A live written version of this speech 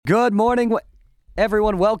Good morning,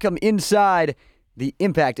 everyone. Welcome inside the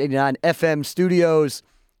Impact 89 FM studios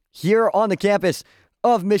here on the campus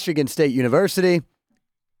of Michigan State University.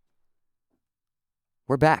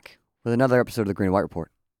 We're back with another episode of the Green and White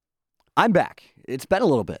Report. I'm back. It's been a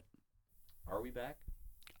little bit. Are we back?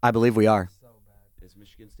 I believe we are. So bad. Is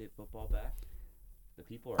Michigan State football back? The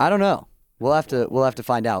people are. I don't know. We'll have to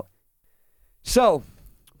find out. So,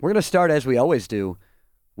 we're going to start as we always do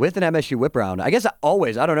with an MSU whip round. I guess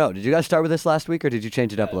always. I don't know. Did you guys start with this last week or did you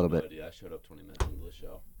change it up a little bit? I showed up 20 minutes into the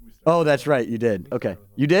show. Oh, that's right. You did. Okay.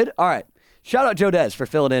 You did? All right. Shout out Joe Dez for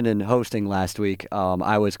filling in and hosting last week.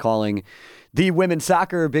 I was calling the women's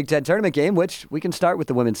soccer Big Ten tournament game, which we can start with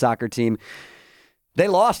the women's soccer team. They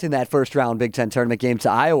lost in that first round Big Ten tournament game to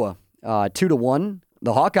Iowa, 2-1.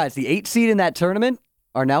 The Hawkeyes, the 8th seed in that tournament,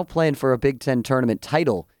 are now playing for a Big Ten tournament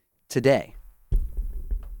title today.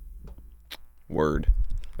 Word.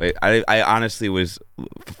 Wait, I honestly was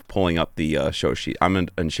pulling up the show sheet. I'm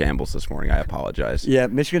in shambles this morning. I apologize. Yeah,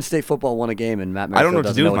 Michigan State football won a game, and Matt Merrifield I don't know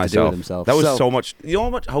what to do with myself. himself. That was so much. You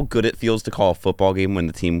know how good it feels to call a football game when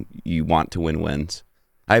the team you want to win wins?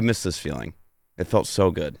 I miss this feeling. It felt so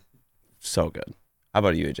good. So good. How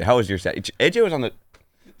about you, AJ? How was your set? AJ was on the...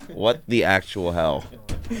 What the actual hell?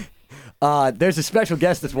 There's a special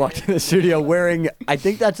guest that's walked in the studio wearing, I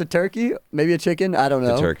think that's a turkey, maybe a chicken, I don't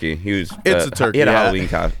know. It's a turkey. It's a turkey. He had a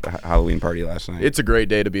Halloween party last night. It's a great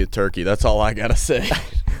day to be a turkey. That's all I got to say.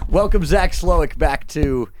 Welcome Zach Slowick back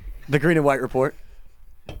to the Green and White Report.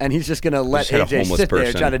 And he's just going to let AJ sit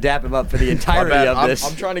there trying to dap him up for the entirety of this.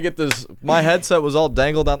 I'm trying to get this. My headset was all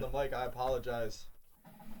dangled on the mic. I apologize.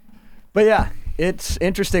 But yeah, it's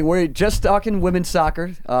interesting. We're just talking women's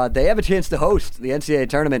soccer. They have a chance to host the NCAA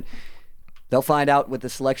tournament. They'll find out with the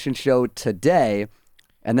selection show today.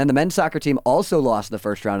 And then the men's soccer team also lost the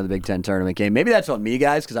first round of the Big Ten tournament game. Maybe that's on me,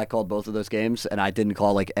 guys, because I called both of those games, and I didn't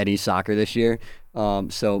call any soccer this year.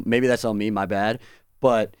 So maybe that's on me, my bad.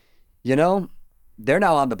 But, they're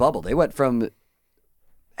now on the bubble. They went from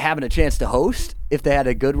having a chance to host, if they had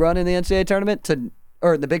a good run in the NCAA tournament,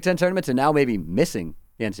 or the Big Ten tournament, to now maybe missing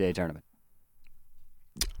the NCAA tournament.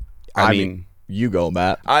 I mean, you go,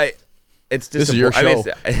 Matt. This is your show.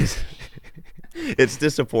 It's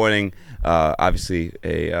disappointing. Obviously,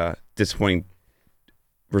 a disappointing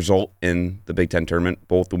result in the Big Ten tournament.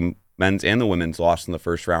 Both the men's and the women's lost in the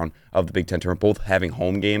first round of the Big Ten tournament, both having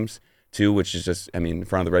home games, too, which is just, in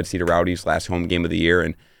front of the Red Cedar Rowdies, last home game of the year.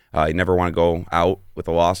 And you never want to go out with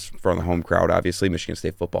a loss in front of the home crowd, obviously. Michigan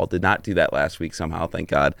State football did not do that last week somehow, thank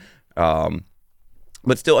God.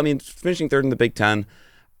 But still, finishing third in the Big Ten,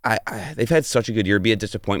 they've had such a good year. It'd be a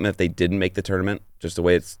disappointment if they didn't make the tournament, just the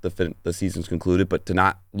way the season's concluded. But to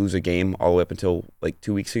not lose a game all the way up until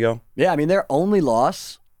 2 weeks ago. Yeah, their only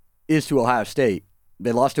loss is to Ohio State.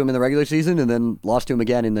 They lost to him in the regular season and then lost to him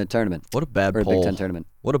again in the tournament. What a bad poll. Big Ten tournament.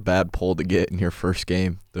 What a bad poll to get in your first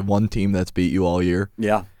game. The one team that's beat you all year.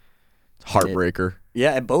 Yeah. Heartbreaker.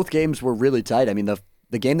 And both games were really tight.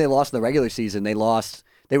 The game they lost in the regular season, they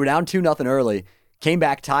were down 2-0 early. Came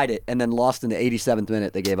back, tied it, and then lost in the 87th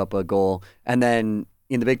minute. They gave up a goal. And then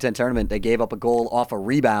in the Big Ten tournament, they gave up a goal off a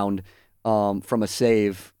rebound from a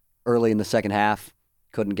save early in the second half.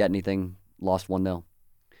 Couldn't get anything. Lost 1-0.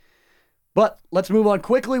 But let's move on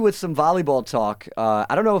quickly with some volleyball talk.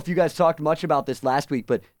 I don't know if you guys talked much about this last week,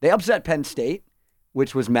 but they upset Penn State,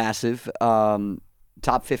 which was massive.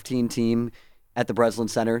 Top 15 team at the Breslin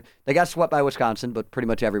Center. They got swept by Wisconsin, but pretty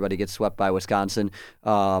much everybody gets swept by Wisconsin.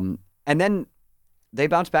 And then they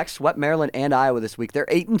bounced back, swept Maryland and Iowa this week. They're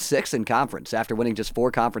 8-6 in conference after winning just 4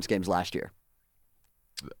 conference games last year.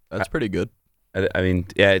 That's pretty good. I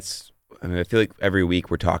feel like every week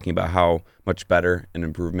we're talking about how much better an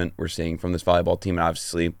improvement we're seeing from this volleyball team. And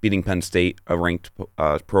obviously beating Penn State, a ranked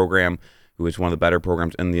program, who is one of the better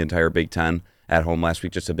programs in the entire Big Ten at home last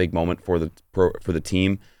week, just a big moment for the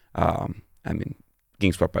team.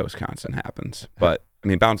 Getting swept by Wisconsin happens. But,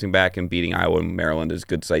 bouncing back and beating Iowa and Maryland is a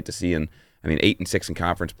good sight to see. And 8-6 in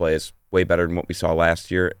conference play is way better than what we saw last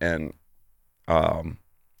year, and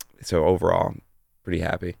so overall, pretty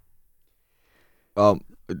happy.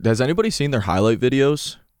 Has anybody seen their highlight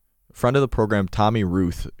videos? A friend of the program, Tommy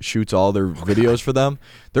Ruth, shoots all their videos for them.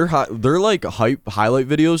 Their highlight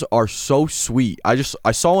videos are so sweet. I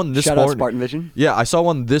saw one this morning. Shout out Spartan Vision. Yeah, I saw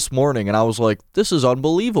one this morning, and I was like, this is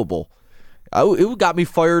unbelievable. It got me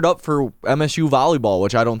fired up for MSU volleyball,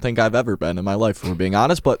 which I don't think I've ever been in my life, if we're being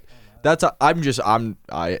honest, but. I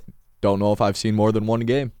don't know if I've seen more than one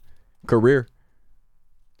game career.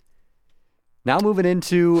 Now moving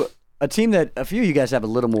into a team that a few of you guys have a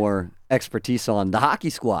little more expertise on, the hockey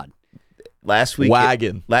squad. Last week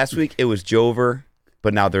Wagon. Last week it was Jover,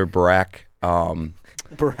 but now they're Brack.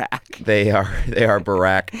 Barack. They are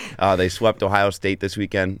Barack. They swept Ohio State this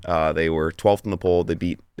weekend. They were 12th in the poll.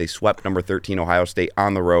 They swept number 13 Ohio State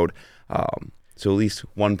on the road. So at least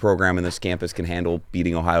one program in this campus can handle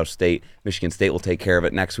beating Ohio State. Michigan State will take care of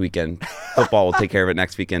it next weekend. Football will take care of it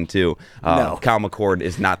next weekend too. No. Cal McCord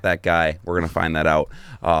is not that guy. We're going to find that out.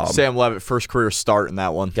 Sam Levitt, first career start in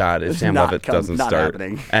that one. God, if Sam Levitt doesn't not start.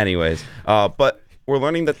 happening. Anyways, but we're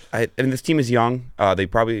learning that this team is young. They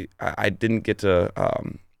probably I didn't get to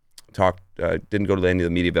talk. Didn't go to any of the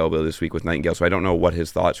media availability this week with Nightingale, so I don't know what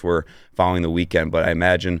his thoughts were following the weekend. But I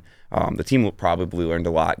imagine the team will probably learned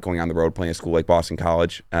a lot going on the road, playing a school like Boston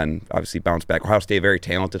College, and obviously bounce back. Ohio State, a very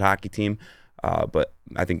talented hockey team, but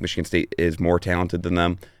I think Michigan State is more talented than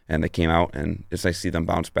them, and they came out, and it's nice to see them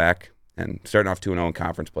bounce back. And starting off 2-0 in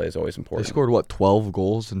conference play is always important. They scored, 12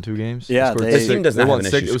 goals in 2 games? Yeah, this team does not have an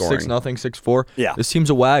issue It was scoring. 6-0, 6-4. Yeah. This team's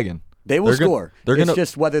a wagon. They will score. They're It's gonna-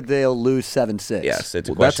 just whether they'll lose 7-6. Yes, it's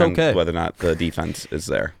a Well, that's question okay. whether or not the defense is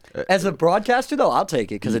there. As a broadcaster, though, I'll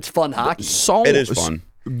take it because it's fun hockey. It is fun.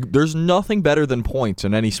 There's nothing better than points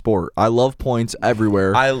in any sport. I love points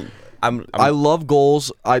everywhere. I love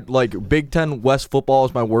goals. I like Big Ten West football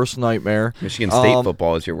is my worst nightmare. Michigan State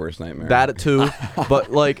football is your worst nightmare. That at 2.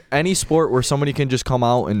 But like any sport where somebody can just come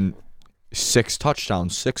out and 6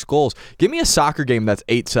 touchdowns, 6 goals. Give me a soccer game that's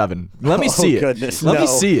 8-7. Let me see it. Goodness, Let me no.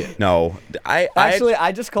 see it. No,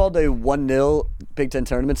 I just called a 1-0 Big Ten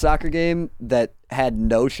tournament soccer game that had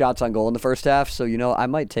no shots on goal in the first half. So, I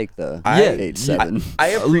might take the 8-7. I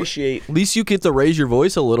appreciate. At least you get to raise your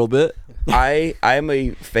voice a little bit. I'm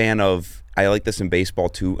a fan of. I like this in baseball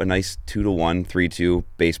too. A nice 2-1, 3-2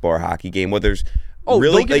 baseball or hockey game where there's don't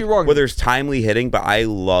get me wrong. where there's timely hitting, but I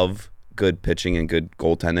love good pitching and good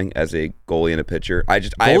goaltending as a goalie and a pitcher.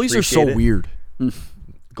 Goalies are so weird.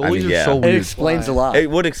 Goalies are so It weird. explains a lot. It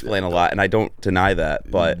would explain a lot, and I don't deny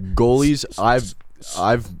that. But Goalies,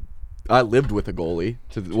 I lived with a goalie.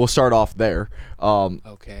 We'll start off there.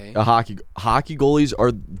 Okay. Hockey goalies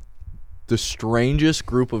are the strangest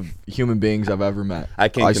group of human beings I've ever met. I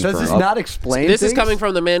can Does confirm. this not explain This is things? coming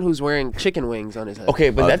from the man who's wearing chicken wings on his head.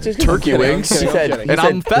 Okay, but that's just turkey wings. He said, kidding. And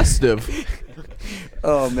I'm festive.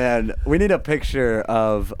 Oh, man. We need a picture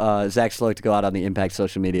of Zach Sloak to go out on the Impact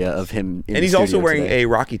social media of him in and he's the also studio wearing today. a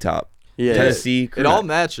Rocky top. Yeah. Tennessee. It all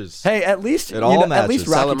matches. Hey, at least It all at least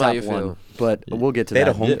matches. Tell Rocky him how Top you won, feel. but we'll get to They had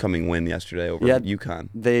that. a homecoming win yesterday over Yeah. UConn.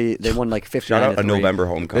 They won like 59 Shout out a to 3. November They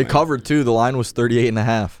homecoming. covered too. The line was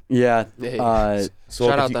 38.5. Yeah. Hey. So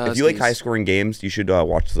Shout if out you, the if you like Huskies. high-scoring games, you should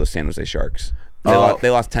watch the San Jose Sharks. They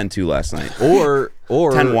lost 10-2 last night. Or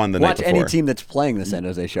 10-1 the night Watch before. any team that's playing the San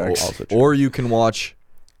Jose Sharks. Also true. or you can watch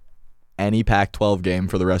any Pac-12 game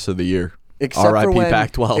for the rest of the year. Except for R.I.P. when,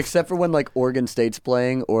 Pac-12. Except for when like Oregon State's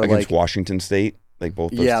playing or Against like Washington State, like both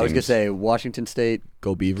those yeah, I was teams. gonna say Washington State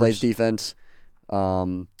Go Beavers. plays defense.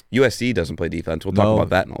 USC doesn't play defense. We'll talk No. about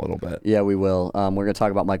that in a little bit. Yeah, we will. We're gonna talk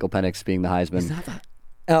about Michael Penix being the Heisman.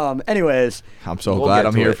 Anyways, I'm so We'll glad get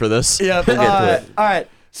I'm to here it. for this. yeah. We'll get to it. All right.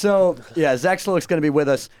 So yeah, Zach Sloak's gonna be with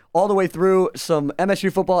us all the way through some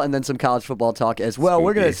MSU football and then some college football talk as well.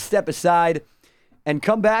 We're gonna Spooky. step aside and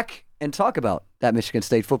come back and talk about that Michigan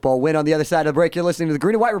State football win on the other side of the break. You're listening to the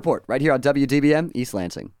Green and White Report right here on WDBM East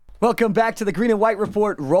Lansing. Welcome back to the Green and White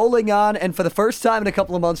Report, rolling on, and for the first time in a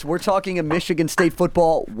couple of months, we're talking a Michigan State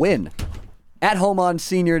football win. At home on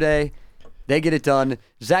Senior Day, they get it done.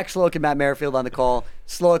 Zach Sloak and Matt Merrifield on the call.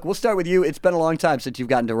 Sloak, we'll start with you. It's been a long time since you've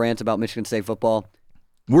gotten to rant about Michigan State football.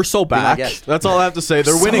 We're so my back. guest. That's all I have to say.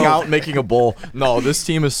 They're winning out and making a bowl. No, this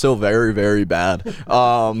team is still very, very bad.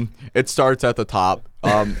 It starts at the top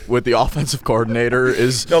with the offensive coordinator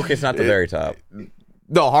is Okay, it's not the very top.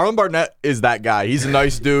 no, Harlan Barnett is that guy. He's a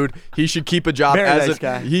nice dude. He should keep a job Very as nice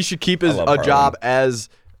guy. he should keep his love a Harlan. job as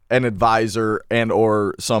an advisor and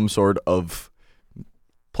or some sort of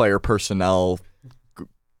player personnel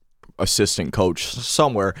assistant coach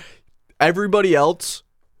somewhere. Everybody else,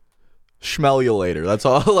 smell you later. That's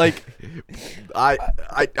all. Like,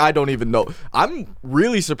 I don't even know. I'm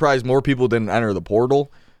really surprised more people didn't enter the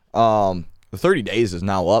portal. The 30 days is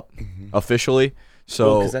now up officially.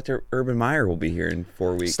 So Because that's Urban Meyer will be here in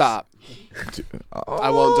 4 weeks. Stop. I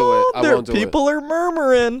won't do it. I won't do people are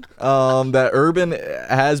murmuring that Urban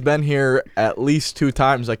has been here at least 2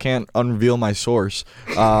 times. I can't unreveal my source.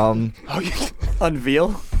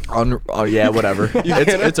 Unveil? Oh yeah, whatever.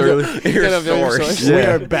 It's early. Your Can't unveil your source. source. We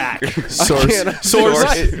Yeah. are back. Source.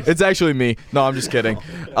 It's actually me. No, I'm just kidding.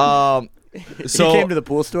 So he came to the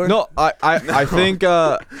pool store? No, I think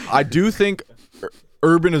I do think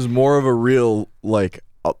Urban is more of a real like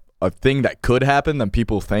a thing that could happen than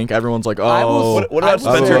people think. Everyone's like, oh. What about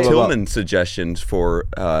Spencer Tillman's suggestions for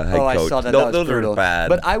head coach? I saw that. That was those brutal. are bad.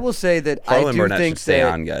 But I will say that Harlan I do Burnett think should stay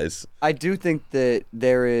that on, guys. I do think that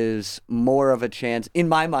there is more of a chance in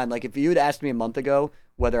my mind. Like if you had asked me a month ago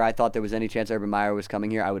whether I thought there was any chance Urban Meyer was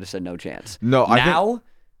coming here, I would have said no chance. No, now,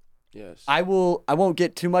 yes, I won't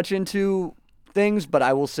get too much into things, but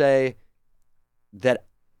I will say that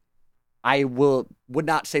I would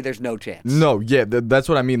not say there's no chance. No, yeah, that's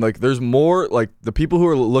what I mean. Like, there's more, like, the people who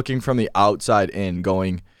are looking from the outside in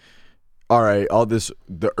going, all right,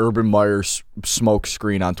 the Urban Meyer smoke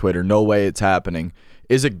screen on Twitter, no way it's happening.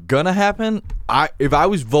 Is it going to happen? If I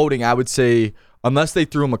was voting, I would say, unless they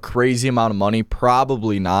threw him a crazy amount of money,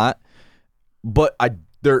 probably not. But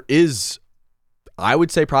there is, I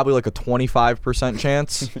would say, probably like a 25%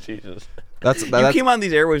 chance. Jesus. You came on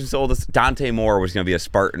these airways and told us Dante Moore was going to be a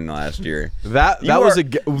Spartan last year. That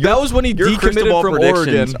was when he decommitted from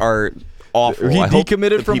Oregon. Are awful. He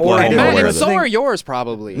decommitted from Oregon. And so are yours,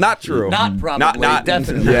 probably. Not true. Not probably. Not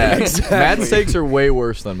definitely. Yeah, Exactly. Matt's takes are way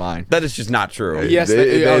worse than mine. That is just not true. Yes,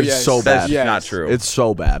 it's so bad. That's not true. It's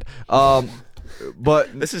so bad.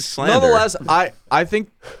 But this is slander. Nonetheless, I think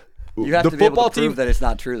You have the to be able football to prove team that it's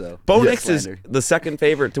not true, though. Bo Yes, Nix is slander. the second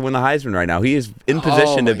favorite to win the Heisman right now. He is in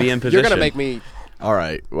position to be in position. You're gonna make me. All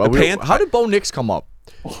right. Well, how did Bo Nix come up?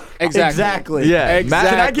 Exactly. Yeah. Exactly. Matt,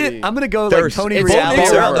 Can I get? I'm gonna go like There's- Tony it's- Reale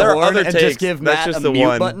there are around the other horn and takes. just give That's Matt just a the mute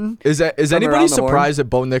one. button. Is From anybody around the horn? surprised that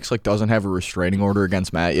Bo Nix doesn't have a restraining order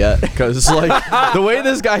against Matt yet? Because like the way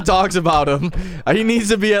this guy talks about him, he needs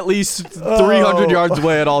to be at least 300 yards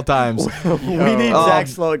away at all times. We need Zach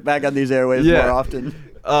Slowick back on these airways more often.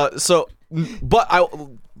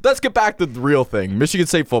 Let's get back to the real thing, Michigan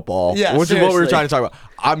State football, Yeah, which is what we were seriously. trying to talk about.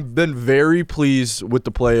 I've been very pleased with the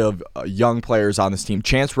play of young players on this team.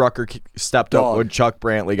 Chance Rucker stepped up when Chuck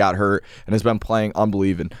Brantley got hurt and has been playing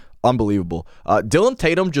unbelievable. Dylan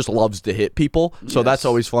Tatum just loves to hit people, so that's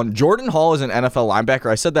always fun. Jordan Hall is an NFL linebacker.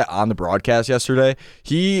 I said that on the broadcast yesterday.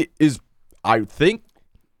 He is, I think.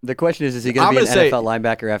 The question is he going to be an NFL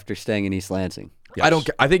linebacker after staying in East Lansing? Yes.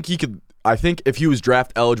 I think he could. I think if he was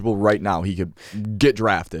draft eligible right now, he could get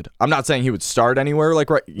drafted. I'm not saying he would start anywhere.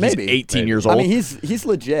 He's 18 years old. I mean, he's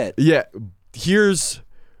legit. Yeah. Here's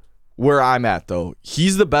where I'm at, though.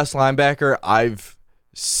 He's the best linebacker I've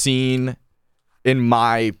seen in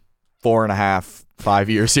my 4.5, 5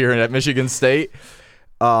 years here at Michigan State.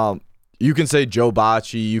 You can say Joe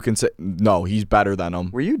Bocci. You can say no. He's better than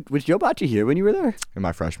him. Was Joe Bocci here when you were there? In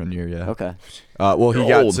my freshman year, yeah. Okay. Well, he You're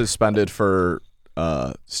got old. suspended for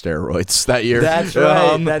steroids that year. That's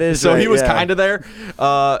right. That is so right, he was yeah. kind of there.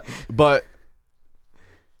 But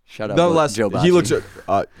Shut up, nonetheless, Joe Bocci. he looks.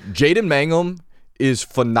 Jaden Mangum is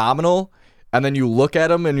phenomenal. And then you look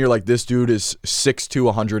at him and you're like, this dude is 6'2",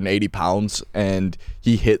 180 pounds, and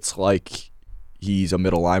he hits like he's a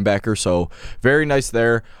middle linebacker. So very nice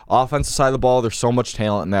there. Offensive side of the ball, there's so much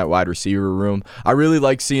talent in that wide receiver room. I really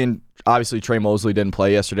like seeing, obviously Trey Mosley didn't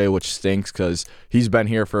play yesterday, which stinks because he's been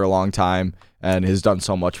here for a long time and has done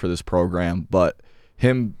so much for this program. But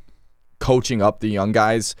him coaching up the young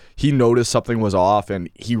guys, he noticed something was off and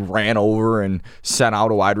he ran over and sent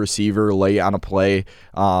out a wide receiver late on a play.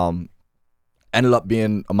 Ended up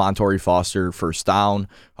being a Montorie Foster first down.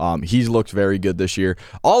 He's looked very good this year.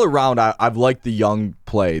 All around, I've liked the young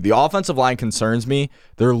play. The offensive line concerns me.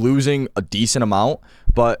 They're losing a decent amount,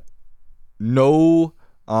 but no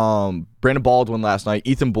Brandon Baldwin last night.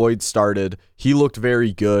 Ethan Boyd started. He looked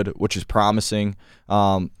very good, which is promising.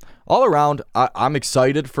 All around, I'm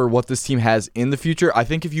excited for what this team has in the future. I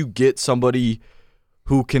think if you get somebody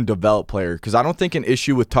who can develop players, because I don't think an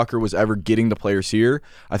issue with Tucker was ever getting the players here.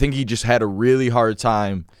 I think he just had a really hard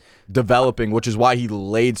time developing, which is why he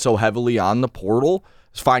laid so heavily on the portal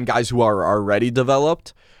to find guys who are already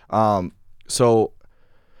developed. So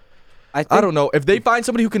I don't know. If they find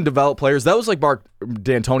somebody who can develop players, that was like Mark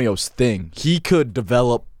D'Antonio's thing. He could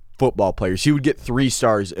develop football players. He would get 3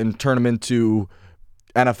 stars and turn them into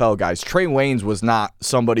NFL guys. Trey Waynes was not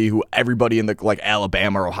somebody who everybody in the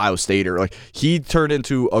Alabama or Ohio State or he turned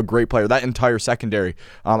into a great player. That entire secondary,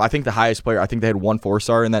 I think the highest player, I think they had 1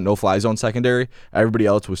 4-star in that no-fly zone secondary. Everybody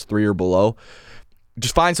else was 3 or below.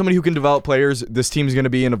 Just find somebody who can develop players. This team's going to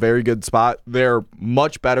be in a very good spot. They're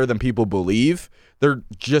much better than people believe. They're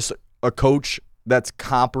just a coach that's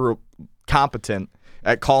competent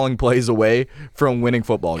at calling plays away from winning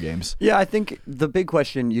football games. Yeah, I think the big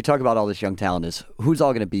question, you talk about all this young talent, is who's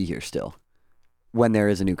all going to be here still when there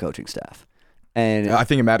is a new coaching staff? And I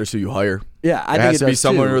think it matters who you hire. Yeah, I it think has it to be does,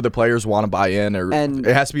 someone too. where the players want to buy in, And-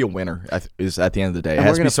 it has to be a winner. Is at the end of the day, it And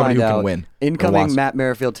has we're to gonna be somebody who find can out. win. Incoming Matt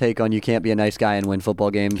Merrifield take on you can't be a nice guy and win football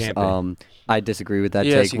games. Can't be. I disagree with that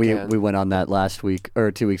Yes, take. you We can. went on that last week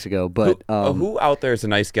or 2 weeks ago. But who out there is a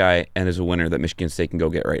nice guy and is a winner that Michigan State can go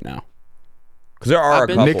get right now? Because there are I've a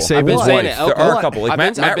been- couple. Nick I've been Saban's saying wife. it. There are a couple. Like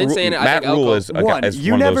I've been saying it. I Matt think Rule Elko- is one, is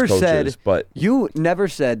you one never of those coaches, said but you never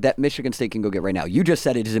said that Michigan State can go get right now. You just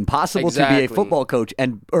said it is impossible to be a Exactly. football coach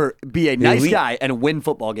or be a nice elite- guy and win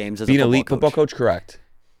football games as being a an elite football coach, correct?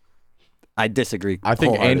 I disagree. I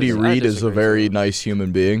think Andy wholeheartedly. Reid is a disagree, very too. nice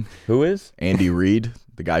human being. Who is? Andy Reid,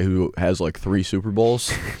 the guy who has like 3 Super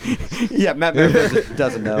Bowls. Yeah, Matt Merrifield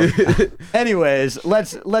doesn't know. Anyways,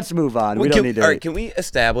 let's move on. We don't need to. All right, can we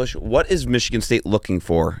establish what is Michigan State looking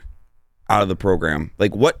for out of the program?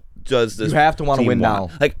 Like, what does this? You have to wanna team win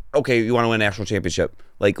want? now. Like, okay, you want to win a national championship.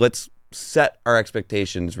 Like, let's set our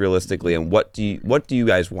expectations realistically, and what do you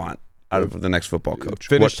guys want out of the next football coach?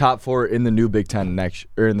 Finish What- top 4 in the new Big Ten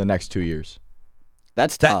in the next 2 years.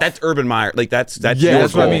 That's tough. That's Urban Meyer. Like, that's Yeah, your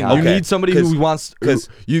that's what I goal. mean. You Okay. need somebody who wants. because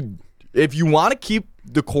If you want to keep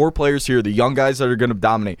the core players here, the young guys that are going to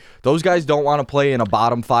dominate, those guys don't want to play in a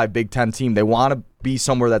bottom 5 Big Ten team. They want to be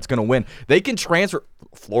somewhere that's going to win. They can transfer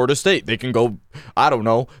Florida State. They can go, I don't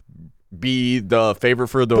know, be the favorite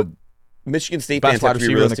for the Michigan State best fans wide have to be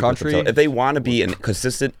receiver in the realistic with country. themselves. If they want to be a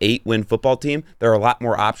consistent 8-win football team, there are a lot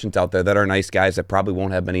more options out there that are nice guys that probably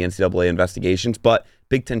won't have many NCAA investigations. But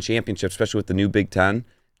Big Ten championships, especially with the new Big Ten,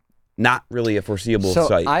 not really a foreseeable so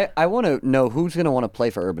sight. I want to know who's going to want to play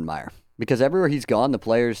for Urban Meyer, because everywhere he's gone, the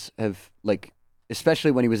players have, like,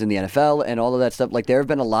 especially when he was in the NFL and all of that stuff, like, there have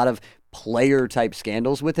been a lot of player type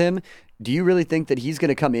scandals with him. Do you really think that he's going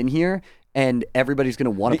to come in here and everybody's going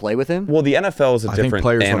to want to play with him? Well, the NFL is a I think different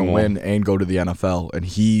players want animal. to win and go to the NFL, and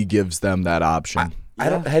he gives them that option. I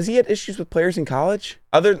don't. Has he had issues with players in college?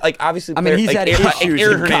 Other like obviously. I mean, he's had issues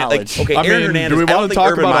Aaron in Hernandez. college. Like, okay, I Aaron mean, Hernandez. do we I don't want to think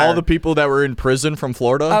talk Urban about all Meyer- the people that were in prison from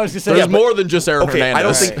Florida? I was gonna say, there's yeah, but- more than just Aaron Okay,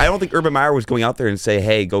 Hernandez. I don't think Urban Meyer was going out there and say,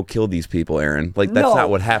 "Hey, go kill these people, Aaron." Like that's No. not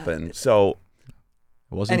what happened. So,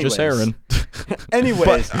 It wasn't Anyways. just Aaron. Anyways,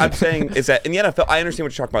 but I'm saying is that in the NFL, I understand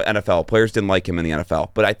what you're talking about. NFL players didn't like him in the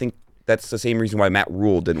NFL, but I think that's the same reason why Matt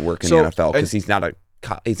Rule didn't work in So, the NFL because and- he's not a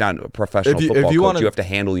professional If you football coach. wanna- You have to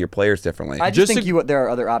handle your players differently. I just just think to- there are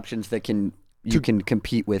other options that you can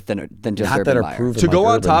compete with than just Not Urban that are Meyer. proven. To like go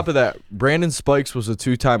on Urban. top of that, Brandon Spikes was a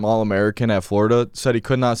 2-time All-American at Florida, said he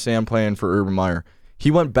could not stand playing for Urban Meyer. He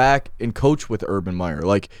went back and coached with Urban Meyer.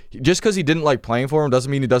 Like, just because he didn't like playing for him doesn't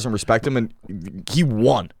mean he doesn't respect him, and he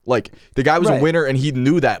won. Like, the guy was Right. a winner, and he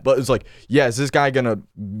knew that. But it's like, yeah, is this guy going to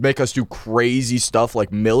make us do crazy stuff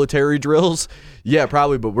like military drills? Yeah,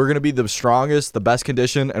 probably, but we're going to be the strongest, the best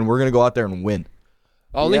condition, and we're going to go out there and win.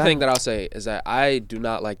 The only Yeah. thing that I'll say is that I do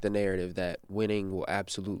not like the narrative that winning will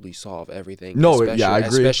absolutely solve everything. No, especially, yeah, I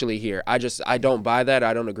agree. Especially here. I don't buy that.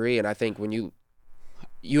 I don't agree. And I think when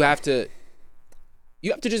you have to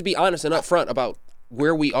just be honest and upfront about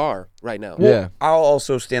where we are right now. Yeah. I'll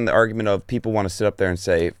also stand the argument of people want to sit up there and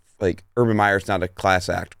say like Urban Meyer's not a class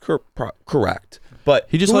act. Correct. But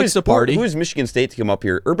He just who likes is- to party. Who is Michigan State to come up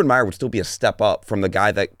here? Urban Meyer would still be a step up from the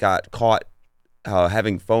guy that got caught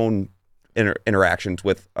having phone interactions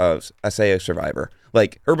with a survivor.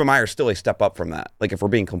 Like Urban Meyer is still a step up from that. Like if we're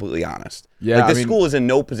being completely honest. Yeah, Like the I mean- school is in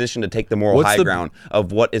no position to take the moral What's high the- ground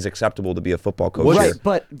of what is acceptable to be a football coach. What's- here.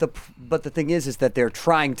 Right, but the thing is that they're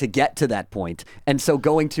trying to get to that point, and so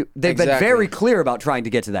they've been Exactly. very clear about trying to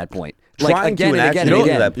get to that point, like Trying to again and and again actually and get to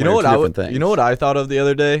again. that You know point what are I two would, different you know what I thought of the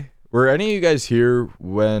other day? Were any of you guys here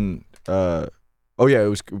when oh yeah, it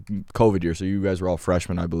was COVID year, so you guys were all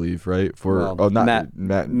freshmen, I believe, right? Well, Matt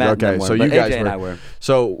and okay, them so were, you but guys AJ and were. I were.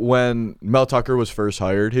 So when Mel Tucker was first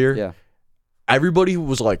hired here, Yeah. everybody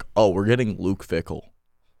was like, "Oh, we're getting Luke Fickell."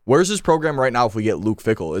 Where's this program right now if we get Luke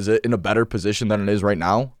Fickell? Is it in a better position than it is right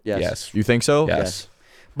now? Yes. You think so? Yes.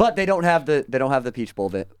 But they don't have the Peach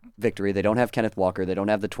Bowl victory. They don't have Kenneth Walker. They don't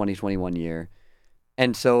have the 2021 year.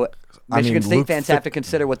 And so Michigan State Luke fans have to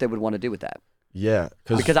consider what they would want to do with that. Yeah,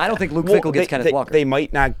 Because I don't think Luke Well, Fickell gets Kenneth Walker. They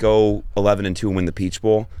might not go 11-2 and win the Peach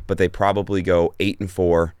Bowl, but they probably go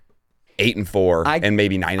 8-4, 8-4, and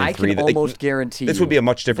maybe 9-3. I can almost guarantee this would be a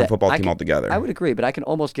much different that football I team can- altogether. I would agree, but I can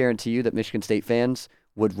almost guarantee you that Michigan State fans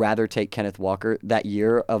would rather take Kenneth Walker that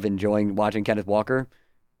year of enjoying watching Kenneth Walker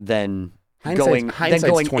than going hindsight's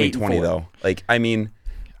 2020 8-4. though. Like I mean,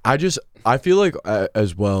 I feel like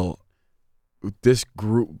as well, this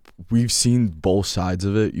group, we've seen both sides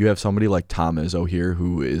of it. You have somebody like Tom Izzo here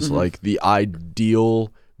who is like the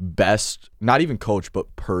ideal best, not even coach,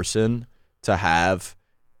 but person to have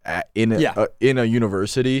in a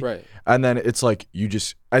university, Right. and then it's like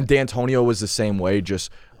and D'Antonio was the same way, just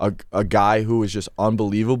a guy who was just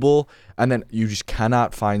unbelievable, and then you just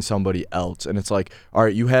cannot find somebody else, and it's like, all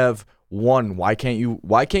right, you have one, why can't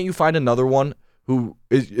you find another one who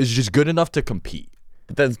is just good enough to compete?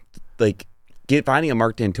 But that's like finding a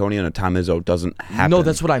Mark D'Antonio and a Tom Izzo doesn't happen. No,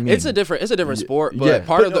 that's what I mean. It's a different sport, but Yeah.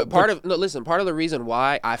 part of the reason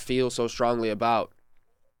why I feel so strongly about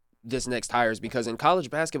this next hire is because in college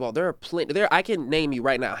basketball there are plenty. I can name you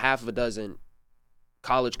right now half of a dozen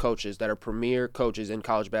college coaches that are premier coaches in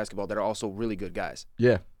college basketball that are also really good guys.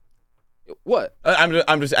 Yeah. What?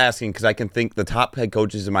 I'm just asking because I can think the top head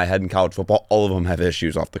coaches in my head in college football, all of them have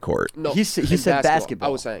issues off the court. No, He said basketball.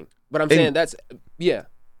 I was saying, but I'm saying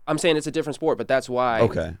I'm saying it's a different sport, but that's why.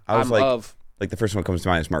 Okay, I was like the first one that comes to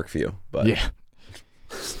mind is Mark Few, but Yeah.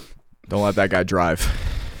 Don't let that guy drive.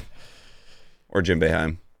 or Jim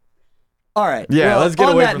Boeheim. All right. Yeah, well, let's get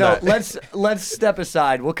on away that from note, that. Let's step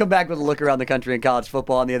aside. We'll come back with a look around the country and college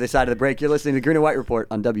football on the other side of the break. You're listening to the Green and White Report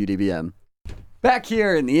on WDBM. Back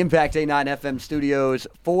here in the Impact A9 FM studios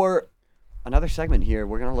for another segment here.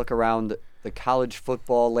 We're going to look around the college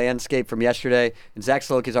football landscape from yesterday. And Zach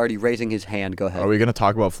Sloak is already raising his hand. Go ahead. Are we going to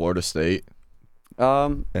talk about Florida State?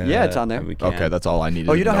 Yeah, it's on there. We can. Okay, that's all I needed.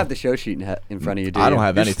 Oh, you don't to know. have the show sheet in front of you, do you? I don't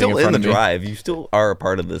have You're anything still in front in the of me. drive. You still are a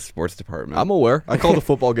part of the sports department. I'm aware. I called a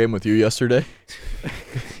football game with you yesterday.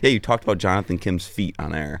 Yeah, you talked about Jonathan Kim's feet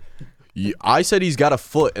on air. I said he's got a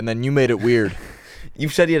foot, and then you made it weird. You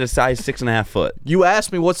said he had a size 6.5 foot. You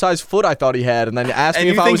asked me what size foot I thought he had, and then you asked And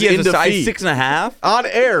me you if I think was he has into a size feet. 6.5? On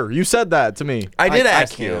air, you said that to me. I did I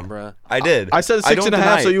ask can't, you. bruh. I did. I said don't 6.5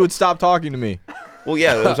 deny so it. you would stop talking to me. Well,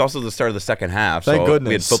 yeah, it was also the start of the second half. Thank so goodness.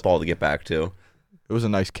 we had football to get back to. It was a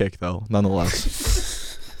nice kick, though,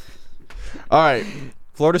 nonetheless. All right,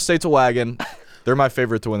 Florida State's a wagon. They're my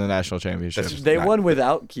favorite to win the national championship. They won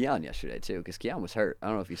without Keon yesterday, too, because Keon was hurt. I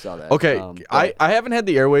don't know if you saw that. Okay, I haven't had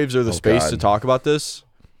the airwaves or the space God. to talk about this.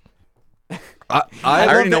 I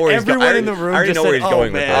already know where he's going. Everyone in the room I already just know where said, he's going "Oh,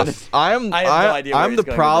 with man." this. I'm I have no idea where I'm he's the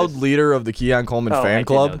going with proud this. leader of the Keon Coleman fan I did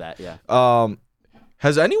club. know that, yeah.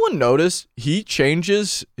 Has anyone noticed he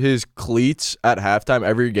changes his cleats at halftime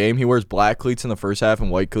every game? He wears black cleats in the first half and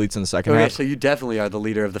white cleats in the second Okay, half. so you definitely are the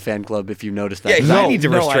leader of the fan club if you noticed that. Yeah, 'cause he I needs to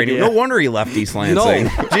had no restrain him. idea. No wonder he left East Lansing.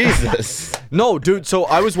 Jesus. No, dude. So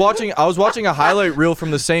I was watching a highlight reel from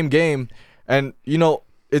the same game, and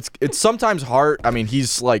it's sometimes hard. I mean,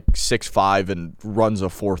 he's like 6'5" and runs a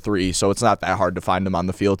 4.3, so it's not that hard to find him on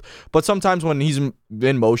the field. But sometimes when he's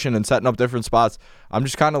in motion and setting up different spots, I'm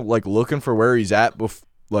just kind of like looking for where he's at,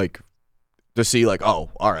 to see like, oh,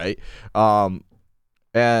 all right.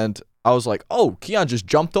 And I was like, oh, Keon just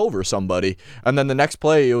jumped over somebody. And then the next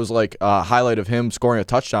play, it was like a highlight of him scoring a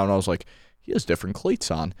touchdown. And I was like, he has different cleats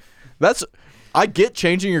on. I get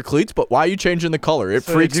changing your cleats, but why are you changing the color? It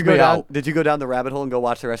So freaks did you me go out. Did you go down the rabbit hole and go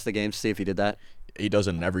watch the rest of the games to see if he did that? He does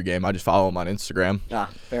it in every game. I just follow him on Instagram.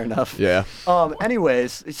 Fair enough. Yeah.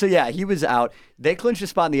 Anyways, so yeah, he was out. They clinched a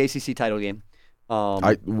spot in the ACC title game.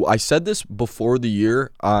 I said this before the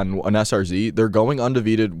year on an SRZ. They're going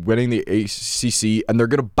undefeated, winning the ACC, and they're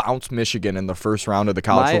going to bounce Michigan in the first round of the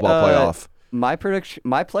college football playoff. My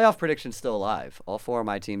playoff prediction's still alive. All four of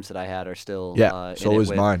my teams that I had are still Yeah, so in it is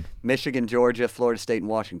with mine. Michigan, Georgia, Florida State, and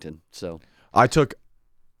Washington. So I took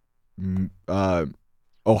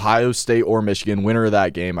Ohio State or Michigan, winner of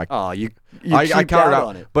that game. you I cheaped counted out out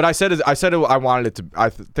on it. but I said I wanted it to. I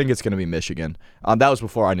think it's going to be Michigan. That was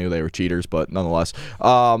before I knew they were cheaters, but nonetheless,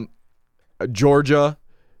 Georgia,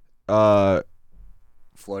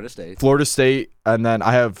 Florida State, and then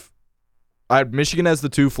I had Michigan as the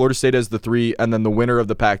 2, Florida State as the 3, and then the winner of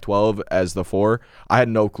the Pac-12 as the 4. I had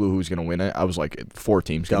no clue who was going to win it. I was like, 4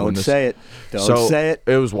 teams going to win Don't this. say it. Don't say it.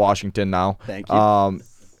 It was Washington now. Thank you.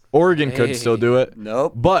 Oregon could still do it.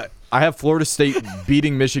 Nope. But I have Florida State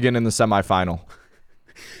beating Michigan in the semifinal.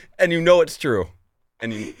 And you know it's true.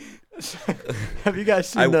 And you, Have you guys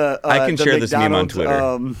seen I can the share this meme on McDonald's,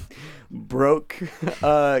 Twitter. Broke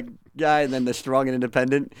guy and then the strong and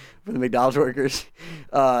independent for the McDonald's workers.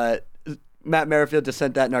 Matt Merrifield just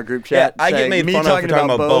sent that in our group chat. I get saying, made me fun of talking for talking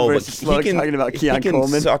about Bo, but versus Sloak talking about Keon he can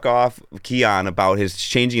Coleman. suck off Keon about his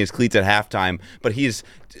changing his cleats at halftime, but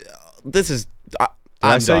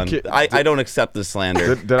I'm say done. I don't accept this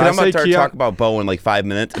slander. Did 'Cause I I'm going say to start Keon- talking about Bo in like 5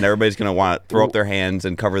 minutes, and everybody's going to want to throw up their hands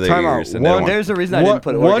and cover their Time out. ears. And they don't want- There's a reason I didn't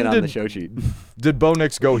put Oregon on the show sheet. Did Bo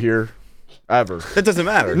Nix go here ever? That doesn't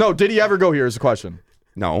matter. No, did he ever go here is the question.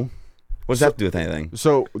 No. What does that have to do with anything?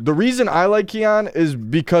 So the reason I like Keon is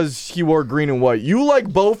because he wore green and white. You like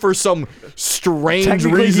Bo for some strange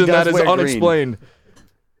Technically, he reason does that is wear green. unexplained.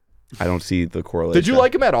 I don't see the correlation. Did you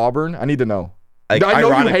like him at Auburn? I need to know. Like, I know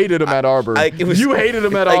you ironic- hated him at Auburn. You hated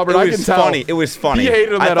him at Auburn. It I was can tell. funny. It was funny. He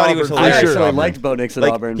hated him I at thought Auburn. He was I I hilarious at actually Auburn. liked Bo Nix at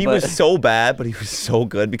Like, Auburn. he but was so bad, but he was so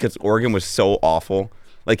good because Oregon was so awful.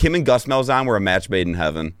 Like him and Gus Malzahn were a match made in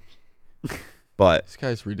heaven. But This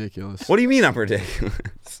guy's ridiculous. what do you mean I'm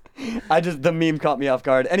ridiculous? the meme caught me off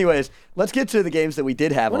guard. Anyways, let's get to the games that we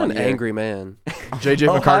did have What on an here. angry man. JJ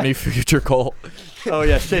Oh, McCartney, future Colt. Oh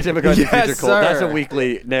yes, JJ McCarthy, Yes, future Colt. That's a sir.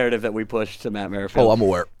 weekly narrative that we push to Matt Merrifield. Oh, I'm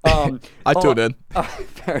aware. I Oh, tuned in.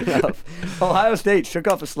 Fair enough. Ohio State shook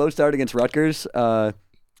off a slow start against Rutgers. They're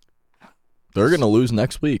gonna lose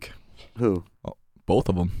next week. Who? Both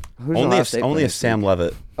of them. Who's only Ohio if, State only playing if Sam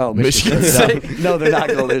Levitt. Oh, Michigan Michigan. State. No, they're not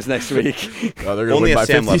going to lose next week. Oh, they're gonna Only win by if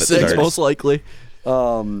Sam Levitt 56, starts. most likely.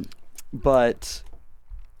 But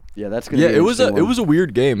yeah, that's going to Yeah, be it was a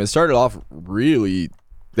weird game. It started off really.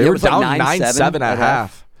 They Yeah, it were was like down 9-7 9-7 at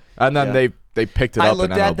half, and then Yeah. they picked it I up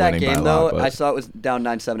looked and ended at up that winning by game a lot, though. but- I saw it was down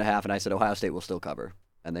 9-7.5, and I said Ohio State will still cover,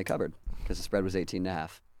 and they covered because the spread was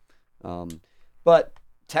 18.5. But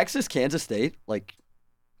Texas, Kansas State, like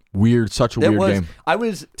Weird, such a it weird was. game. I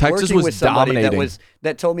was Texas working was with somebody dominating.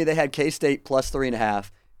 that told me they had K-State plus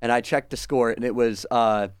 3.5, and I checked the score, and it was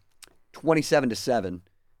 27-7.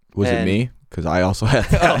 Was it and- me? Because I also had.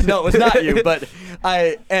 Oh, no, it was not you, but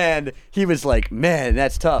and he was like, man,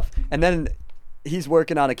 that's tough. And then he's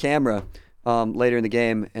working on a camera later in the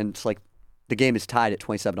game, and it's like the game is tied at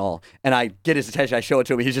 27-all. And I get his attention, I show it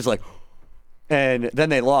to him, he's just like, and then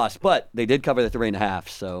they lost, but they did cover the 3.5,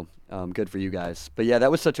 so good for you guys. But yeah,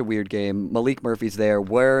 that was such a weird game. Malik Murphy's there.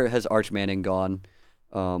 Where has Arch Manning gone?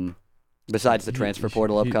 Besides the transfer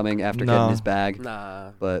portal upcoming after No. getting his bag.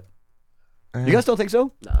 Nah. But you guys don't think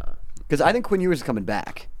so? Nah. Because I think Quinn Ewers is coming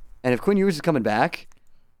back. And if Quinn Ewers is coming back,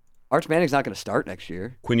 Arch Manning's not going to start next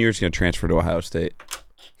year. Quinn Ewers going to transfer to Ohio State.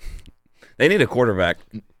 They need a quarterback.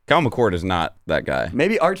 Cal McCord is not that guy.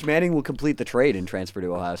 Maybe Arch Manning will complete the trade and transfer to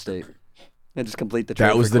Ohio State. And just complete the trade.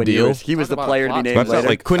 That was for the Quinn deal? Ewers. He was Talk the about player to be plot named That's not later.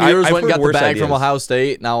 like- Quinn I've Ewers heard went and got the worse bag from ideas. Ohio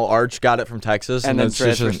State. Now Arch got it from Texas, and then it's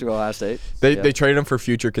just transfers to Ohio State. they Yeah. they traded him for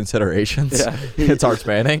future considerations. Yeah. It's Arch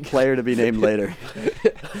Manning. Player to be named later.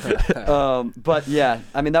 But yeah,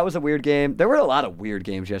 I mean, that was a weird game. There were a lot of weird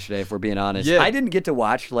games yesterday, if we're being honest. Yeah. I didn't get to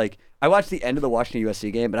watch, I watched the end of the Washington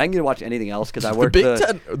USC game, but I didn't get to watch anything else because I The worked Big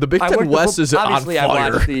Ten I worked West is on obviously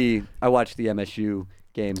fire. I watched the MSU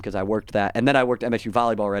game because I worked that, and then I worked MSU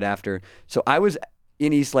volleyball right after. So I was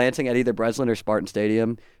in East Lansing at either Breslin or Spartan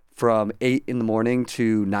Stadium from 8 in the morning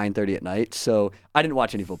to 9:30 at night. So I didn't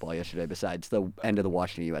watch any football yesterday besides the end of the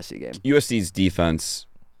Washington USC game. USC's defense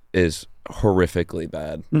is horrifically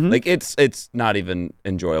bad. Mm-hmm. Like it's not even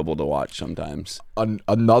enjoyable to watch sometimes.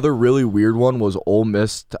 Another really weird one was Ole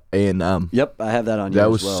Miss to A&M. Yep, I have that on. here That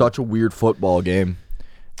as was well. such a weird football game.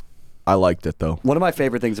 I liked it though. One of my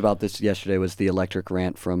favorite things about this yesterday was the electric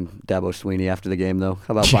rant from Dabo Sweeney after the game, though,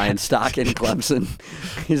 about buying stock in Clemson.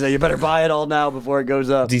 He's like, you better buy it all now before it goes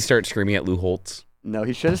up. Did he start screaming at Lou Holtz? No,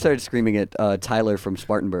 he should have started screaming at Tyler from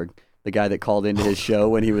Spartanburg, the guy that called into his show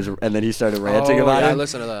when he was, and then he started ranting about I it.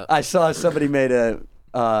 listened to that. I saw somebody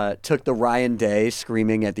took the Ryan Day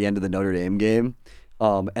screaming at the end of the Notre Dame game,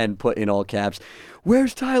 and put in all caps,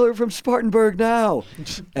 "Where's Tyler from Spartanburg now?"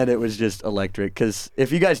 And it was just electric. Because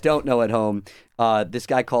if you guys don't know at home, this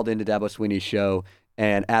guy called into Dabo Sweeney's show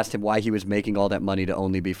and asked him why he was making all that money to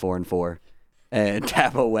only be 4-4, and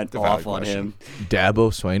Dabo went off on him. Dabo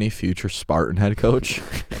Swaney, future Spartan head coach.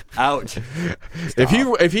 Out.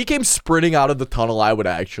 If he came sprinting out of the tunnel, I would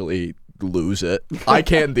actually lose it. I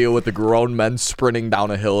can't deal with the grown men sprinting down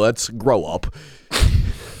a hill. Let's grow up.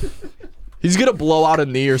 He's gonna blow out a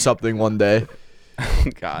knee or something one day. Oh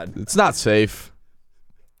God, It's not safe.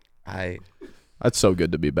 I That's so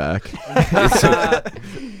good to be back.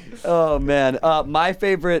 Oh man, my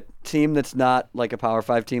favorite team that's not like a Power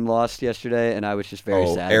 5 team lost yesterday, and I was just very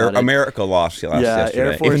sad. about it. America lost last Yeah, yesterday,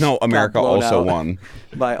 Air Force even though got America blown also out. won.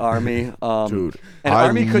 By Army. Dude, and I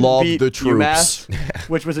Army couldn't love beat the troops. UMass,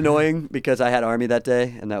 which was annoying because I had Army that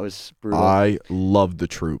day, and that was brutal. I love the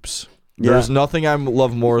troops. Yeah. There's nothing I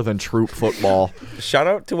love more than troop football. Shout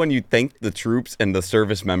out to when you thank the troops and the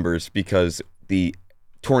service members because the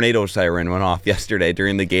tornado siren went off yesterday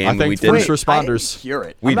during the game. I thanked we did. first I didn't responders. hear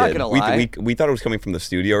it. We I'm not did. gonna lie. We thought it was coming from the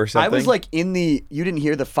studio or I something. was like you didn't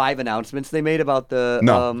hear the 5 announcements they made about the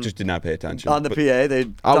no, just did not pay attention. on the But PA. They I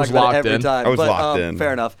talked was about it locked every in. time. I was but, locked in.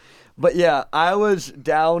 Fair enough. But yeah, I was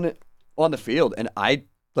down on the field and I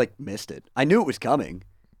missed it. I knew it was coming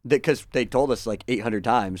because they told us 800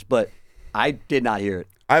 times, but I did not hear it.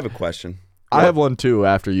 I have a question. I have one too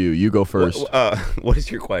after you. You go first. What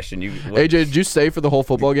is your question? AJ, did you stay for the whole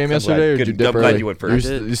football game yesterday, or did you dip I'm early? glad you went first.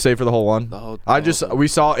 You stay for the whole one? We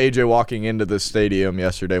saw AJ walking into the stadium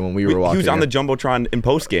yesterday when we were walking. He was on in. the Jumbotron in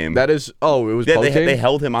post game. It was post game? They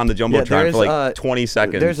held him on the Jumbotron for like 20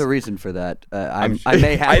 seconds. There's a reason for that. I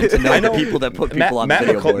may have to know the people that put people on the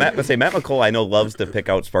video board. Matt McCall, I know, loves to pick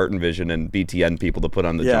out Spartan Vision and BTN people to put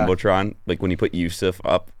on the Jumbotron. Like when he put Yusuf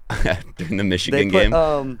up during the Michigan game.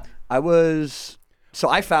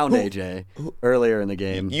 I found AJ earlier in the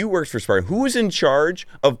game. You worked for Spartan. Who was in charge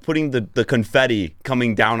of putting the confetti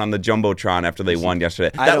coming down on the Jumbotron after they won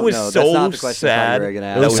yesterday? That was so sad.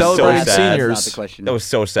 It was celebrating seniors. That was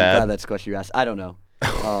so sad. That's the question you asked. I don't know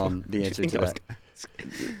the answer to that.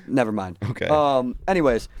 Never mind. Okay.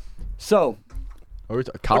 Anyways, so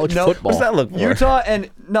college football. What's that look for? Utah and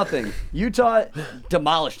nothing. Utah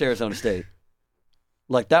demolished Arizona State.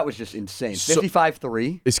 Like, that was just insane.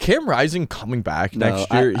 55-3. Is Cam Rising coming back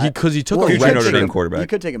next No, year? Because he took a future red Notre Dame shirt. quarterback. He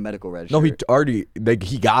could take a medical red shirt. No,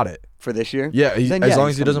 he got it for this year. Yeah, as long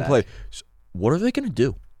as he doesn't play. play. So what are they going to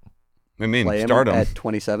do? I mean, Play him start him at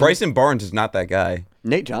 27. Bryson Barnes is not that guy.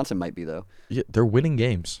 Nate Johnson might be, though. Yeah, they're winning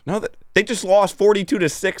games. No, they just lost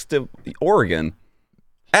 42-6 to Oregon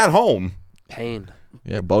at home. Pain.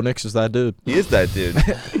 Yeah, Bo Nix is that dude. He is that dude.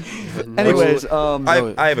 Anyways,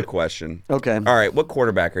 I have a question. Okay. All right, what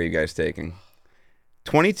quarterback are you guys taking?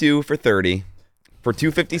 22 for 30 for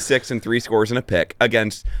 256 and 3 scores and a pick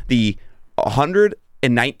against the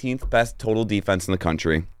 119th best total defense in the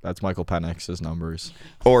country. That's Michael Penix's numbers.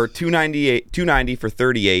 Or 290 for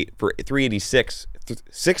 38 for 386,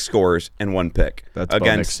 6 scores and 1 pick. That's Bo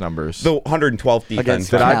against Nix numbers. the 112th defense.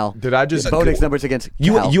 Did I just Bo Nix numbers against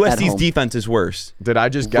Cal USC's defense is worse. Did I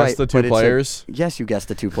just guess the two players? Yes, you guessed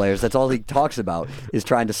the two players. That's all he talks about is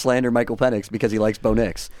trying to slander Michael Penix because he likes Bo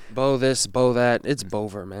Nix. Bo this, Bo that. It's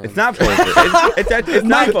Bover, man. It's not Bover. It's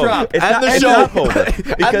not Bover. It's not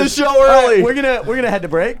Bover. End the show early. We're gonna head to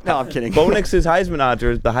break. No, I'm kidding. Bo Nix's Heisman odds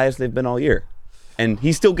are the highest they've been all year, and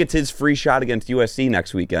he still gets his free shot against USC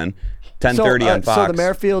next weekend. 10:30 on Fox. So the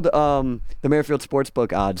Merrifield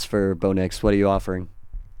Sportsbook odds for Bo Nix, what are you offering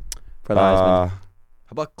for the Heisman? How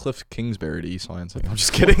about Cliff Kingsbury to East Lansing? I'm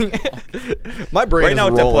just kidding. My brain right now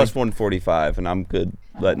is it's at rolling. plus 145, and I'm good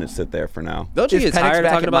letting it sit there for now. Don't you get tired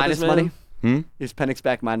of talking about minus this, money? man? Is Penix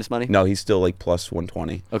back minus money? No, he's still like plus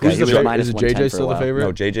 120. Okay, Who's he was minus is 110 JJ for a still the while. favorite?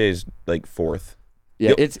 No, JJ is like 4th.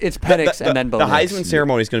 Yeah, it's Penix and then Bo The Nix. Heisman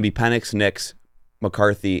ceremony is going to be Penix, Nix,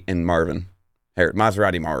 McCarthy, and Marvin.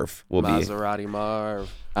 Maserati Marv will be. Maserati Marv.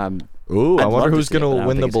 Ooh, I I'd love wonder to who's see it, going but I to don't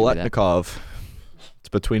win the think it's gonna be that. Biletnikov. It's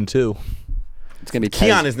between two. It's gonna be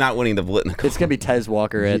Keon is not winning the Biletnikov. It's gonna be Tez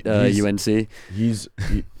Walker at UNC. He's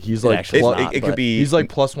It like actually plus, is not, it could but- be. he's like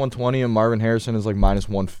plus 120, and Marvin Harrison is like minus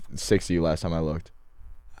 160 last time I looked.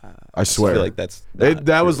 I swear. I feel like that's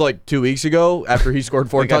That was like 2 weeks ago after he scored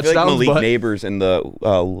 4 like, I feel touchdowns. like Malik but Neighbors and the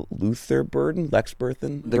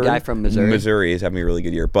Lexberthen, The guy from Missouri. Missouri is having a really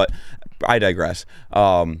good year, but I digress.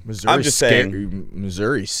 I'm just saying,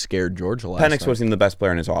 Missouri scared Georgia last Penix time. wasn't even the best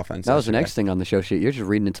player in his offense. That was the yesterday. next thing on the show sheet. You're just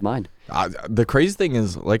reading into mine. The crazy thing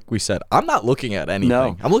is, like we said, I'm not looking at anything.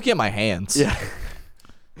 No. I'm looking at my hands. Yeah.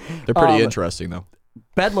 They're pretty interesting, though.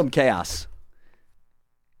 Bedlam chaos.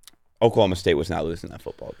 Oklahoma State was not losing that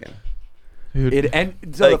football game.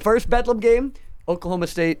 The first Bedlam game, Oklahoma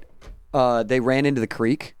State, they ran into the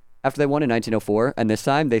creek after they won in 1904, and this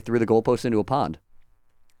time they threw the goalpost into a pond.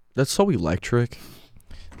 That's so electric.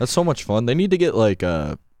 That's so much fun. They need to get like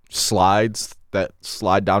slides that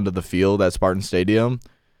slide down to the field at Spartan Stadium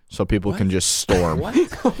so people can just storm. Dude,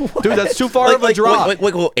 that's too far of a drop. Like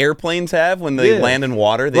what airplanes have when they land in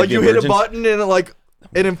water. They Like have you the hit a emergency- button and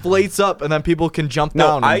it inflates up, and then people can jump No,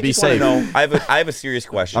 down I and be just want to safe. know. I have a serious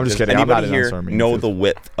question. I'm just Does kidding. I'm not Anybody an here answer. know the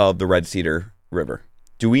width of the Red Cedar River?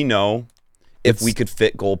 Do we know if we could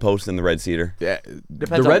fit goalposts in the Red Cedar? Yeah, Depends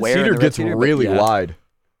the on Red where in Cedar the Red gets Cedar, but really yeah. wide.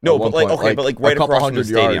 No, at but one like point, but right a couple across from the hundred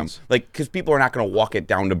stadium, yards. like because people are not going to walk it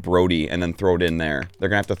down to Brody and then throw it in there. They're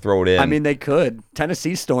going to have to throw it in. I mean, they could.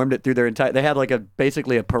 Tennessee stormed it through their entire. They had like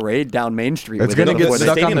basically a parade down Main Street. It's with gonna it get before they-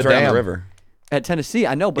 stuck on stadium's the right on dam. the river. at Tennessee.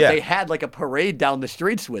 I know, but Yeah. they had like a parade down the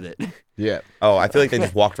streets with it. Yeah. Oh, I feel like they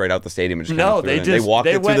just walked right out the stadium and just No, kinda they threw it in. just walked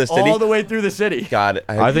it went through the city. all the way through the city. God,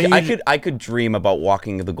 I think I could dream about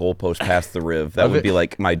walking the goalpost past the Riv. That would be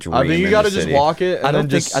like my dream. I think you got to just walk it and I then don't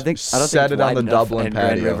just think- I don't think set it's it on wide the enough Dublin in Grand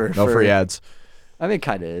patio. River No for- free ads. I mean, it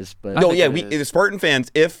kind of is, but No, think yeah, it we is. the Spartan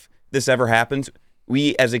fans, if this ever happens,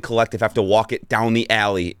 we as a collective have to walk it down the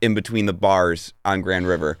alley in between the bars on Grand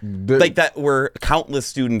River, like that, where countless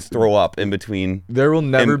students throw up in between. There will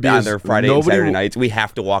never be on their Friday and Saturday nights. We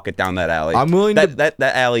have to walk it down that alley. I'm willing to. That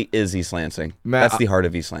alley is East Lansing. Matt, That's the heart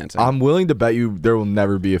of East Lansing. I'm willing to bet you there will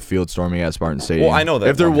never be a field storming at Spartan Stadium. Well, I know that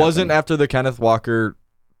if there won't wasn't happen. after the Kenneth Walker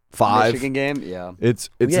 5 Michigan game, yeah. it's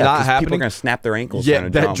yeah, not 'cause happening. People are gonna snap their ankles. Yeah,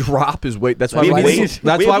 trying to that jump. drop is way. That's why We we have need. way-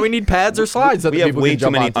 That's we why have- we need pads or slides that We the have people way can too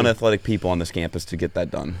jump many onto. unathletic people on this campus to get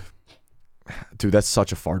that done. Dude, that's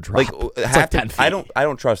such a far drop. Like, It's half like 10 feet. I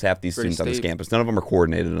don't trust half these Pretty students on this steep. campus. None of them are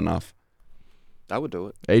coordinated enough. I would do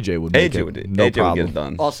it. AJ would make AJ it. would do. No AJ problem. would get it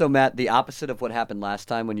done. Also, Matt, the opposite of what happened last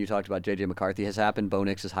time when you talked about J.J. McCarthy has happened. Bo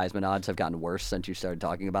Nix's Heisman odds have gotten worse since you started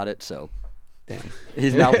talking about it, so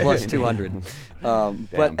he's now plus 200.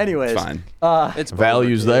 But anyways, It's fine. It's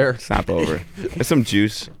Values over. there. It's not over. There's some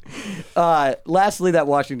juice. lastly, that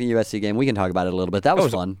Washington USC game, we can talk about it a little bit. That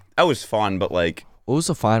was fun. That was fun, but like What was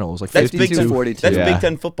the final? It was like that's Big 52. 42. That's Yeah. Big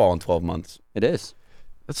Ten football in 12 months. It is.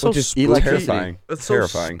 That's so Which is spooky. electricity. terrifying. That's so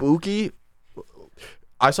terrifying. spooky.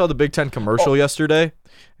 I saw the Big Ten commercial yesterday.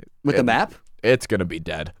 With the map? It's gonna be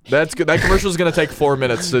dead. That's good. That commercial is gonna take 4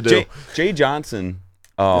 minutes to do. Jay Johnson.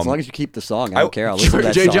 As long as you keep the song, I don't care. I'll listen to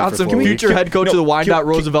that Jay song Johnson, for 4 weeks. future head coach of the Wyandotte can-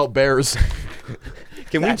 Roosevelt Bears.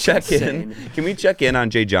 Can we That's check insane. in? Can we check in on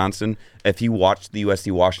Jay Johnson if he watched the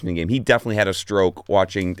USC Washington game? He definitely had a stroke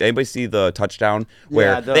watching. Anybody see the touchdown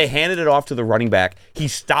where Yeah, they handed it off to the running back? He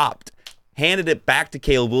stopped, handed it back to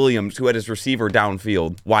Caleb Williams, who had his receiver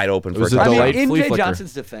downfield wide open for a was a touchdown. delayed in flea Jay flicker.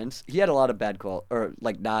 Johnson's defense, he had a lot of bad call or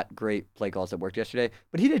like not great play calls that worked yesterday,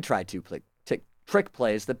 but he did try two trick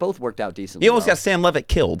plays that both worked out decently. He almost well. got Sam Levitt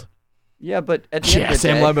killed. Yeah, but at the end Yeah, of the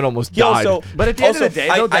Sam day, Lemon almost He died. also, But at the end also, of the day,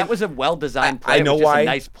 though, that was a well-designed play. I know it was just why. a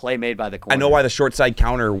nice play made by the corner. I know why the short side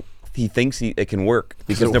counter. He thinks it can work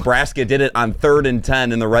because Nebraska did it on 3rd and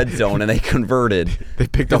 10 in the red zone and they converted. They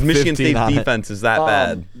picked up Michigan 15 State's on it. defense is that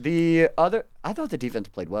bad. I thought the defense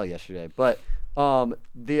played well yesterday, but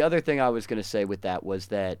the other thing I was going to say with that was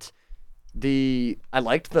that I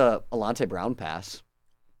liked the Alante Brown pass.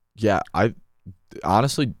 Yeah,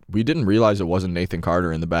 honestly, we didn't realize it wasn't Nathan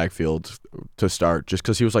Carter in the backfield to start, just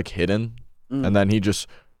because he was like hidden, and then he just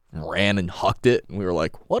ran and hucked it, and we were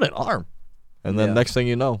like, "What an arm!" And then next thing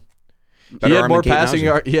you know, Better arm than Kate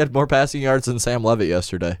Mauser. He had more passing yards than Sam Levitt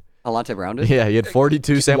yesterday. Alante Brown did? Yeah, he had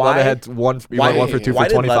 42. Sam Why- Levitt had one. He went 1 for 2 why for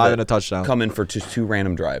did 25 Levitt and a touchdown. Come in for just 2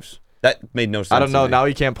 random drives. That made no sense. I don't know. to me. Now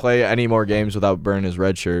he can't play any more games without burning his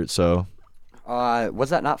red shirt. So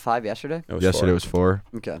Was that not 5 yesterday? It was yesterday 4. was 4.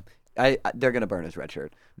 Okay. They're going to burn his red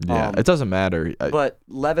shirt. Yeah, it doesn't matter. But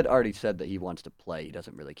Levitt already said that he wants to play. He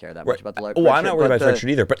doesn't really care that much Right. about the red Oh, shirt. I'm not worried but about his red shirt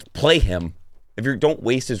either. But play him. If you don't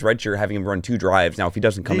waste his red shirt having him run 2 drives. Now, if he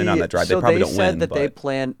doesn't come in on that drive, they probably don't said win. that but they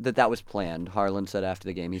planned that was planned. Harlan said after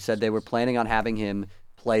the game. He said they were planning on having him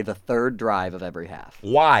play the 3rd drive of every half.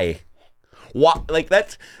 why? Why? Like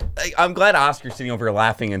that's. I'm glad Oscar's sitting over here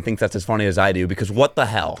laughing and thinks that's as funny as I do because what the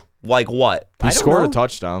hell? Like what? He don't scored know. a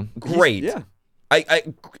touchdown. Great. Yeah.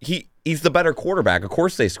 He's the better quarterback. Of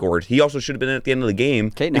course they scored. He also should have been at the end of the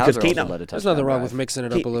game Caden because Hauser also led a There's touchdown nothing wrong drive. with mixing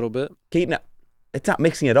it up a little bit. Caden, it's not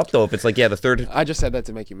mixing it up though. If it's like the 3rd. I just said that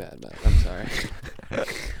to make you mad, man. I'm sorry.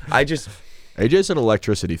 AJ's an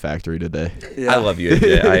electricity factory today. Yeah. I love you,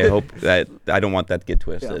 AJ. I hope that I don't want that to get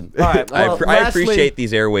twisted. All right. Well, I lastly- appreciate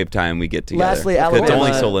these airwave time we get together. Lastly, 'Cause it's Alabama-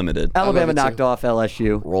 only so limited. Alabama it knocked too. off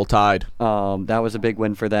LSU. Roll Tide. That was a big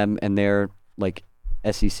win for them and their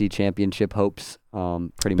SEC championship hopes.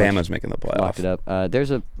 Pretty much Bama's making the locked playoff. it up.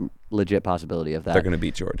 There's a legit possibility of that. They're going to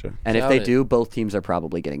beat Georgia. And if Doubt they it. do, both teams are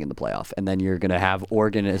probably getting in the playoff. And then you're going to have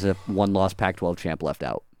Oregon as a one-loss Pac-12 champ left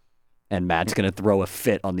out. And Matt's going to throw a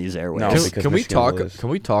fit on these airwaves. No, Can, because can we Michigan talk? will lose. Can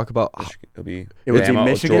we talk about? It'll be It would be Bama,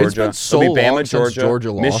 Michigan. Georgia. It's been so It'll be Bama, long since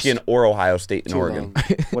Georgia lost. Michigan, or Ohio State and Too Oregon. long.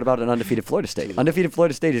 What about an undefeated Florida State? Undefeated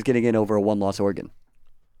Florida State is getting in over a one-loss Oregon.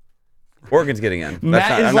 Oregon's getting in.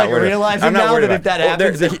 Matt is, I'm not like, worried. realizing I'm not now worried that if about that it.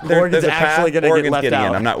 happens, There- that there- Oregon's there's a path. actually gonna get Oregon's left getting out.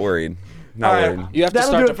 in. I'm not worried. Not All right. worried. You have to That'll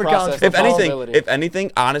start do to it for process college the If anything, probability. if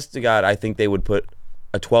anything, honest to God, I think they would put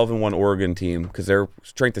a 12-1 Oregon team because their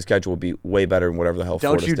strength of schedule would be way better than whatever the hell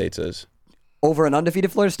Don't Florida you- State's is. Over an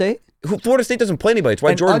undefeated Florida State? Florida State doesn't play anybody. It's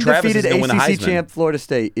why An Jordan Travis is undefeated going to win the ACC Heisman. champ Florida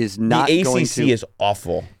State is not The going ACC to. is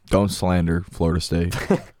awful. Don't slander Florida State.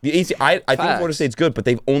 The ACC, I think Facts. Florida State's good, but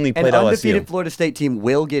they've only An played undefeated LSU. Florida State team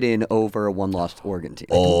will get in over a one-loss Oregon team.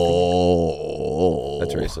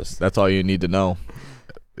 That's racist. That's all you need to know.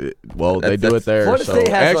 Well, they do That's- it there. Florida So State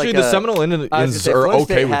has actually, like the a- Seminole I was Indians gonna say, are Florida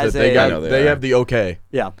okay State with has it. They a- got. I know they They are. have the okay.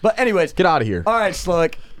 Yeah. But anyways, Get out of here. all right,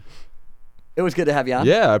 Slowick. It was good to have you on.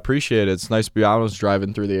 Yeah, I appreciate it. It's nice to be. I was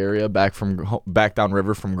driving through the area back down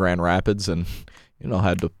river from Grand Rapids, and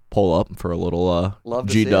had to pull up for a little Love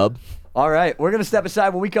to see G-dub. it. All right, we're going to step aside.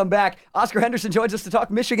 When we come back, Oscar Henderson joins us to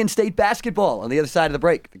talk Michigan State basketball on the other side of the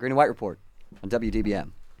break. The Green and White Report on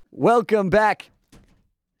WDBM. Welcome back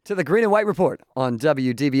to the Green and White Report on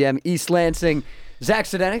WDBM East Lansing. Zach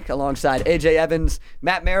Surdenik alongside AJ Evans,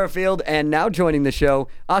 Matt Merrifield, and now joining the show,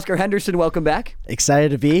 Oscar Henderson. Welcome back.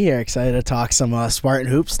 Excited to be here. Excited to talk some Spartan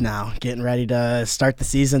hoops now. Getting ready to start the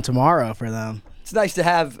season tomorrow for them. It's nice to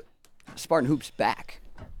have Spartan hoops back.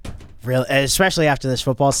 Really, especially after this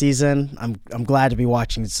football season, I'm glad to be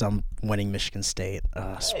watching some winning Michigan State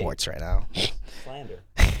sports right now.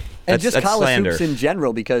 And That's just college slander. hoops in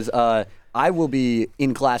general, because I will be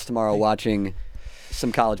in class tomorrow watching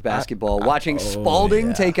some college basketball, watching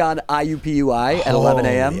Spalding take on IUPUI at 11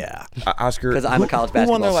 a.m. Yeah. Oscar, Because I'm a college who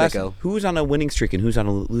won their basketball sicko. Who's on a winning streak and who's on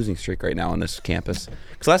a losing streak right now on this campus?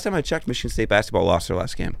 Because last time I checked, Michigan State basketball lost their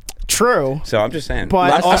last game. True. So I'm just saying.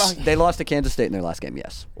 But They lost to Kansas State in their last game,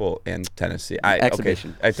 yes. Well, and Tennessee.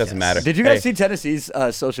 Exhibition. Okay, it doesn't matter. Did you guys see Tennessee's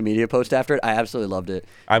social media post after it? I absolutely loved it.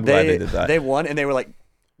 I'm glad they did that. They won, and they were like,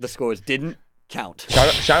 the scores didn't count.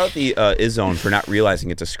 Shout out the Izzone for not realizing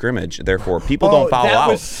it's a scrimmage. Therefore, people don't foul that out.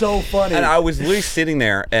 was so funny. And I was literally sitting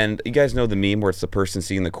there, and you guys know the meme where it's the person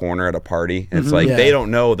sitting in the corner at a party, and it's like Yeah. they don't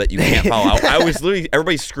know that you can't foul out. I was literally,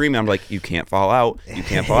 everybody's screaming. I'm like, you can't foul out. You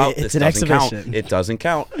can't foul out. It's This an doesn't count. exhibition. It doesn't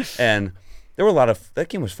count. And there were a lot of, that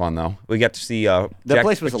game was fun though. We got to see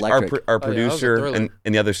place was electric. Our that was a producer thriller.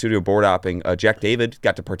 and the other studio board hopping, Jack David,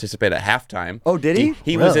 got to participate at halftime. Oh, did he?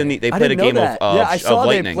 He was in the. They I played a didn't know game that. of Yeah, I saw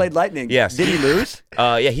they Lightning. played Lightning. Yes. Did he lose?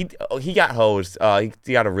 Yeah, he got hosed.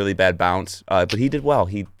 He got a really bad bounce, but he did well.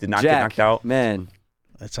 He did not get Jack, knocked out. man,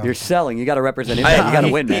 That's you're selling. You got to represent Impact. You got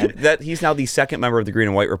to win, man. He's now the second member of the Green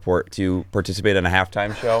and White Report to participate in a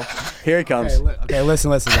halftime show. Here he comes. Okay,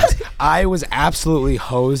 listen, guys. I was absolutely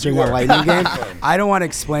hosed during the Lightning game. I don't want to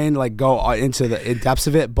explain, go into the in depths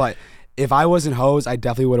of it, but if I wasn't hosed, I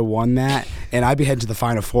definitely would have won that, and I'd be heading to the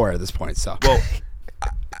Final Four at this point. So, Well,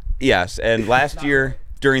 yes, and last year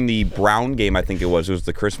during the Brown game, I think it was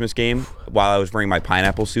the Christmas game. While I was wearing my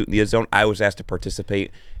pineapple suit in the zone, I was asked to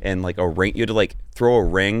participate in a ring. You had to throw a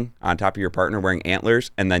ring on top of your partner wearing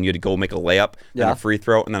antlers, and then you had to go make a layup, then Yeah. a free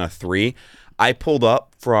throw, and then a three. I pulled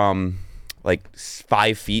up from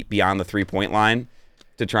 5 feet beyond the 3-point line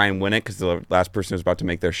to try and win it because the last person was about to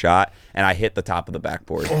make their shot, and I hit the top of the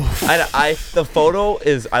backboard. The photo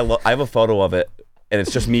is I have a photo of it, and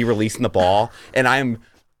it's just me releasing the ball, and I'm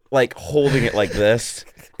holding it like this.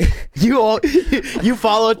 You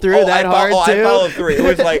followed through that hard too. I followed through.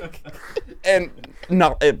 It was and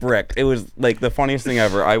no, it bricked. It was the funniest thing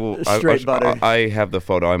ever. Straight butter. I have the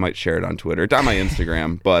photo. I might share it on Twitter. It's on my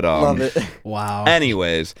Instagram. But Love it. Wow.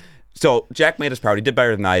 anyways, so Jack made us proud. He did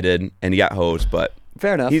better than I did, and he got hosed. But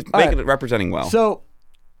Fair enough. he's All making right. it representing well. So,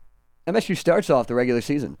 MSU starts off the regular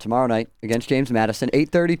season tomorrow night against James Madison.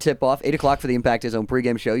 8:30 tip-off, 8 o'clock for the Impact His Own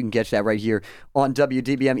pregame show. You can catch that right here on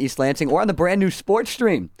WDBM East Lansing or on the brand new sports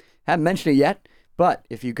stream. Haven't mentioned it yet, but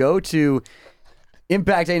if you go to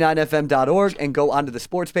impacta9fm.org and go onto the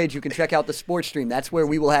sports page, you can check out the sports stream. That's where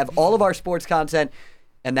we will have all of our sports content,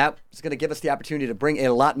 and that's going to give us the opportunity to bring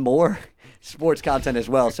a lot more sports content as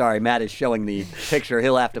well. Sorry, Matt is showing the picture.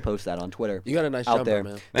 He'll have to post that on Twitter. You got a nice out jumper, there,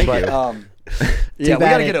 man. Thank but, you. Yeah,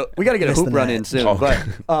 bad we gotta get a missed hoop the run net. in soon. Okay.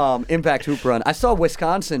 But Impact Hoop Run. I saw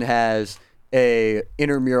Wisconsin has a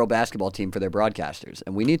intramural basketball team for their broadcasters,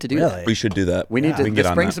 and we need to do that. Really? we should do that. We need to We can the get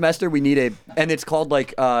on spring that. semester. We need and it's called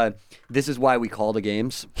This Is Why We Call the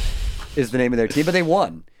Games, is the name of their team. But they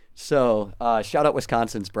won. So shout out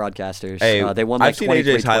Wisconsin's broadcasters. Hey, They won I've seen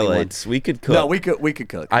 23, AJ's 21. highlights. We could cook. No, we could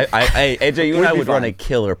cook. AJ, you and We'd I be would run fine. a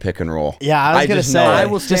killer pick and roll. Yeah, I was gonna just say. know it. I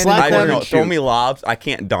will just stand in let I the don't them. know. and Throw shoot. me lobs. I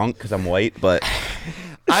can't dunk because I'm white, but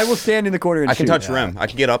I will stand in the corner and I can shoot. touch rim. I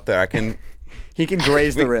can get up there. I can. He can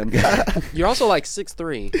graze the rim. You're also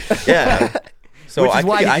 6'3". Yeah. So Which is I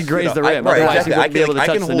why can, you I can graze the I- rim. Right, Otherwise, exactly. you wouldn't be able to I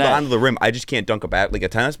touch can the hold net. on to the rim. I just can't dunk a bat like a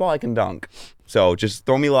tennis ball. I can dunk. So just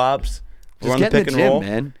throw me lobs. Just run get the in pick the and gym, roll.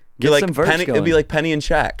 man. Be Get like some verts Penny. going. It'd be like Penny and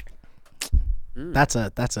Shaq. That's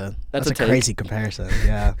a a take. crazy comparison.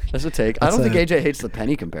 Yeah. That's a take. I That's don't think a- AJ hates the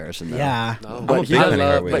Penny comparison, though. Yeah. No. But I'm a he big does Penny love-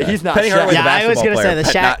 Hardaway but guy. he's not Penny Shaq. Hardaway, the Yeah, I was basketball gonna say player. the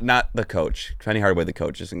Shaq- Not the coach. Penny Hardaway, the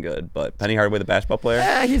coach, isn't good, but Penny Hardaway, the basketball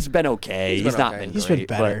player. He's been okay. He's been not okay. been He's great,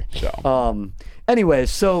 been better. So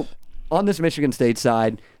Anyways, so on this Michigan State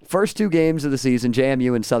side, first 2 games of the season,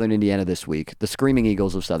 JMU and Southern Indiana this week. The Screaming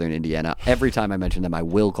Eagles of Southern Indiana. Every time I mention them, I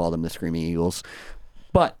will call them the Screaming Eagles.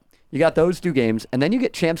 But you got those 2 games, and then you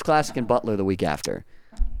get Champs Classic and Butler the week after.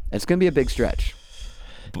 It's going to be a big stretch.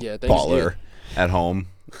 Yeah, Butler at home.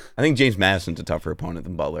 I think James Madison's a tougher opponent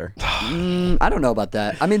than Butler. I don't know about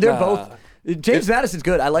that. I mean, they're both James Madison's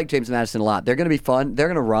good. I like James Madison a lot. They're going to be fun. They're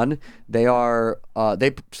going to run. They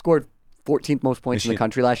scored 14th most points in the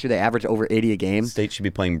country last year. They averaged over 80 a game. State should be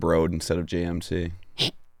playing Broad instead of JMC.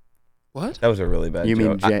 What? That was a really bad You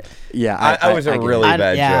joke. mean I was a really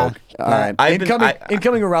bad joke. All right.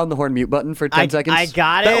 Incoming around the horn mute button for 10 seconds. I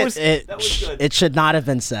got That it. was good. It should not have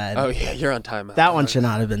been said. Oh yeah, you're on timeout. That one should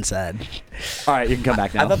not have been said. All right, you can come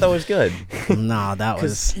back now. I thought that was good. No, that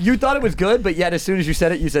was. You thought it was good, but yet as soon as you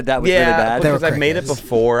said it, you said that was really bad. because I've made it crickets.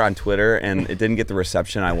 before on Twitter and it didn't get the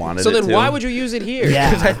reception I wanted. So it then to. why would you use it here? Yeah.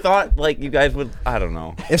 Because I thought like you guys would. I don't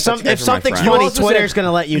know. If something's friends. funny, also Twitter's said- going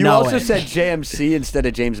to let you You know also it. said JMC instead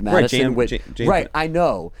of James Madison. James- right, I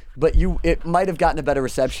know. But it might have gotten a better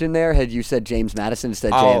reception there had you said James Madison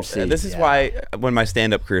instead of JMC. This is why when my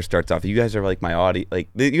stand-up career starts off, you guys are like my audience. Like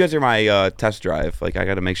you guys are my test drive. Like I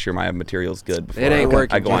got to make sure my material's good before It ain't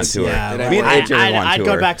working, I go on kids. tour. Yeah, Me and AJ are on I'd tour.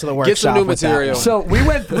 go back to the workshop. Get some new with that material. one. So we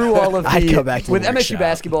went through all of I'd the go back to the with MSU workshop.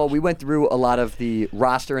 basketball. We went through a lot of the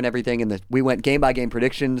roster and everything, and we went game by game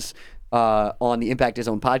predictions on the Impact His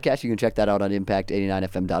Own podcast. You can check that out on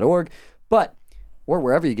impact89fm.org, or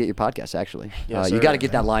wherever you get your podcasts. Actually, Yes, you sir. got to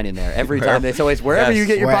get that line in there every time. It's always wherever you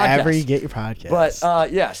get your Wherever podcasts. you get your podcast.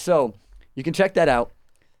 But so you can check that out.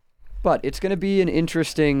 But it's going to be an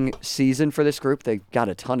interesting season for this group. They got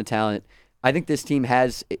a ton of talent. I think this team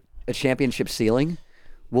has a championship ceiling.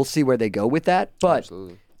 We'll see where they go with that. But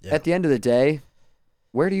Absolutely. at the end of the day,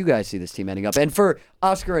 where do you guys see this team ending up? And for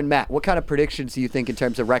Oscar and Matt, what kind of predictions do you think in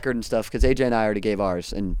terms of record and stuff? Because AJ and I already gave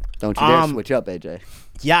ours, and don't you dare switch up, AJ.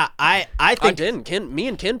 yeah, I I think didn't. Me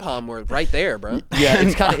and Ken Palm were right there, bro. Yeah,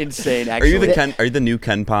 it's kind of insane. Are Actually, you the new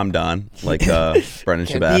Ken Palm Don like Brennan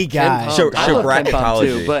the Shabat? guy. Palm. Sure, I love Ken Palm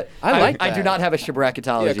too, Shabrakatology. but I like I do that. not have a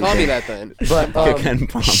Shabrakatology. Yeah, call me thing. that then. But Ken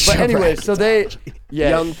Palm. but anyway, so they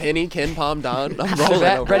Young Penny, Ken Palm Don. I'm rolling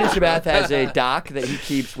over. Brendan Shabath has a doc that he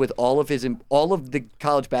keeps with all of the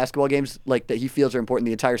college basketball games like that he feels are important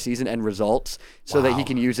the entire season and results, so that he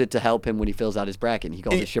can use it to help him when he fills out his bracket. And he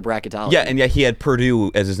calls it Shabrakatology. Yeah, and yet he had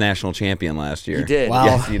Purdue as his national champion last year. he did. Well,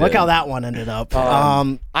 Yes, he look did. how that one ended up.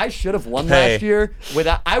 I should have won Hey. last year.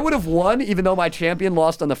 I would have won, even though my champion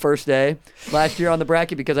lost on the first day last year on the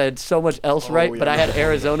bracket because I had so much else right. But I had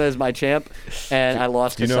Arizona as my champ, and I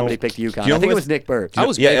lost because somebody picked UConn. do you know I think who it was Nick Bird. I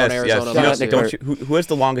was big on Arizona. Yes. Shout out You Nick know, Bird. who has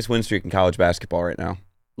the longest win streak in college basketball right now?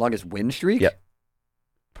 Longest win streak? Yep.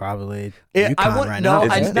 Probably I UConn want, right no,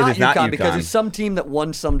 now. it's It not is not UConn because UConn. it's some team that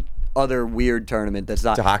won some other weird tournament that's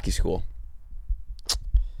not. It's a hockey school.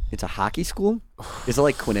 It's a hockey school? Is it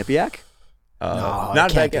like Quinnipiac? No,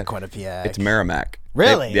 not it can't that get Quinnipiac. It's Merrimack.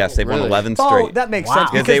 Really? Yes, they've won Really? 11 Oh, straight. that makes Wow.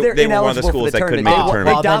 sense Because because they they're were one of the ineligible for schools the that couldn't tournament. make the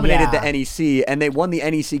tournament. They dominated Well, then, the NEC, and they won the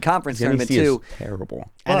NEC conference The tournament NEC is too. terrible.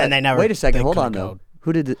 And then But they never. Wait a second, they hold on couldn't though. go.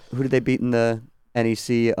 Who did they beat in the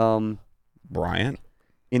NEC Bryant?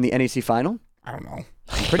 in the NEC final? I don't know.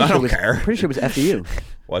 I'm pretty I sure don't it was, care. I'm pretty sure it was FDU.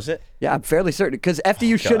 Was it? Yeah, I'm fairly certain because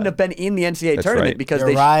FDU shouldn't have been in the NCAA That's tournament right. because You're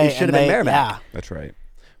they right. should have and been they- Merrimack. Yeah. That's right.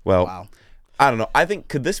 Well, Wow. I don't know. I think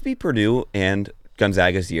could this be Purdue and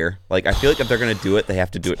Gonzaga's year? Like, I feel like if they're going to do it, they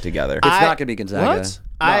have to do it together. It's not going to be Gonzaga. What?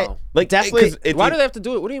 I No. Like, definitely. 'cause it- Why do they have to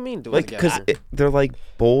do it? What do you mean do like it because together? they're like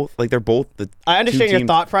both like they're both the I understand two your teams.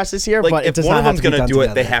 thought process here, Like but it if does one not of have them's to be gonna done do it,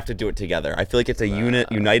 they together. have to do it together. I feel like it's a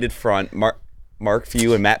united front. Mark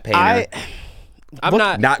Few and Matt Painter.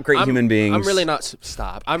 I'm not great I'm- human beings. I'm really not.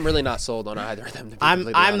 Stop. I'm really not sold on either of them. To be I'm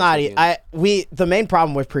completely honest not. with you. The main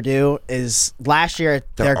problem with Purdue is last year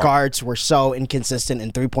their are- guards were so inconsistent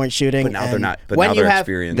in 3-point shooting. But now they're and not. But when now you they're have,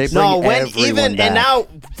 experienced. They No, bring when everyone even back. and now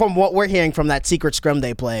from what we're hearing from that secret scrim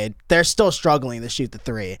they played, they're still struggling to shoot the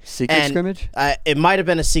three. Secret And, scrimmage? It might have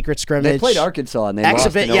been a secret scrimmage. They played Arkansas and they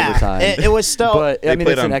lost in Yeah, overtime. it was still. but I they mean,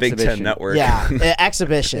 played it's on an Big exhibition. Ten Network. yeah,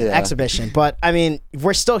 exhibition. But I mean,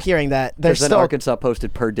 we're still hearing that they're Because then still Arkansas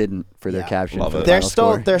posted per didn't for their Yeah. caption. Love for the it. they're final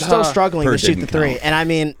still score. they're still struggling Per to shoot the didn't three. count. And I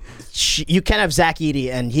mean, you can have Zach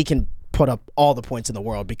Edey and he can put up all the points in the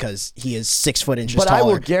world because he is 6 foot inches But I will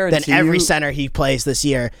taller guarantee than every you- center he plays this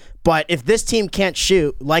year. But if this team can't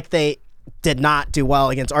shoot like they did not do well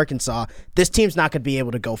against Arkansas, this team's not going to be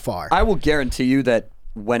able to go far. I will guarantee you that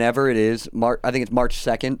whenever it is, I think it's March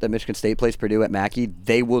 2nd that Michigan State plays Purdue at Mackey,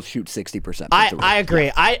 they will shoot 60%. I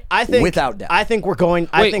agree. I think Without doubt. I think we're going.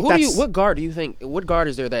 I Wait, think who do that's. you? What guard do you think? What guard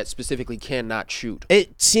is there that specifically cannot shoot?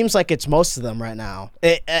 It seems like it's most of them right now.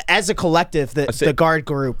 As a collective, the guard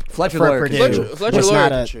group Fletcher for Lawyer Purdue can shoot. Fletcher was Lawyer not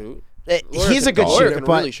can a. shoot. He's a good Lawyer shooter, can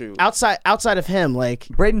but really shoot. outside of him, like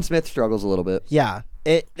Braden Smith struggles a little bit. yeah,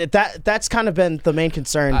 that's kind of been the main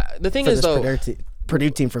concern. The thing for is, this though, Purdue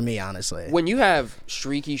team for me, honestly. when you have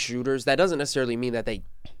streaky shooters, that doesn't necessarily mean that they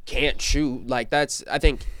can't shoot. Like that's, I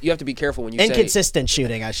think you have to be careful when you say Inconsistent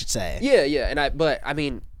shooting, I should say. Yeah, and but I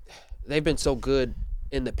mean, they've been so good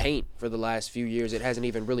in the paint for the last few years. It hasn't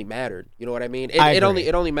even really mattered. You know what I mean?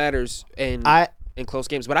 It only matters in close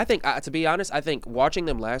games. But I think, to be honest, I think watching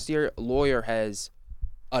them last year, Lawyer has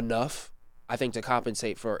enough, I think, to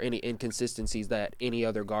compensate for any inconsistencies that any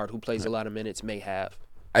other guard who plays a lot of minutes may have.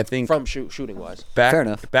 I think from shooting wise. Fair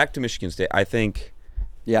enough. Back to Michigan State, I think.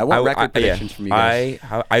 Yeah, I want record predictions from you guys.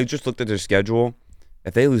 I just looked at their schedule.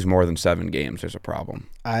 If they lose more than 7 games, there's a problem.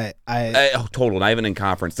 Total, not even in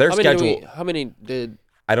conference. Their schedule. How many did?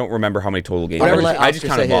 I don't remember how many total games. I just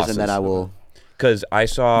kind of losses. And then I will. Because I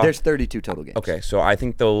saw. There's 32 total games. Okay, so I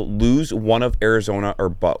think they'll lose one of Arizona or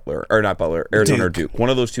Butler. Or not Butler, Arizona or Duke. One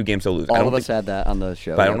of those 2 games they'll lose. All of us had that on the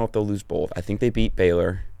show. But I don't know if they'll lose both. I think they beat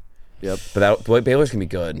Baylor. Yep. But Baylor's going to be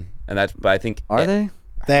good. But I think. Are they?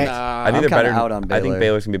 I think they're better. Out on Baylor. I think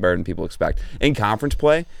Baylor's going to be better than people expect. In conference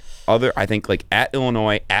play, I think like at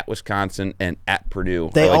Illinois, at Wisconsin, and at Purdue.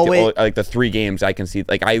 They always like the 3 games I can see.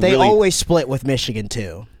 Like they always split with Michigan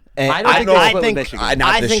too. And I don't think Michigan.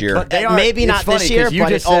 Not this year. Maybe not this year,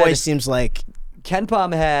 but it always seems like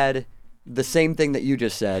KenPom had the same thing that you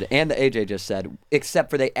just said and that AJ just said, except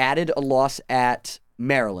for they added a loss at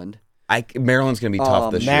Maryland. Maryland's going to be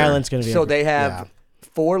tough this year. Maryland's going to be. So they have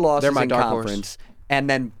 4 losses in conference, horse. and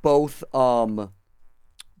then both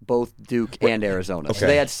Duke and Arizona. Okay. So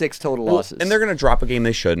they had 6 total losses. And they're going to drop a game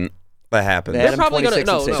they shouldn't. That happens. They're probably going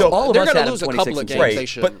to So all of they're us going had to lose a 26 couple of and games. six. They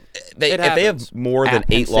should. But if they have more than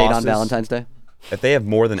 8 losses on Valentine's Day, if they have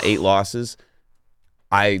more than 8 losses,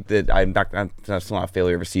 I'm back. That's not a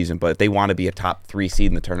failure of a season, but if they want to be a top 3 seed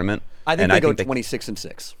in the tournament, I think they go 26 and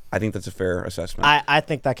 6. I think that's a fair assessment. I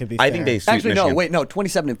think that could be fair. I think they sweep Actually Michigan. no,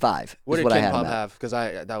 27 and 5. What is did what I had KenPom them at. have? Because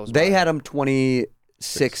that was They mine. had them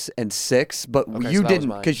 26 and 6, but Okay, you so that was didn't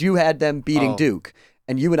mine. because you had them beating Oh. Duke.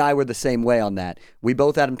 And you and I were the same way on that. We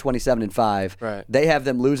both had them 27 and 5. Right. They have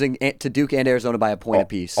them losing to Duke and Arizona by a point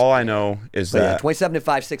apiece. All I know is But yeah, that 27 and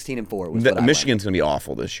 5, 16 and 4 was what I went. Michigan's going to be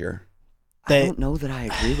awful this year. I don't know that I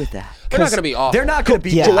agree with that. They're not going to be awful. They're not going to be.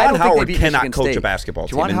 Yeah. I don't Juwan think they Howard beat cannot Michigan coach a State. basketball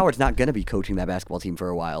team. Juwan Howard's not going to be coaching that basketball team for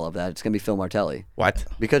a while of that. It's going to be Phil Martelli. What?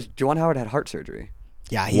 Because Juwan Howard had heart surgery.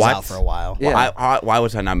 Yeah, he's What? out for a while. Yeah. Why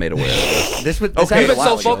was I not made aware of this? This was Okay. You've happened been a while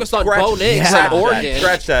so ago. focused on Bo Nix Scratch at that. Oregon.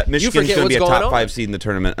 Scratch that. Michigan's forget going to be a what's top going on. 5 seed in the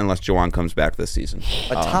tournament unless Juwan comes back this season.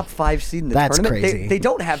 A top 5 seed in the That's tournament. crazy. They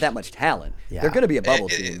don't have that much talent. Yeah. They're going to be a bubble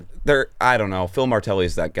team. I don't know. Phil Martelli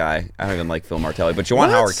is that guy. I don't even like Phil Martelli, but Juwan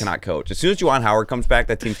Howard cannot coach. As soon as Juwan Howard comes back,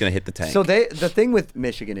 that team's going to hit the tank. So the thing with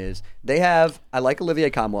Michigan is they have. I like Olivier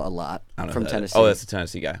Kamwa a lot I don't know from who that is. Tennessee. Oh, that's the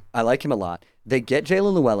Tennessee guy. I like him a lot. They get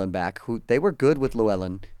Jalen Llewellyn back, who they were good with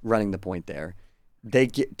Llewellyn running the point there. They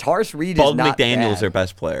get Tars Reed is Doug not McDaniel's bad. their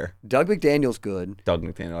best player. Doug McDaniel's good. Doug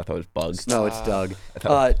McDaniel. I thought it was Bugs. No, it's Doug.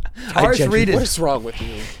 thought- Tars Reed What is is wrong with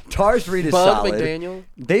you? Tars Reed is Bud solid. McDaniel?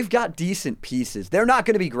 They've got decent pieces. They're not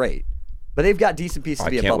going to be great, but they've got decent pieces Oh, to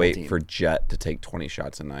I be a can't bubble wait team. for Jet to take 20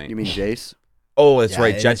 shots a night. You mean Jace? Oh, that's Yeah,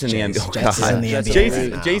 right. it Jet's is in the Jace. NBA. Oh, Jace is God. in the NBA Jace,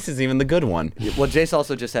 right now. Jace is even the good one. Well, Jace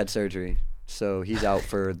also just had surgery, so he's out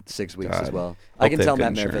for 6 weeks as God. well. Hope I can they've tell got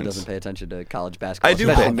Matt Merrifield insurance. doesn't pay attention to college basketball, I do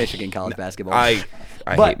especially pay- Michigan college basketball. I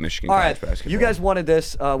But, hate Michigan all college right, basketball. you guys wanted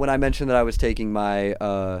this when I mentioned that I was taking my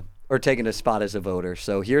or taking a spot as a voter.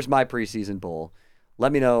 So here's my preseason bowl.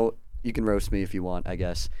 Let me know. You can roast me if you want, I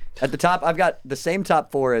guess. At the top, I've got the same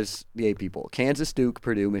top 4 as the AP poll: Kansas, Duke,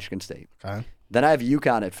 Purdue, Michigan State. Okay. Then I have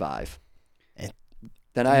UConn at 5.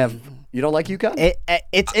 Then I have. You don't like UConn?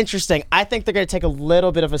 It's interesting. I think they're going to take a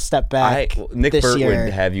little bit of a step back. Nick this Burt year.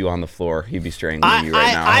 would have you on the floor. He'd be strangling you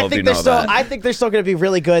right now. I hope think you they're know still. that. I think they're still going to be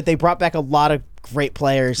really good. They brought back a lot of great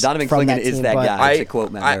players. Donovan from Clingan that is team, that but- guy. To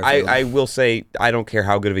quote Matt Merrifield. I will say I don't care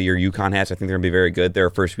how good of a year UConn has. I think they're going to be very good. They're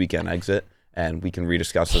a first weekend exit, and we can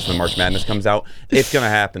rediscuss this when March Madness comes out. It's going to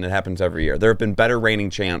happen. It happens every year. There have been better reigning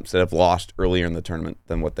champs that have lost earlier in the tournament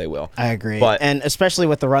than what they will. I agree. But and especially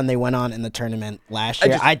with the run they went on in the tournament last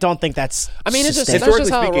year, I don't think that's. I mean, it's just sustainable. that's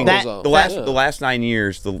just how it historically rolls speaking, out. the last 9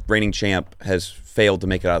 years, the reigning champ has failed to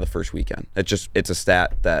make it out of the first weekend. It's a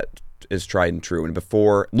stat that is tried and true. And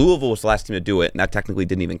before Louisville was the last team to do it, and that technically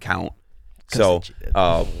didn't even count. So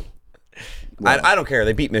I don't care.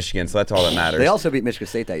 They beat Michigan, so that's all that matters. They also beat Michigan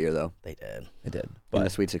State that year, though, They did. They did, in but the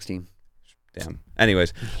Sweet 16. damn.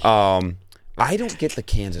 Anyways, I don't get the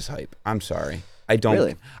Kansas hype. I'm sorry. I don't.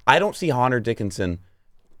 Really? I don't see Hunter Dickinson.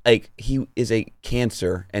 Like, he is a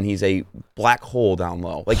cancer and he's a black hole down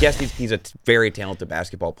low. Like, yes, he's a very talented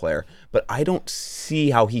basketball player, but I don't see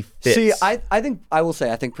how he fits. See, I think I will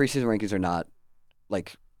say I think preseason rankings are not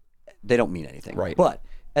like they don't mean anything. Right. But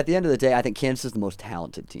at the end of the day, I think Kansas is the most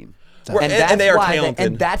talented team. Right, that's and they are why talented.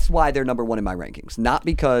 and that's why they're number 1 in my rankings. Not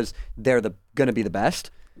because they're going to be the best.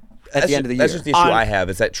 at the end of the year. That's just the issue I have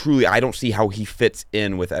is that truly I don't see how he fits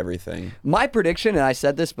in with everything. My prediction, and I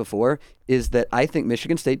said this before, is that I think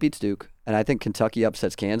Michigan State beats Duke, and I think Kentucky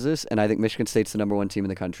upsets Kansas, and I think Michigan State's the number 1 team in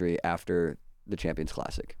the country after the Champions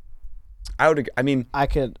Classic. I would. I mean, I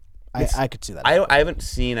could see that. I haven't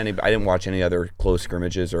seen any. I didn't watch any other close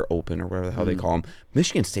scrimmages or open or whatever the hell they call them.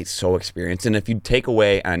 Michigan State's so experienced, and if you take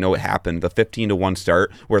away, and I know it happened, the 15-1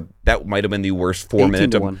 start, where that might have been the worst 4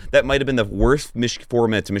 minutes. That might have been the worst 4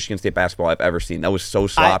 minutes of Michigan State basketball I've ever seen. That was so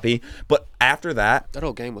sloppy. But after that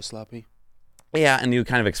whole game was sloppy. Yeah, and you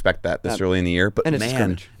kind of expect that this early in the year. But and it's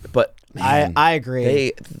man, I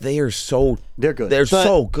agree. They are so they're good. They're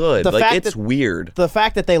so good. Like it's weird. The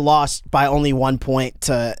fact that they lost by only 1 point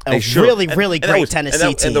to a really great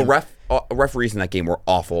Tennessee team. And the referees in that game were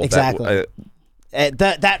awful. Exactly.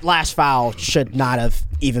 That last foul should not have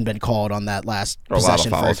even been called on that last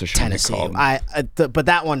possession for Tennessee. But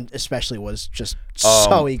that one especially was just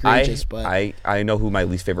so egregious. I know who my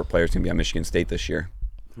least favorite player is going to be on Michigan State this year.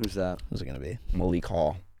 Who's that? Who's it going to be? Malik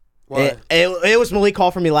Hall. It was Malik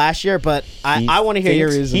Hall for me last year, but I want to hear your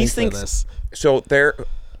reasoning for this. So they're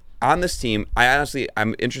on this team.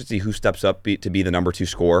 I'm interested to see who steps up to be the number 2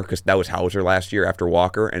 scorer, because that was Hauser last year after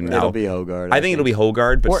Walker, and now it'll be Hogard. I think it'll be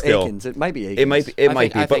Hogard, but or still, Akins. It might be Akins. It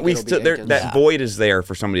might be. But we still that void is there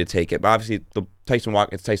for somebody to take it. But obviously,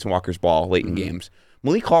 it's Tyson Walker's ball late in games.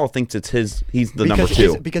 Malik Hall thinks he's the number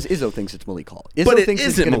 2. Because Izzo thinks it's Malik Hall. But it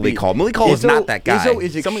isn't Malik Hall. Malik Hall is not that guy. Izzo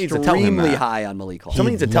is extremely high on Malik Hall.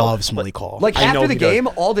 He loves Malik Hall. Like after the game,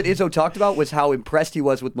 all that Izzo talked about was how impressed he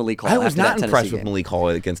was with Malik Hall. I was not impressed with Malik Hall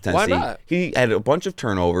against Tennessee. Why not? He had a bunch of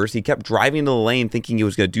turnovers. He kept driving into the lane thinking he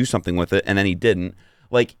was going to do something with it, and then he didn't.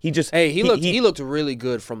 Like he looked really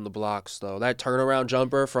good from the blocks though. That turnaround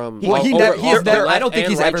jumper from I don't think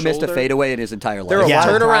he's ever missed a fadeaway in his entire life.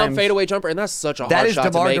 Turnaround fadeaway jumper, and that's such a hard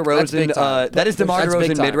shot to make. That is DeMar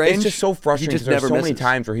DeRozan mid-range. It's just so frustrating because there's so many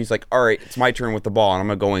times where he's like, "All right, it's my turn with the ball, and I'm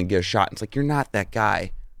gonna go and get a shot." And it's like you're not that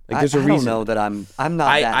guy. Like there's a reason. I don't know that I'm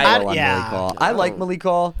not that low on Malik Hall. I like Malik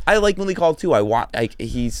Hall. I like Malik Hall too.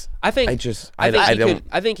 I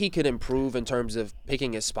think he could improve in terms of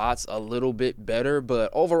picking his spots a little bit better.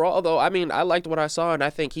 But overall, though, I mean, I liked what I saw, and I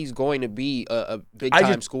think he's going to be a big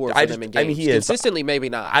time scorer for them in games. I mean, he is consistently, maybe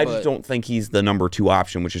not. I just don't think he's the number 2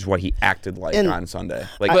 option, which is what he acted like on Sunday.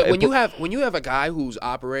 Like, but when you have a guy who's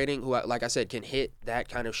operating, who, like I said, can hit that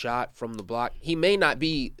kind of shot from the block, he may not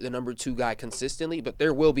be the number 2 guy consistently, but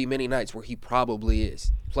there will be many nights where he probably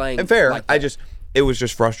is playing. And fair, like it was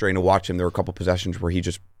just frustrating to watch him. There were a couple possessions where he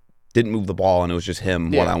just didn't move the ball, and it was just him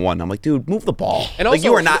one-on-one. I'm like, dude, move the ball. And also,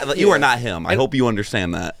 you are not him. I hope you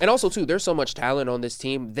understand that. And also, too, there's so much talent on this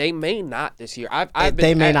team. They may not this year.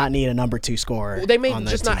 They may not need a number 2 scorer. They may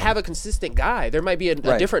just not have a consistent guy. There might be a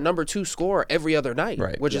different number 2 scorer every other night,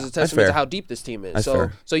 which is a testament to how deep this team is.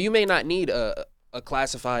 So you may not need a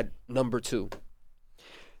classified number 2.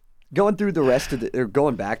 Going through the rest of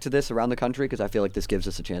going back to this around the country, because I feel like this gives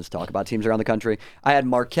us a chance to talk about teams around the country. I had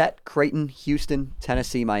Marquette, Creighton, Houston,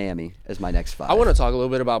 Tennessee, Miami as my next 5. I want to talk a little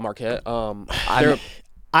bit about Marquette. I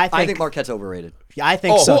think Marquette's overrated. Yeah, I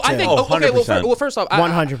think so too. I think, okay, well, first off,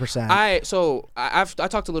 100%. I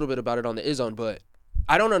talked a little bit about it on the iZone, but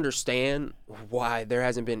I don't understand why there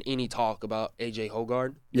hasn't been any talk about AJ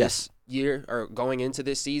Hogard this year or going into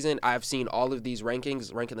this season. I've seen all of these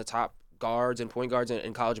rankings ranking the top guards and point guards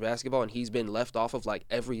in college basketball, and he's been left off of like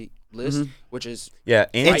every list, which is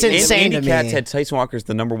it's insane to me. Andy Katz had Tyson Walker as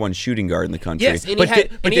the number 1 shooting guard in the country. Yes, and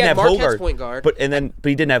he had Marquette's point guard. But he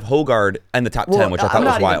didn't have Hogard in the top 10, which I thought was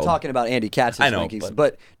wild. I'm not even talking about Andy Katz's rankings,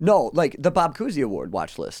 but no, like the Bob Cousy Award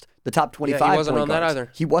watch list, the top 25. He wasn't on that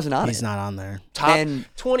either. He wasn't on it. He's not on there. Top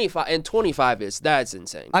 25 and 25 that's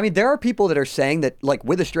insane. I mean, there are people that are saying that, like,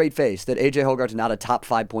 with a straight face, that AJ Hogard's not a top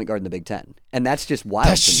 5 point guard in the Big Ten, and that's just wild.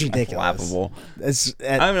 That's just ridiculous. Laughable.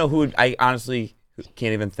 I don't know who. I honestly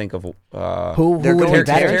can't even think of who they're would going be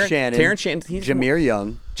better. Terrence Shannon, Jameer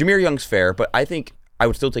Young. Jameer Young's fair, but I think I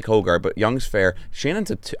would still take Hogard. But Young's fair.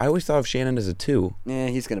 Shannon's a 2. I always thought of Shannon as a 2. Yeah,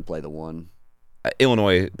 he's going to play the 1.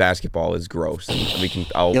 Illinois basketball is gross, and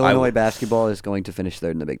Illinois basketball is going to finish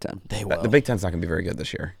 3rd in the Big Ten. They will. The Big Ten's not going to be very good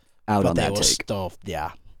this year. Out on they that will take. Still,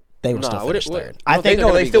 they will still finish 3rd.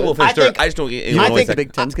 They still will finish 3rd. I just don't. I think the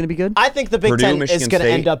Big Ten's going to be good. I think the Big Purdue, Ten Michigan is going to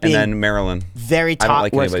end up being and then Maryland. Very top. I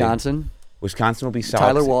don't like Wisconsin. Wisconsin will be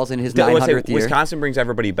solid. Tyler Wall's in his 900th year. Wisconsin brings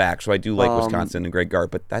everybody back, so I do like Wisconsin and Greg Gard,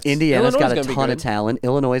 but that's Indiana's got a ton of talent.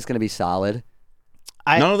 Illinois is going to be solid.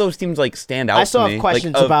 None of those teams stand out. I still to have me.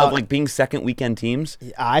 questions about being second weekend teams.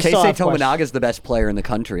 Keisei Tominaga is the best player in the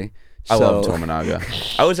country. I love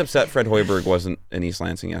Tominaga. I was upset Fred Hoiberg wasn't in East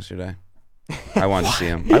Lansing yesterday. I wanted to see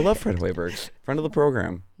him. I love Fred Hoiberg, friend of the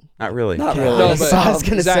program. Not really. Not really. No, That's but what I was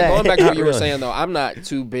gonna Zach, say. going back to what you were Really. saying though, I'm not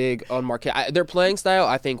too big on Marquette. Their playing style,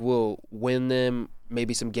 I think, will win them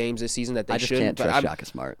maybe some games this season that they I just shouldn't. can't But trust I'm, Shaka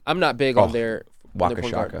Smart. I'm not big on their Waka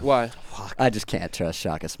point guard. Shaka. Why? I just can't trust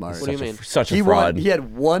Shaka Smart. What do you mean? Such a He fraud. He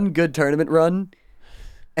had one good tournament run,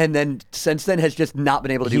 and then since then has just not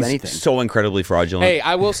been able to do He's anything. so incredibly fraudulent. Hey,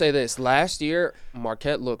 I will say this. Last year,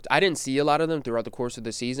 Marquette looked. I didn't see a lot of them throughout the course of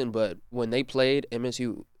the season, but when they played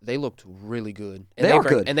MSU, they looked really good. And They are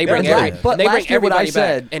bring, good. And they They're bring, good. every, But and they last bring year what I everybody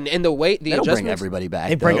said- back. And the way the they don't bring adjustments. everybody back.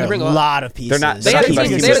 They bring though. bring a a- lot of pieces. not- They they're had a not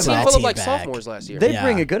team, even they had a good team enough. full of Team like back. sophomores last year. They Yeah.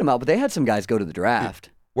 bring a good amount, but they had some guys go to the draft.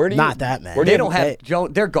 Where do you? Not that many. They don't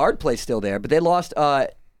have their guard play still there, but they lost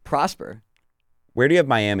Prosper. Where do you have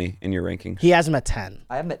Miami in your rankings? He has him at 10.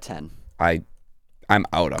 I have him at 10. I'm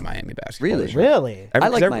out on Miami basketball. Really? this year. Really? I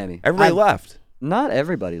like Every- Miami. Everybody left. Not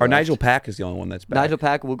everybody. Or left. Nigel Pack is the only one that's back. Nigel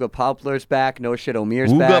Pack, Wooga Poplar's back. Noah Shit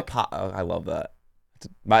Omir's Wooga back. I love that.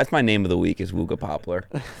 That's my name of the week is Wooga Poplar.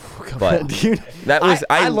 But Dude, that was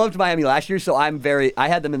I loved Miami last year, so I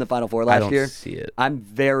had them in the Final Four last I don't year. see it. I'm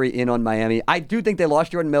very in on Miami. I do think they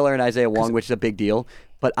lost Jordan Miller and Isaiah Wong, which is a big deal.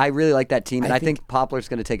 But I really like that team, and I think Poplar's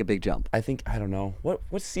going to take a big jump. I don't know what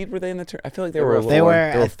seed were they in the tournament? I feel like they were were. four. They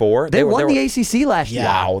were four. They won the ACC last year.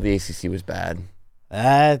 Yeah. Wow, the ACC was bad.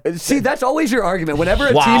 See, that's always your argument. Whenever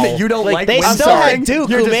a Wow. team that you don't like, they wins still something, had Duke,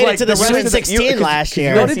 you're who just made like, it to the rest Sweet of 16 last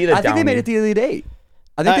year. No, see the I think they made it to the Elite Eight.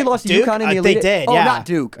 I think they lost to Duke? UConn in the They Elite Eight. did, Oh, yeah. not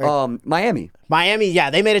Duke. Miami. Miami,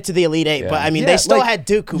 yeah, they made it to the Elite Eight, but I mean, Yeah, they still like, had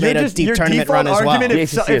Duke, who you're made a just- deep your tournament default run as well. argument The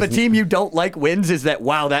if ACC a is- team you don't like wins is that,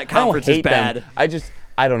 wow, that I don't conference is hate bad. them.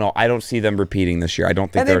 I don't know. I don't see them repeating this year. I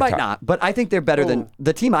don't think And they they're might top- not, but I think they're better than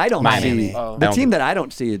the team I don't Miami. see. Oh. The I don't team think- that I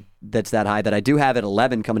don't see that's that high that I do have at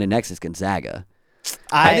 11 coming in next is Gonzaga.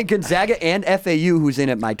 I think Gonzaga and FAU, who's in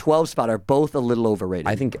at my 12 spot, are both a little overrated.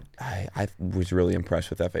 I think I was really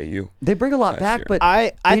impressed with FAU. they bring a lot back, year. but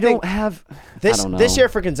I they think don't have this I don't know. this year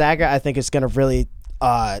for Gonzaga, I think it's going to really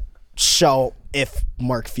show if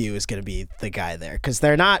Mark Few is going to be the guy there, because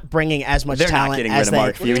they're not bringing as much They're not talent getting as rid of they.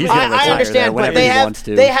 Mark Few. He's gonna retire I there understand, but whenever they he have wants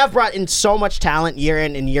to. they have brought in so much talent year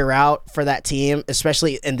in and year out for that team,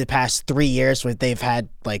 especially in the past 3 years where they've had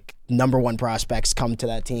like #1 prospects come to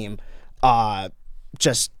that team,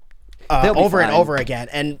 just They'll be over and fine. over again,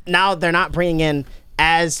 and now they're not bringing in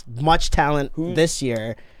as much talent this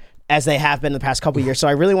year as they have been the past couple of years. So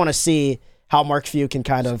I really want to see how Mark Few can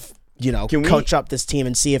kind of coach up this team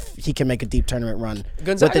and see if he can make a deep tournament run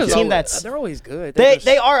Gonzaga's with the team always, they're always good.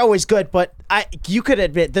 they are always good, but you could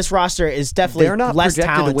admit this roster is definitely They're not less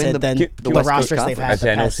projected to win talented the- than the the West Coast rosters they've Conference. had Actually,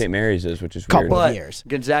 I the know past St. Mary's is, which is couple weird. of years.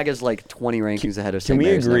 Gonzaga's like 20 rankings ahead of St. Can we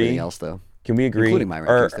Mary's and agree? everything else, though. Can we agree? Including my rankings,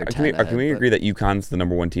 or they're can we, 10 can we ahead, agree that UConn's the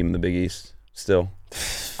 #1 team in the Big East still?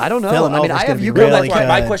 I don't know. Villanova's I have gonna be UConn. really That's why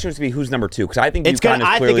my good. question was to be who's number 2, because I think It's UConn gonna- is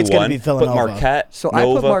I think clearly it's gonna one. be But Villanova. Marquette, So I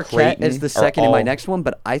Nova, put Marquette Creighton as the are second in all- my next one,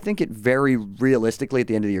 but I think it very realistically at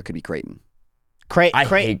the end of the year could be Creighton. I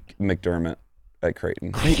hate McDermott at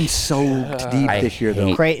Creighton. Creighton's so deep I this year, though.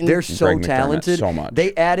 hate Creighton. They're so Greg McDermott talented. so much.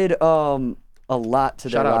 They added a lot to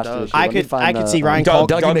their Shout out roster Doug. this year. I Let me could- find I could the, see Ryan Dougie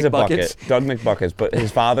Doug's a McBuckets. bucket. Doug McBuckets, but his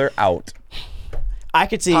father out. I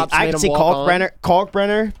could see Pops made him walk on.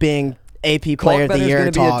 Kalkbrenner being AP Player of the Kalkbrenner's Year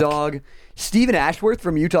going to talk. be a dog. Steven Ashworth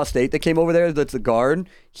from Utah State that came over there, that's the guard.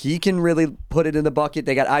 He can really put it in the bucket.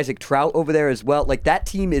 They got Isaac Trout over there as well. Like, that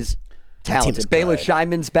team is talented. is Baylor good.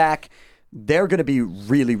 Scheinman's back. They're going to be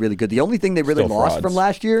really, really good. The only thing they really Still lost frauds. from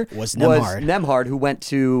last year Was Nemhard. who went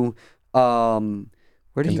to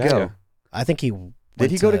where did he go? Gonzaga. I think he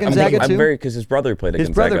Did he go to I'm Gonzaga too? very because his brother played at His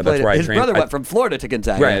Gonzaga. brother That's played. where I His trained. brother went from Florida to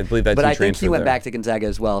Gonzaga. Right, I believe that But he I think he transferred went there. back to Gonzaga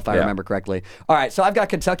as well, if I Yeah. remember correctly. All right, so I've got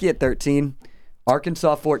Kentucky at 13,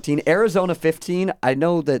 Arkansas 14, Arizona 15. I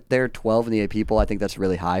know that they're 12 in the AP poll. I think that's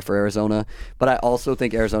really high for Arizona, but I also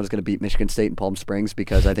think Arizona's going to beat Michigan State in Palm Springs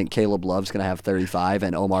because I think Caleb Love's going to have 35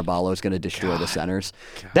 and Omar Ballo is going to destroy the centers.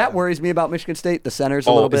 That worries me about Michigan State. The centers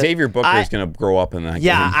a little bit. Xavier Booker is going to grow up in that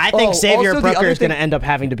Yeah, game. I think Xavier also the Booker other is going thing- to end up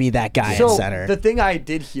having to be that guy So at center. the thing I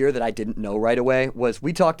did hear that I didn't know right away was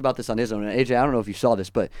we talked about this on Izzo, and AJ, I don't know if you saw this,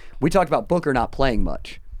 but we talked about Booker not playing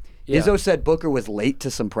much. Izzo said Booker was late to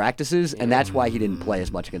some practices, and that's why he didn't play as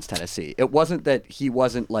much against Tennessee. It wasn't that he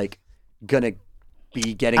wasn't like gonna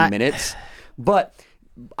be getting minutes, but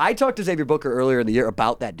I talked to Xavier Booker earlier in the year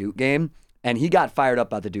about that Duke game, and he got fired up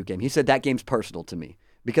about the Duke game. He said that game's personal to me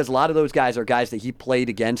because a lot of those guys are guys that he played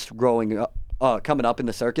against growing up, coming up in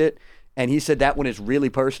the circuit. And he said that one is really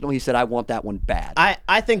personal. He said, I want that one bad.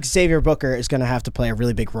 I think Xavier Booker is going to have to play a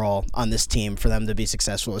really big role on this team for them to be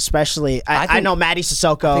successful, especially I know Matty I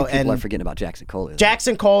Sissoko think people are and forgetting about Jackson Kohler.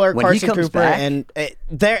 Jackson Kohler, When he Carson comes Cooper, back- and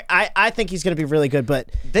I think he's going to be really good. But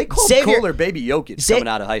They called Xavier- Kohler Baby Jokic coming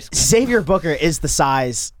out of high school. Xavier Booker is the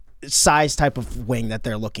size size type of wing that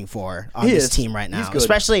they're looking for on He this is. team right He's now, good.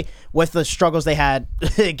 especially with the struggles they had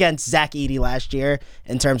against Zach Edey last year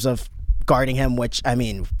in terms of guarding him. Which I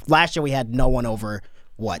mean, last year we had no one over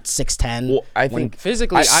 6'10". Well, I think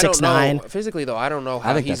Physically, I don't know. 6'9". Physically, though, I don't know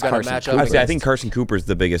how think he's that's going to Carson match Cooper. up. I against- think Carson Cooper's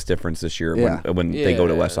the biggest difference this year Yeah. when they go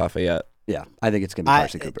to West Yeah. Lafayette. Yeah, I think it's going to be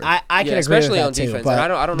Carson Cooper. I can agree especially with on that too, defense. but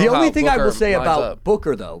And I don't know the only how thing I will Booker say lines about up.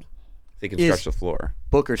 Booker, though, They can Is- stretch the floor.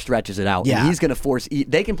 Booker stretches it out. Yeah. And he's going to force.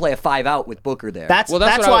 They can play a 5-out with Booker there. That's Well,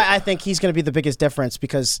 that's what why I- I think he's going to be the biggest difference,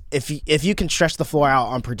 because if you can stretch the floor out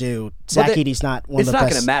on Purdue, Zach Edey's not one of It's the not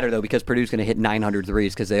best. going to matter though, because Purdue's going to hit 900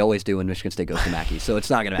 threes because they always do when Michigan State goes to Mackey. So it's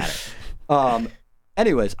not going to matter.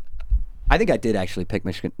 Anyways, I think I did actually pick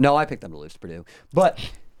Michigan. No, I picked them to lose to Purdue. But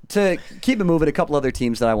to keep it moving, a couple other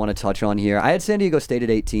teams that I want to touch on here. I had San Diego State at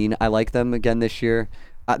 18. I like them again this year.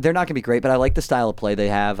 They're not going to be great, but I like the style of play they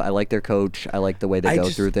have. I like their coach. I like the way they go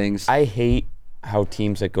through things. I hate how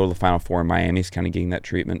teams that go to the Final Four in Miami's kind of getting that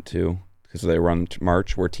treatment too, because they run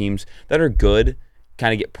March, where teams that are good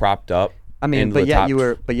kind of get propped up. I mean, into but the yet top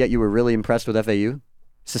you were really impressed with FAU.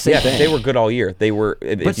 It's the same Yeah, thing. they were good all year. They were,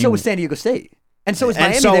 but so was San Diego State, and so was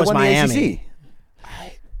Miami. so They was won Miami. the ACC.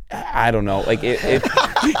 I don't know, like if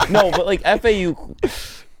no, but like FAU.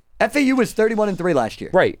 FAU was 31-3 last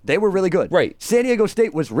year. Right. They were really good. Right. San Diego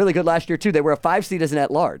State was really good last year too. They were a 5 seed as an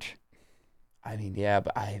at-large. I mean, yeah,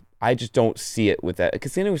 but I just don't see it with that,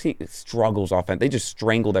 because San Diego State struggles offense. They just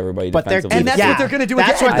strangled everybody But they're defensively. And that's what they're gonna do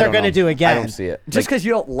That's again. what I they're don't going to know. do again. I don't see it. Just because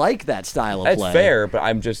you don't like that style of That's play. fair, but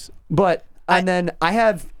I'm just. But and then I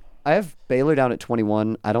have Baylor down at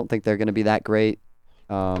 21. I don't think they're going to be that great.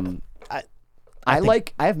 I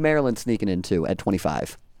have Maryland sneaking in too at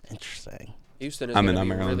 25. Interesting. Houston is I'm going in to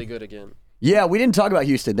be on Maryland. really good again. Yeah, we didn't talk about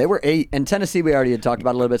Houston. They were 8, and Tennessee we already had talked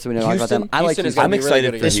about a little bit, so we didn't talk about them. I like Houston is Houston. gonna I'm be really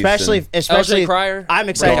excited good for again. Especially LJ Cryer, I'm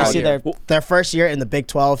excited to breakout see year. their first year in the Big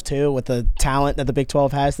 12 too, with the talent that the Big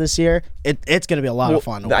 12 has this year. It's going to be a lot of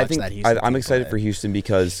fun to watch that Houston I'm team excited play. for Houston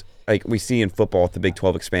because, like we see in football with the Big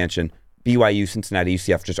 12 expansion, BYU, Cincinnati,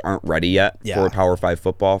 UCF just aren't ready yet for Power 5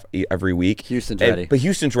 football every week. Houston's ready. But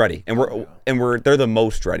Houston's ready, and they're the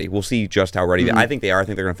most ready. We'll see just how ready. I think they are. I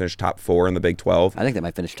think they're going to finish top 4 in the Big 12. I think they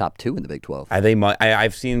might finish top 2 in the Big 12.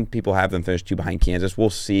 I've seen people have them finish 2 behind Kansas.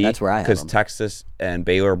 We'll see. That's where I have because them. Texas and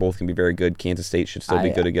Baylor are both going to be very good. Kansas State should still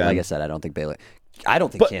be good again. Like I said, I don't think Baylor. I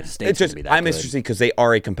don't think But Kansas it's State's going just to be that I'm good. interested because they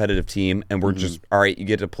are a competitive team, and we're just all right. You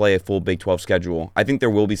get to play a full Big 12 schedule. I think there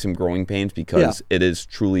will be some growing pains because it is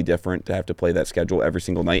truly different to have to play that schedule every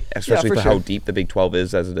single night, especially for for sure. how deep the Big 12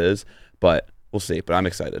 is as it is. But we'll see. But I'm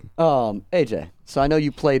excited. AJ, so I know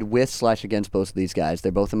you played with/against both of these guys.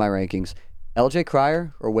 They're both in my rankings. LJ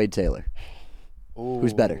Cryer or Wade Taylor?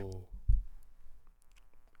 Who's better?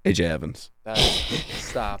 AJ Evans,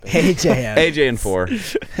 Stop it. AJ. AJ and 4.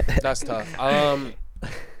 That's tough.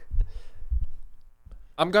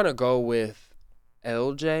 I'm gonna go with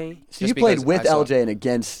LJ. So you played with LJ and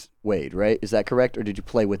against Wade, right? Is that correct, or did you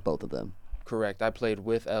play with both of them? Correct. I played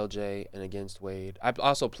with LJ and against Wade. I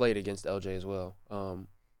also played against LJ as well.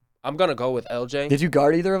 I'm gonna go with LJ. Did you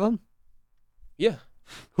guard either of them? Yeah.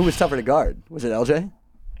 Who was tougher to guard? Was it LJ?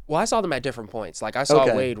 Well, I saw them at different points. Like I saw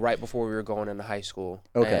Okay. Wade right before we were going into high school.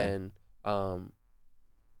 Okay. And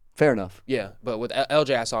Fair enough. yeah, but with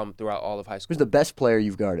LJ, I saw him throughout all of high school. Who's the best player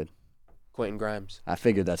you've guarded? Quentin Grimes. I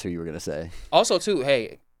figured that's who you were gonna say. Also, too,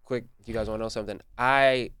 hey, quick, you guys want to know something?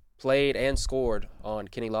 I played and scored on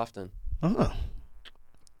Kenny Lofton, Oh.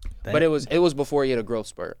 but it was before he had a growth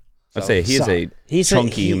spurt. I'd say he is a He's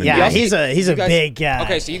chunky human Yeah, being. he's a You guys- big guy.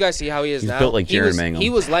 Okay, so you guys see how he is He's now. built like He Jaron was- Mangum. He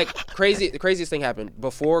was like crazy. The craziest thing happened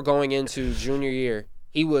before going into junior year.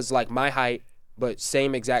 He was like my height, but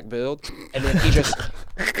same exact build, and then he just.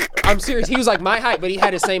 I'm serious. He was like my height, but he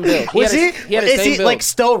had the same build. He had the same build. like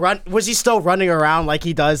still run? Was he still running around like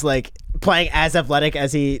he does, like playing as athletic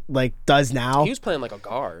as he like does now? He was playing like a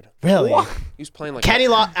guard. Really? He was playing like Kenny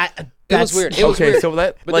Law. It was weird. It was Okay, weird. so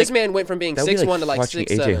that But like, this man went from being that would be 6'1" to like watching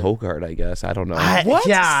 6'7". AJ Hogard, I guess. I don't know. What?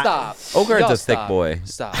 Yeah. Stop. Hogard's Y'all a thick stop. boy.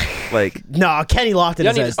 Stop. Like No, Kenny Lofton Y'all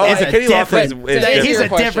is need a, to is stop. a Kenny Lofton different. is different. He's a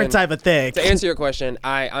Question. different type of thing. To answer your question,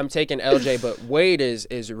 I'm taking LJ, but Wade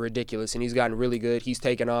is ridiculous, and he's gotten really good. He's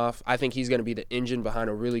taken off. I think he's going to be the engine behind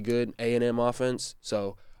a really good A&M offense.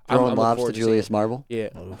 So Throwing I'm lobs looking to forward Julius seeing Marble.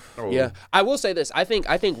 it. Yeah. I will say this. I think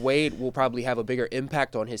Wade will probably have a bigger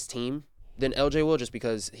impact on his team than LJ will, just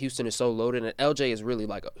because Houston is so loaded, and LJ is really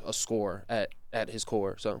like a scorer at his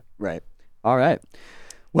core. So Right. All right.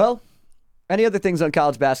 Well, Any other things on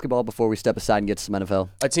college basketball before we step aside and get to some NFL?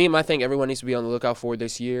 A team I think everyone needs to be on the lookout for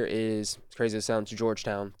this year is, as crazy as it sounds,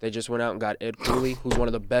 Georgetown. They just went out and got Ed Cooley, who's one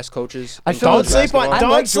of the best coaches. Don't sleep on.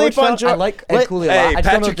 Don't sleep on. I like Ed Cooley a lot. Hey, I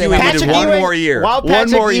just don't know if Patrick they Ewing have- needed Patrick one Ewing- more year. While One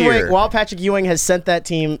Patrick more Ewing, year. While Patrick Ewing has sent that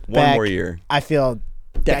team back, more year. I feel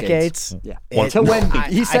decades. Yeah. It- To when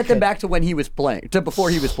he I sent them could- back to when he was playing, to before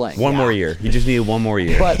he was playing. One more year. He just needed one more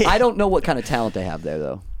year. But I don't know what kind of talent they have there,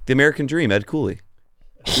 though. The American Dream, Ed Cooley.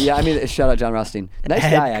 Yeah, I mean, shout out John Rothstein. Nice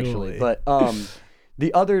Ed guy, actually. Cooley. But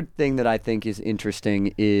the other thing that I think is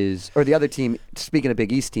interesting is, or the other team, speaking of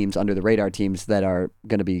Big East teams, under the radar teams that are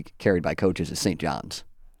going to be carried by coaches is St. John's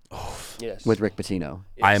Yes. with Rick Pitino.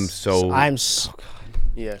 I am so.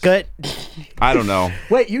 Yes. Good. I don't know.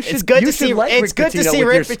 Wait, you should. It's good you to should see- like it's Rick good to Pitino see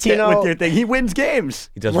with Rick your Pitino- with your thing. He wins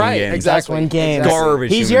games. He does win games. Exactly. Win games.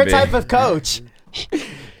 Garbage He's human your type being. of coach.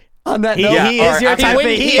 On that He, note, he is your type.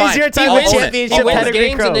 He is your type I'll of own it. championship He wins pedigree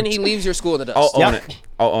games coach. and then he leaves your school in the dust. I'll own Yep. it.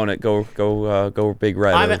 I'll own it. Go Big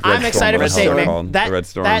Red. or I'm Red excited Storm, for whatever St. they're called. Mary. The Red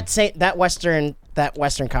Storm. That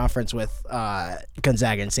Western Conference with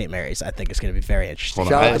Gonzaga and St. Mary's, I think is going to be very interesting.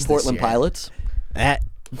 shout out this to Portland year. Pilots. That.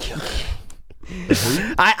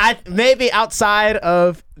 I maybe outside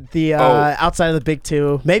of the Big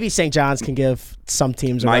Two, maybe St. John's can give some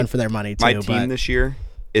teams a run for their money too. My but team this year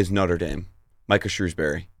is Notre Dame. Micah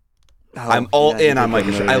Shrewsbury. Oh, I'm all yeah, in on Micah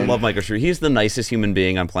Notre Shrewsbury. I Dame. love Micah Shrewsbury. He's the nicest human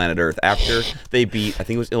being on planet Earth. After they beat, I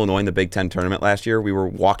think it was Illinois in the Big Ten tournament last year, we were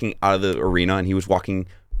walking out of the arena and he was walking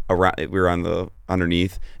around. We were on the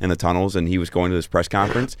underneath in the tunnels and he was going to this press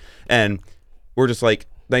conference. And we're just like,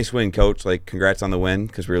 nice win, coach. Like, congrats on the win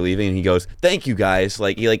because we were leaving. And he goes, thank you, guys.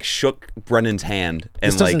 Like, he like shook Brennan's hand.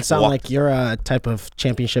 And this doesn't sound walked- like you're a type of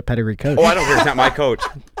championship pedigree coach. Oh, I don't care. He's not my coach.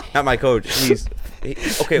 Not my coach. Okay.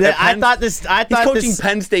 I Penn- thought He's coaching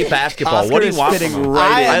Penn State basketball. Oscar what do you is want spitting from him?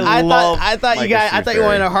 right in. I love I thought you Micah guys. I thought you Shrewsbury.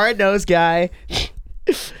 wanted a hard nosed guy.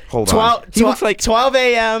 Hold 12, on. He looks like 12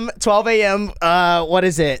 a.m. 12 a.m. What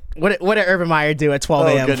is it? What did Urban Meyer do at 12 Oh,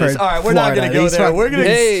 a.m. goodness. for All right, we're not going to go These there. fuck- We're going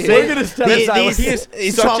to step aside.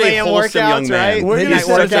 These such 12 a a.m. wholesome young workouts, man. right? We're going to Midnight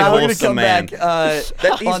step such a aside. We're going to wholesome come man.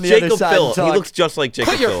 back He's on the other Jacob side. Phillips. and He talk. looks just like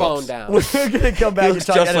Jacob Put your Phillips. phone down. We're going to come back and looks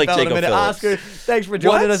talk just NFL like in a Jacob minute. Phillips. Oscar, thanks for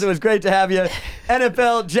joining us. It was great to have you.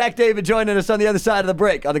 NFL, Jack David joining us on the other side of the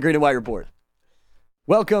break on the Green and White Report.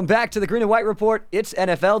 Welcome back to the Green and White Report. It's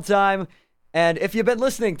NFL time. And if you've been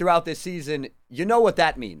listening throughout this season, you know what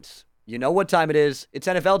that means. You know what time it is. It's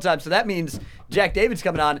NFL time. So that means Jack David's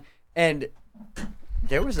coming on. And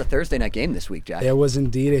there was a Thursday night game this week, Jack. There was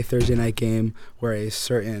indeed a Thursday night game where a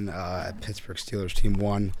certain Pittsburgh Steelers team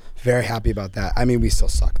won. Very happy about that. I mean, we still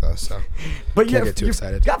suck though, so But can't get too you've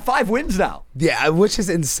excited. got 5 wins now. Yeah, which is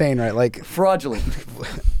insane, right? Like, Fraudulent.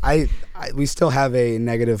 we still have a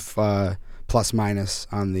negative plus minus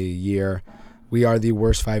on the year. We are the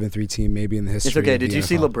worst 5-3 team maybe in the history. It's okay. of the Did you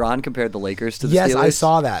see NFL. LeBron compared the Lakers to the Yes, Steelers? I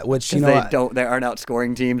saw that. Which you know, They aren't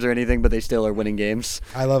outscoring teams or anything, but they still are winning games.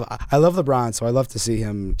 I love LeBron, so I love to see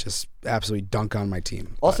him just absolutely dunk on my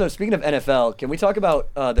team. Also, speaking of NFL, can we talk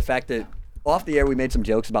about the fact that off the air we made some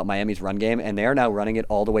jokes about Miami's run game, and they are now running it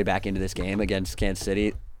all the way back into this game against Kansas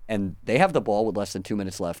City, and they have the ball with less than 2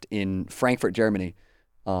 minutes left in Frankfurt, Germany,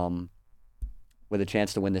 with a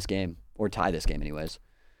chance to win this game or tie this game, anyways.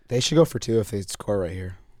 They should go for 2 if they score right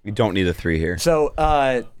here. You don't need a 3 here. So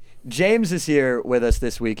James is here with us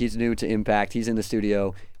this week. He's new to Impact. He's in the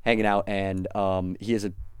studio hanging out, and he is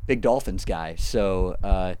a big Dolphins guy.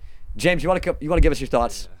 So James, you want to give us your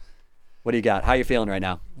thoughts? What do you got? How are you feeling right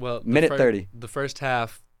now? Well, minute 30. The first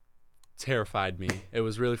half terrified me. It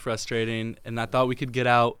was really frustrating, and I thought we could get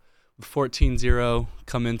out with 14-0,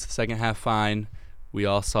 come into the second half fine. We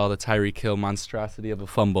all saw the Tyreek Hill monstrosity of a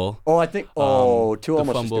fumble. Oh, I think two the almost just threw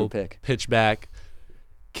a fumble, pick. pitch back,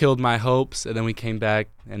 killed my hopes, and then we came back,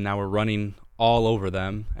 and now we're running all over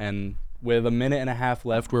them. And with a minute and a half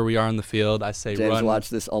left where we are on the field, I say James, run. watch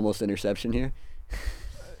this almost interception here.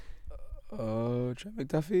 Trent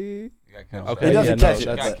McDuffie. Okay, He doesn't catch it,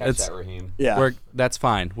 that's, but- it's, Yeah. that's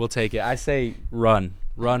fine. We'll take it. I say run,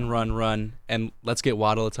 and let's get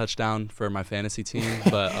Waddle a touchdown for my fantasy team.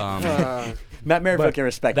 But Matt Merrifield can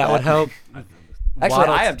respect that. that would help. Actually,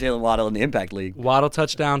 Waddle- I have Jalen Waddle in the Impact League. Waddle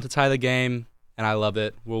touchdown to tie the game, and I love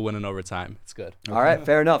it. We'll win in overtime. It's good. All right,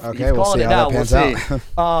 fair enough. Okay, He's we'll calling see it how now. that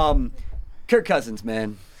We'll pans see. Kirk Cousins,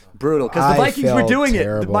 man, brutal. Because the I Vikings were feel doing it.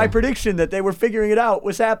 terrible. My prediction that they were figuring it out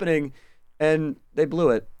was happening, and they blew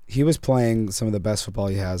it. He was playing some of the best football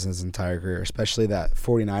he has in his entire career, especially that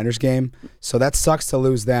 49ers game. So that sucks to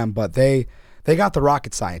lose them, but they They got the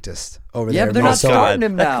rocket scientist over Yeah, there. but they're not Marcelo. starting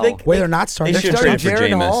him now. Wait, they're not starting. They They're should have starting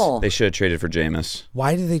traded for Jaron Hall. Jameis. They should have traded for Jameis.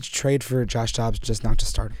 Why did they trade for Josh Dobbs just not to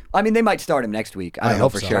start him? I mean, they might start him next week. I don't know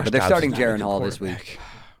hope for so. sure, Josh but they're Dobbs starting is not a Jaron good Hall this quarterback. week.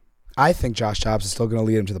 I think Josh Dobbs is still going to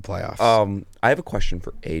lead him to the playoffs. I have a question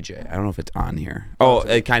for AJ. I don't know if it's on here. Oh,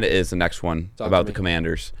 it kind of is the next one Talk about to the me.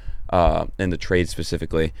 Commanders and the trade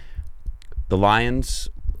specifically. The Lions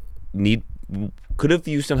could have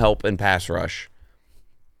used some help in pass rush.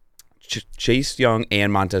 Chase Young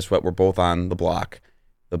and Montez Sweat were both on the block.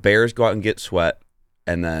 The Bears go out and get Sweat,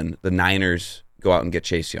 and then the Niners go out and get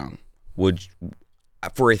Chase Young.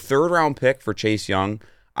 For a third-round pick for Chase Young,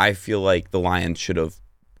 I feel like the Lions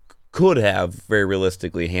could have very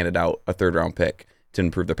realistically handed out a third-round pick to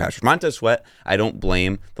improve their pass rush. Montez Sweat, I don't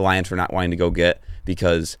blame the Lions for not wanting to go get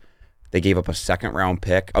because they gave up a second-round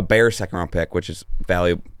pick, a Bears second-round pick, which is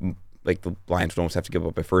valuable. Like the Lions would almost have to give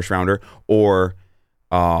up a first-rounder,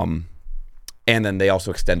 and then they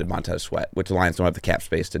also extended Montez Sweat, which the Lions don't have the cap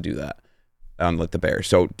space to do that, like the Bears.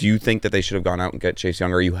 So do you think that they should have gone out and get Chase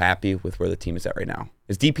Young? Or are you happy with where the team is at right now?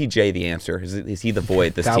 Is DPJ the answer? Is he the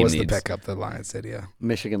void this that team was needs? the pickup the Lions did, yeah.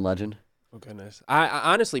 Michigan legend. Oh goodness, I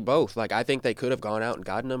honestly both. Like I think they could have gone out and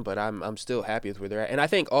gotten them, but I'm still happy with where they're at. And I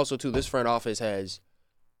think also too, this front office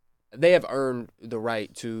they have earned the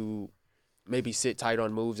right to maybe sit tight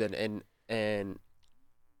on moves and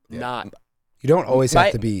not. You don't always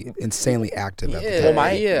have to be insanely active at the Yeah. time.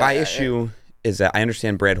 Well, my issue is that I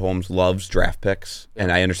understand Brad Holmes loves draft picks,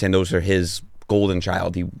 and I understand those are his golden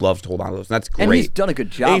child. He loves to hold on to those, and that's great. And he's done a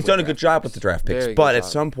good job. And he's with done a that. good job with the draft picks. Very good But at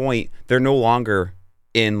job. some point, they're no longer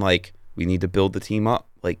in, like, we need to build the team up.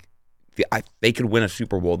 Like, they could win a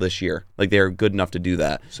Super Bowl this year. Like, they're good enough to do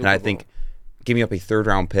that. Super and I Bowl. think giving up a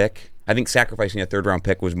third-round pick, I think sacrificing a third-round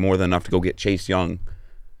pick was more than enough to go get Chase Young.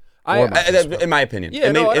 In my opinion. Yeah,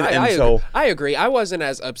 And no, they- and I agree. I wasn't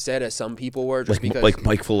as upset as some people were, just because. like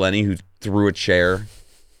Mike Fuleni, who threw a chair.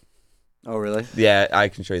 Oh, really? Yeah, I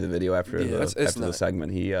can show you the video after it's the not-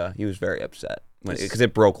 segment. He was very upset because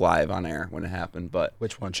it broke live on air when it happened. But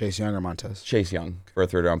Which one, Chase Young or Montez? Chase Young for a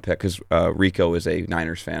third-round pick because Rico is a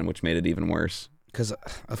Niners fan, which made it even worse. Because,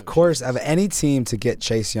 of course, of any team to get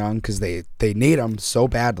Chase Young, because they need him so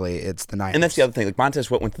badly, it's the Niners. And that's the other thing. Like Montez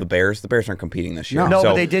Sweat went to the Bears. The Bears aren't competing this year. No, so,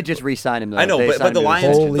 but they did just re-sign him. Though. I know, They but signed the him to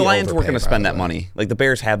Lions Wholly weren't going overpaid, to spend by that the way. money. Like the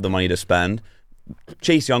Bears have the money to spend.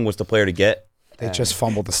 Chase Young was the player to get. They just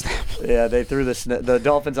fumbled the snap. Yeah, they threw the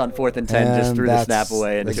Dolphins on 4th and 10 just And threw the that's- snap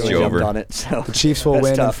away and that's Joey it's jumped over. on it. So The Chiefs will that's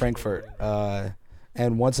win in tough. Frankfurt.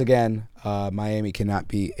 And once again, Miami cannot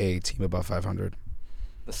be a team above 500.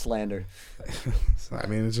 The slander. So, I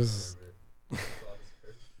mean, it's just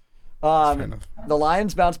fair enough. The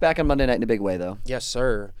Lions bounced back on Monday night in a big way, though. Yes,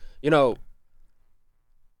 sir. You know,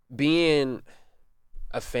 being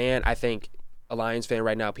a fan, I think a Lions fan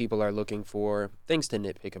right now, people are looking for things to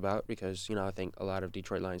nitpick about because, you know, I think a lot of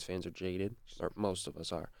Detroit Lions fans are jaded, or most of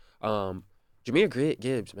us are. Jameer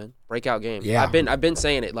Gibbs, man, breakout game. Yeah. I've been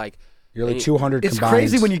saying it like Nearly 200 It's combined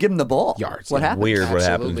crazy when you give him the ball. yards. What happened? Weird what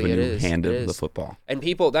happens Absolutely, when it you is. hand It him the is. football. And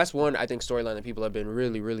people, that's one, I think, storyline that people have been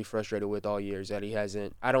really, really frustrated with all year is that he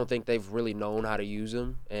hasn't, I don't think they've really known how to use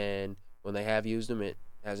him. And when they have used him, it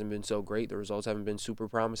hasn't been so great. The results haven't been super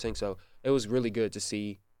promising. So it was really good to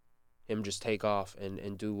see him just take off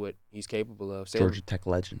and do what he's capable of. Georgia Tech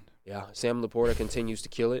legend. Yeah, Sam Laporta continues to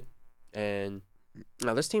kill it. And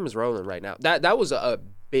now this team is rolling right now. That was a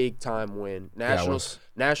big time win.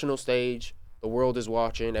 National stage. The world is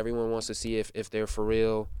watching. Everyone wants to see if they're for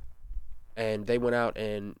real. And they went out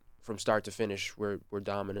and from start to finish, we're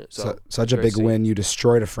dominant. So such a big win. You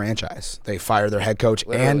destroyed a franchise. They fired their head coach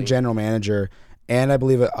Literally. and general manager, and I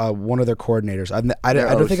believe one of their coordinators. I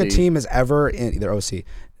don't think a OC. team has ever in their OC.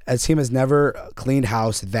 A team has never cleaned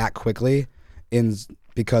house that quickly, because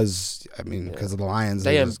of the Lions.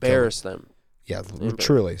 they just killed it. embarrassed them. Yeah,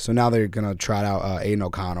 truly. So now they're gonna trot out Aiden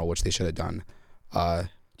O'Connell, which they should have done. To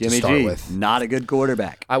Jimmy start G, with. not a good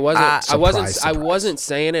quarterback. I Surprise. wasn't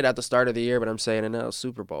saying it at the start of the year, but I'm saying it now.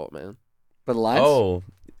 Super Bowl, man. For the Lions? Oh,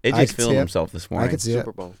 I AJ's could feeling see it. himself this morning. I could see it.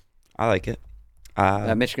 Super Bowl. I like it.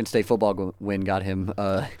 That Michigan State football win got him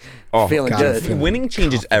feeling got good. him feeling Winning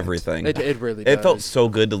changes confident. everything. It really does. It felt so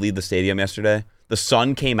good to leave the stadium yesterday. The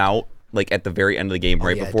sun came out like at the very end of the game,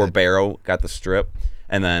 right yeah, it before did. Barrow got the strip,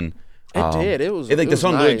 and then It did. It was. like it the was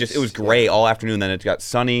sun nice. really just it was gray all afternoon. Then it got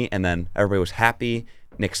sunny, and then everybody was happy.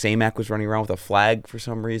 Nick Samak was running around with a flag for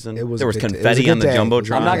some reason. It was there was a good- it was a confetti good on the day.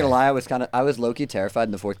 jumbotron. I'm not gonna lie, I was low key terrified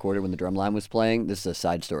in the fourth quarter when the drum line was playing. This is a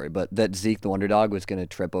side story, but that Zeke the Wonder Dog was gonna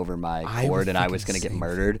trip over my I cord was and I was thinking gonna get same.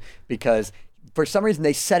 murdered because for some reason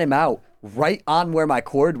they set him out right on where my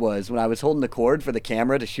cord was when I was holding the cord for the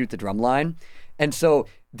camera to shoot the drum line. And so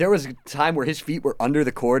there was a time where his feet were under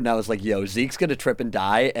the cord, and I was like, yo, Zeke's going to trip and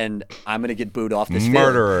die, and I'm going to get booed off this field.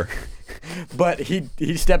 Murderer. But he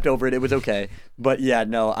stepped over it. It was okay. But, yeah,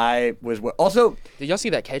 no, I was – also – Did y'all see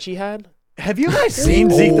that catch he had? have you guys seen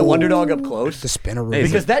Zeke the Wonder Dog up close? The spinner.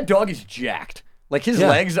 Because that dog is jacked. Like, his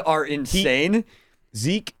legs are insane.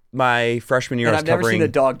 Zeke, my freshman year, And I was I've never covering. seen a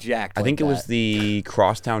dog jacked I think like it was that. the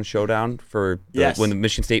Crosstown Showdown for when the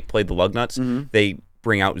Michigan State played the Lugnuts. They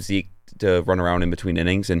bring out Zeke to run around in between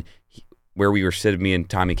innings, and where we were sitting, me and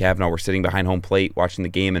Tommy Cavanaugh were sitting behind home plate watching the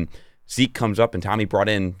game, and Zeke comes up, and Tommy brought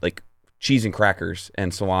in like cheese and crackers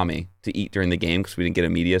and salami to eat during the game because we didn't get a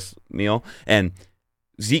media meal, and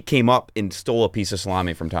Zeke came up and stole a piece of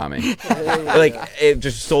salami from Tommy. Like, it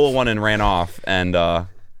just stole one and ran off, and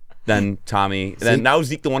then now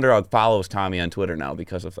Zeke the Wonder Dog follows Tommy on Twitter now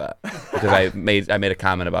because of that. Because I made a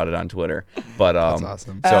comment about it on Twitter. But That's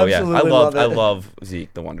awesome. So Absolutely love it. I love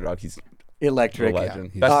Zeke the Wonder Dog. He's Electric. a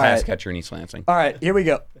legend. Yeah. Best All pass right. catcher in East Lansing. All right, here we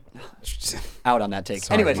go. Out on that take.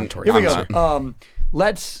 Sorry, Anyways, Montour. here we I'm go.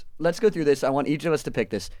 Let's go through this. I want each of us to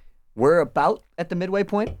pick this. We're about at the midway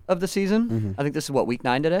point of the season. I think this is week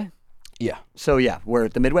 9 today? Yeah. So, yeah, we're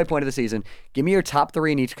at the midway point of the season. Give me your top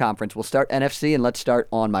 3 in each conference. We'll start NFC, and let's start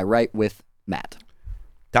on my right with Matt.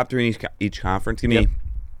 Top 3 in each conference. Give me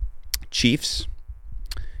Chiefs.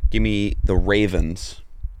 Give me the Ravens.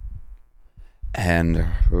 And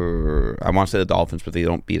I want to say the Dolphins, but they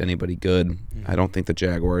don't beat anybody good. I don't think the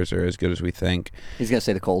Jaguars are as good as we think. He's going to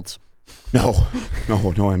say the Colts. No,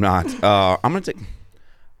 I'm not. I'm gonna take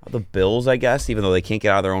the Bills, I guess, even though they can't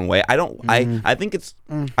get out of their own way. I think it's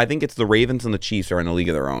the Ravens and the Chiefs are in a league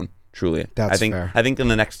of their own. Truly, That's I think fair. I think in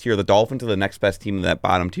the next tier, the Dolphins are the next best team in that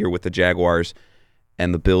bottom tier with the Jaguars,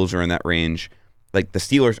 and the Bills are in that range. Like the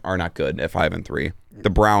Steelers are not good at 5-3. The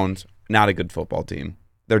Browns, not a good football team.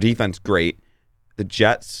 Their defense great. The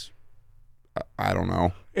Jets, I don't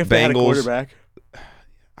know. If Bengals, they had a quarterback.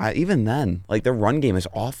 even then, like their run game is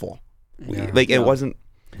awful. Yeah. Like it wasn't.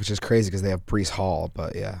 Which is crazy because they have Brees Hall,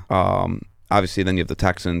 but yeah. Obviously, then you have the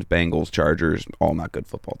Texans, Bengals, Chargers, all not good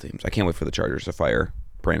football teams. I can't wait for the Chargers to fire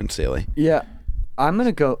Brandon Staley. Yeah, I'll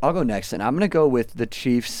go next, and I'm going to go with the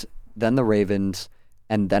Chiefs, then the Ravens,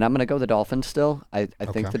 and then I'm going to go the Dolphins still. I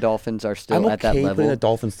think the Dolphins are still I'm at that okay level. putting the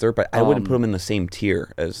Dolphins third, but I wouldn't put them in the same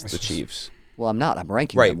tier as the Chiefs. Well, I'm not. I'm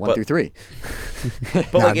ranking Right, them 1 but- through 3.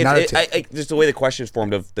 But just the way the question is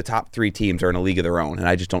formed of the top 3 teams are in a league of their own, and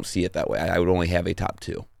I just don't see it that way. I would only have a top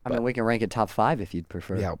 2. I mean, we can rank it top 5 if you'd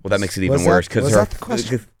prefer. Yeah. Well, that makes it Was even that- worse because was that the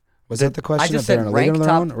question? Was that the question? I just if they're said in a league rank of their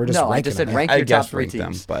top. own, or just No, I ranking just said them? rank I your top guess 3 rank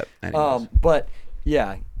them, teams. but anyways. But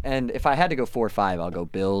yeah, and if I had to go 4 or 5, I'll go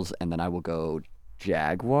Bills, and then I will go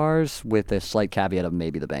Jaguars with a slight caveat of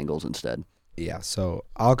maybe the Bengals instead. Yeah, so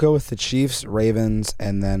I'll go with the Chiefs, Ravens,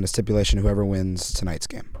 and then a stipulation whoever wins tonight's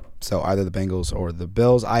game. So either the Bengals or the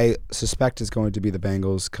Bills. I suspect it's going to be the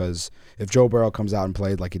Bengals because if Joe Burrow comes out and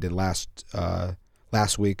played like he did last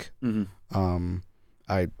week,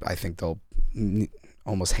 I think they'll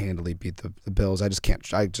almost handily beat the Bills. I just can't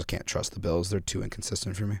trust the Bills. They're too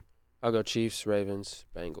inconsistent for me. I'll go Chiefs, Ravens,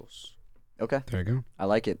 Bengals. Okay, There you go. I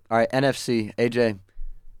like it. All right, NFC, AJ,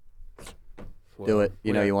 do it.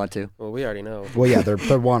 You know you want to. Well, we already know. Well, yeah, they're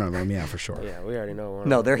one of them. Yeah, for sure. Yeah, we already know. One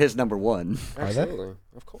No, of they're his number 1. them. Are they? Absolutely,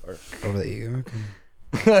 of course. Over the ego.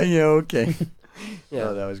 Okay. Yeah, okay. Yeah.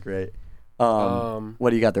 Oh, that was great. Um, What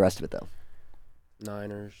do you got the rest of it though?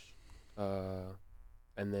 Niners,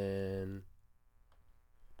 and then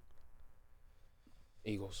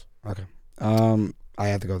Eagles. Okay. I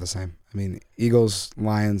have to go with the same. I mean, Eagles,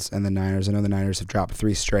 Lions, and the Niners. I know the Niners have dropped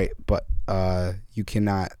 3 straight, but you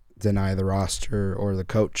cannot deny the roster or the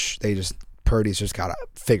coach. Purdy's just got to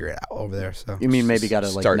figure it out over there. So You mean maybe got to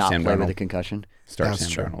like Start not Sam play Darnold. with a concussion? Start That's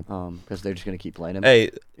Sam true. Darnold. Because they're just going to keep playing him.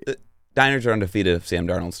 Hey, the Niners are undefeated if Sam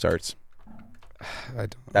Darnold starts. I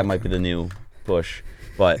don't, That might be the new push.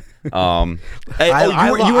 But hey, I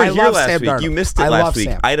you were I here love last Sam week. Darnold. You missed it I last love week.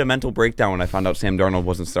 Sam. I had a mental breakdown when I found out Sam Darnold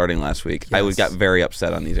wasn't starting last week. I Yes. got very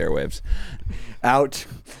upset on these airwaves. Out.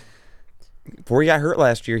 Before he got hurt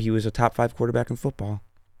last year, he was a top 5 quarterback in football.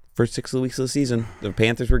 First 6 weeks of the season, the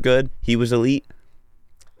Panthers were good. He was elite.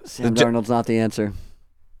 Sam Darnold's not the answer.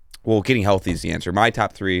 Well, getting healthy is the answer. My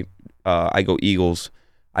top 3, I go Eagles.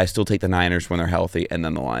 I still take the Niners when they're healthy, and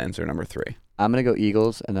then the Lions are number 3. I'm going to go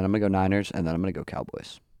Eagles, and then I'm going to go Niners, and then I'm going to go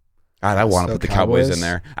Cowboys. God, I want to So put the Cowboys Cowboys? in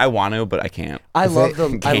there. I want to, but I can't. I If love they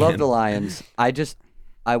I love can. the Lions.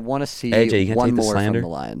 I want to see AJ, you can't one take the more from slander? the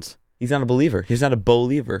Lions. He's not a believer. He's not a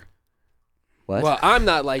believer. What? Well, I'm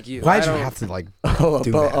not like you. Why'd I you don't- have to like Oh,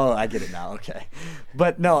 do that? I get it now. Okay,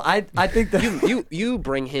 but no, I think that You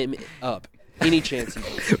bring him up Any chance he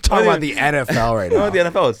We're talking about the NFL right now. No, the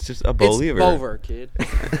NFL. It's just a believer. It's over, kid.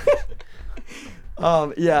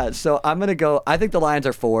 Yeah, so I'm going to go. I think the Lions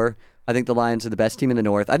are 4. I think the Lions are the best team in the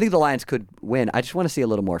North. I think the Lions could win. I just want to see a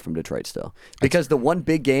little more from Detroit still. Because the one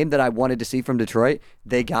big game that I wanted to see from Detroit,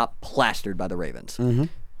 they got plastered by the Ravens. Mm-hmm.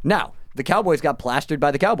 Now, the Cowboys got plastered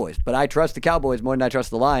by the Cowboys, but I trust the Cowboys more than I trust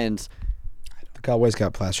the Lions. The Cowboys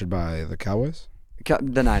got plastered by the Cowboys?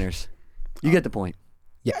 The Niners. You get the point.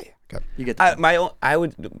 Yeah. Okay. You get the point. I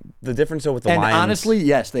would. The difference though with the And Lions. honestly,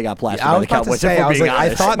 yes, they got plastered I by was the about to Cowboys. say, if we're I was being like, I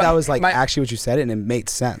honest. thought that was like My- actually what you said, and it made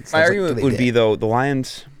sense. my I was like, argument they would did. be though the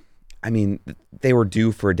Lions. I mean, they were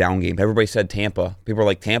due for a down game. Everybody said Tampa. People were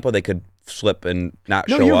like Tampa. They could slip and not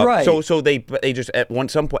No, show you're up. right. So they just at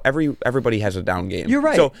some point everybody has a down game. You're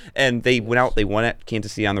right. So and they went out. They won at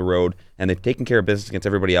Kansas City on the road, and they've taken care of business against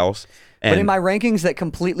everybody else. And But in my rankings that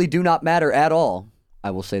completely do not matter at all, I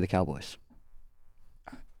will say the Cowboys.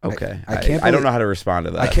 okay, I can't I don't believe- know how to respond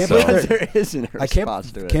to that. I can't so. believe There isn't a I can't,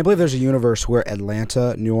 response to it. can't believe there's a universe where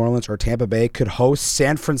Atlanta, New Orleans, or Tampa Bay could host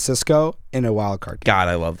San Francisco in a wild card game. God,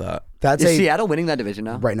 I love that. That's Is a Seattle winning that division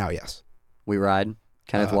now? right now, yes. We ride.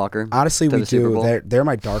 Kenneth Walker. Honestly, to we the Super do. Bowl. They're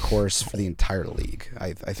my dark horse for the entire league.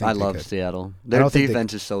 I think I they love could. Seattle. Their don't think they-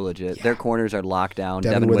 defense is so legit. Their corners are locked down.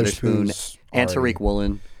 Devin Devin Witherspoon Witherspoon's and already- Tariq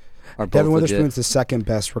Woolen are both Devin legit. Witherspoon's the second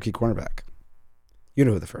best rookie cornerback. You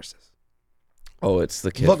know who the first is. Oh, it's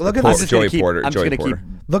the kid. Look at Por- this. Joey Porter. I'm just Joey going to keep Porter.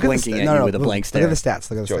 Look at blinking the at you with a blank stare. Look at the stats.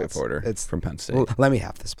 Look at the Joey stats. Porter. It's from Penn State. Well, let me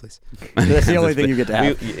have this, please. That's the only thing you get to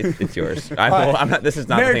have. It's yours. I'm not. This is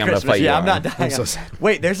not the Merry thing I'm going to Christmas. fight you Yeah, on. I'm not dying I'm so on. sad.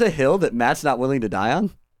 Wait, there's a hill that Matt's not willing to die on?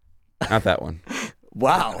 Not that one.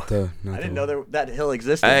 Wow. Not I didn't the- know that hill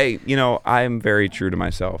existed. I'm very true to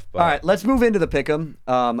myself. But All right, let's move into the pick'em.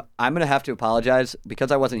 I'm going to have to apologize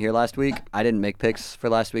because I wasn't here last week. I didn't make picks for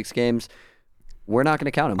last week's games. We're not going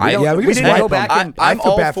to count them. I- yeah, we we can didn't swipe go them. back and I'm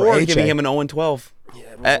feel all bad for for AJ. giving him an 0-12.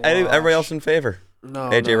 Everybody else in favor? No,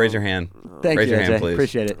 AJ, no. raise your hand. Thank raise you, your hand, AJ. please.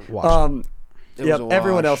 Appreciate it. Wash. It Yep, was a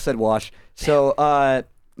everyone wash. else said wash. So,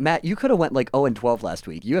 Matt, you could have went like 0-12 last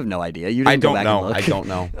week. You have no idea. You didn't I go don't back know. and look. I don't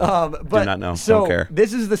know. But, not know. So Don't care.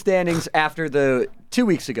 this is the standings after the 2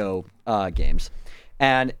 weeks ago games,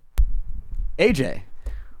 and AJ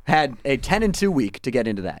had a 10-2 week to get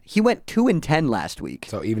into that. He went 2-10 last week,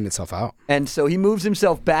 So even itself out. and so he moves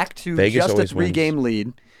himself back to Vegas just a always 3-game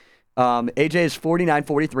lead. AJ is 49,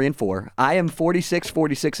 43, and 4. I am 46,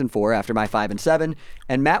 46, and 4 after my 5 and 7,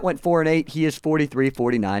 and Matt went 4 and 8. He is 43,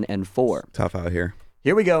 49, and 4. Tough out here.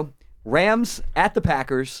 Here we go. Rams at the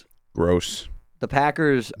Packers. Gross. The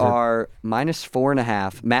Packers are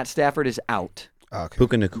 -4.5. Matt Stafford is out. Okay.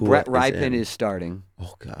 Puka Nacua Brett is Ripon in. is starting.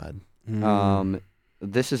 Oh God.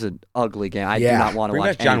 This is an ugly game. I Yeah. do not want to Bring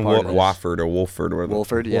watch back John any part of this. Wofford or Wolford or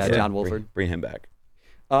Wolford, yeah, John Wolford. Bring him back.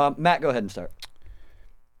 Matt, go ahead and start.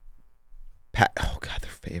 Oh God, they're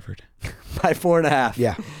favored. By 4.5.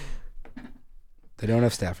 Yeah. They don't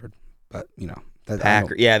have Stafford, but that, I don't-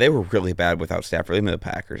 Packers. Yeah, they were really bad without Stafford. Even the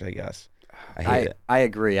Packers, I guess. I hate it. I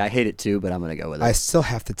agree. I hate it too, but I'm going to go with it. I still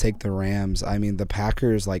have to take the Rams. I mean, the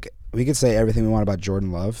Packers, like, we could say everything we want about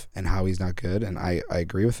Jordan Love and how he's not good, and I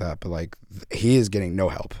agree with that, but, like, he is getting no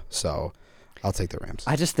help. So I'll take the Rams.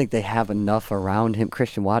 I just think they have enough around him.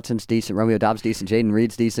 Christian Watson's decent. Romeo Dobbs decent. Jaden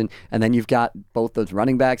Reed's decent. And then you've got both those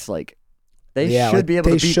running backs. Like, they Yeah, should like, be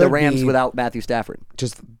able they to beat the should Rams be- without Matthew Stafford.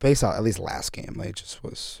 Just based on at least last game, like, it just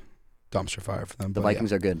was dumpster fire for them. The but yeah.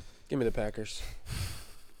 Vikings are good. Give me the Packers.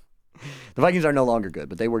 The Vikings are no longer good,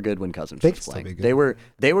 but they were good when Cousins They was could still playing. be good.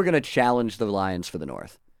 They were going to challenge the Lions for the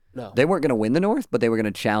North. No. They weren't going to win the North, but they were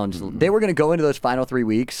going to challenge. They were going to go into those final 3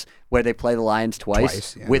 weeks where they play the Lions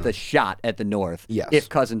twice yeah. with a shot at the North. Yes. If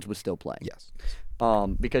Cousins was still playing. Yes.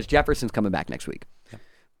 Because Jefferson's coming back next week,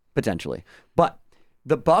 potentially. But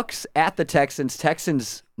the Bucks at the Texans.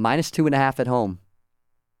 Texans -2.5 at home.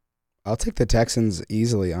 I'll take the Texans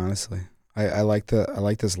easily, honestly. I like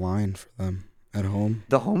this line for them at home.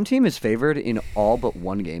 The home team is favored in all but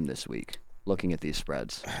one game this week. Looking at these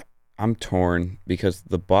spreads, I'm torn because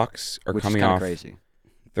the Bucks are which is coming kind of off crazy.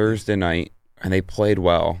 Thursday night and they played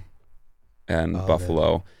well in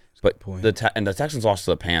Buffalo. But point. the Texans lost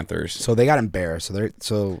to the Panthers. So they got embarrassed. I'm they need to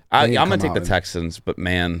gonna come take out the and- Texans, but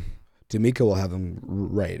man, D'Amico will have them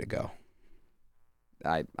ready to go.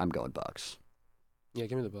 I'm going Bucks. Yeah,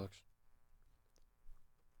 give me the Bucks.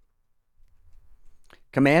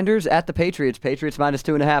 Commanders at the Patriots. Patriots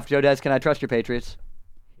 -2.5. Joe Des, can I trust your Patriots?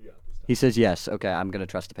 He says yes. Okay, I'm going to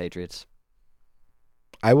trust the Patriots.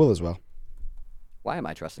 I will as well Why am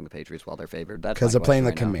I trusting the Patriots while they're favored? That's because my they're playing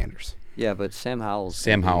the question right now. Commanders. Yeah, but Sam Howell's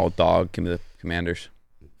Sam Howell, dog, give me the Commanders.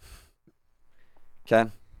 Okay.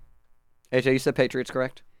 AJ, you said Patriots,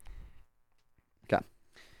 correct? Okay.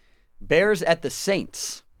 Bears at the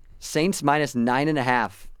Saints. Saints minus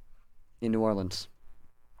 9.5 in New Orleans.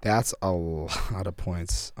 That's a lot of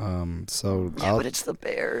points. But it's the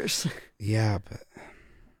Bears. Yeah, but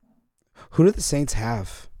who do the Saints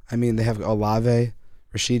have? I mean, they have Olave,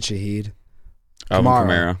 Rashid Shaheed,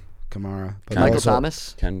 Kamara. But Michael also,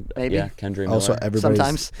 Thomas, maybe. Yeah, Kendrick Miller. Also,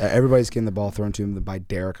 Sometimes. everybody's getting the ball thrown to him by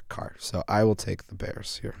Derek Carr. So I will take the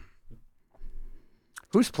Bears here.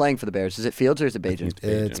 Who's playing for the Bears? Is it Fields or is it Bajan?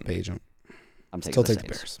 It's Bajan. I'm taking Still the take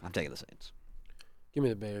the Saints. Bears. I'm taking the Saints. Give me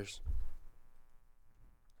the Bears.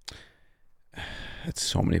 That's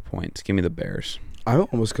so many points. Give me the Bears. I would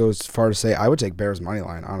almost go as far to say I would take Bears money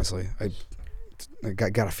line. Honestly, I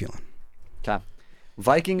got a feeling. Okay.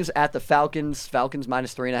 Vikings at the Falcons. Falcons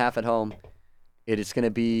minus 3.5 at home. It is going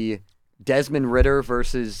to be Desmond Ridder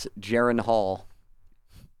versus Jaron Hall.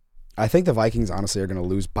 I think the Vikings honestly are going to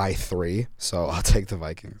lose by 3, so I'll take the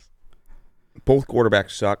Vikings. Both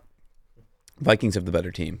quarterbacks suck. Vikings have the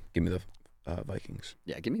better team. Give me the Vikings.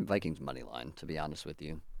 Yeah, give me Vikings money line, to be honest with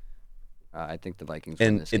you. I think the Vikings win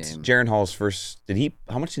And this it's game. Jaron Hall's first.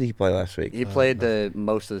 How much did he play last week? He played the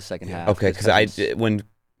most of the second half. Okay, because when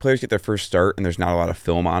players get their first start and there's not a lot of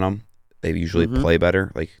film on them, they usually play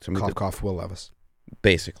better. Like somebody Cough, Will Levis.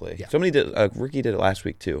 basically. Yeah. Somebody did. A rookie did it last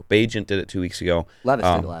week too. Bajent did it 2 weeks ago. Levis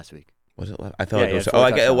did it last week. Was it? I thought Yeah, it was. yeah, 4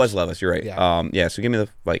 it touchdowns. was Levis. You're right. Yeah. So give me the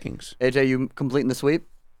Vikings. AJ, you completing the sweep?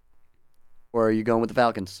 Or are you going with the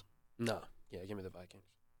Falcons? No. Yeah, give me the Vikings.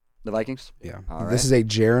 The Vikings? Yeah. All right. This is a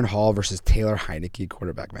Jaron Hall versus Taylor Heineke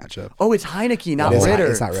quarterback matchup. Oh, it's Heineke, not It's Ritter.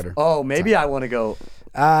 it's not Ritter. Oh, maybe I want to go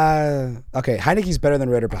Okay, Heineke's better than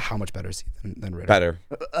Ritter, but how much better is he than Ritter? Better.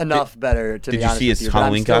 enough better to did be you honest see with his you. But I'm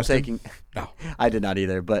Halloween still costume? taking. No. I did not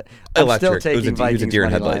either, but I'm Electric. still It was taking he was a Vikings deer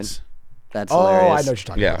in money line. headlights. That's Oh, hilarious. I know what you're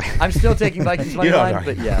talking Yeah. about. I'm still taking Vikings money You know what line, I'm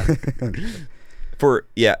but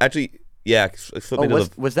yeah. Actually, flip Oh, me to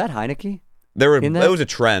was that Heineke? it in that? was a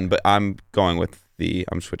trend, but I'm going with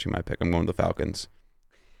I'm switching my pick. I'm going with the Falcons.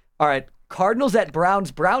 All right, Cardinals at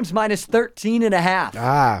Browns. Browns minus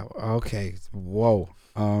 13.5. Okay. Whoa.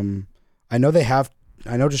 I know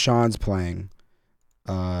Deshaun's playing.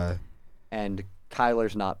 And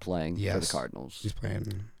Kyler's not playing for the Yes. Cardinals. He's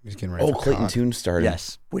playing. He's getting ready. Oh, for Clayton COD. Tune started.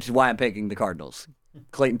 Yes, which is why I'm picking the Cardinals.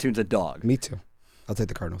 Clayton Tune's a dog. Me too. I'll take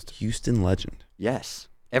the Cardinals too. Houston legend. Yes.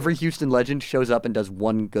 Every Houston legend shows up and does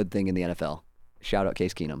one good thing in the NFL. Shout out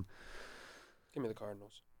Case Keenum. Give me the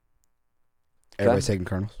Cardinals. Everybody's taking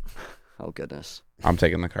Cardinals. Oh, goodness. I'm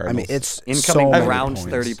taking the Cardinals. I mean, it's Incoming so many Browns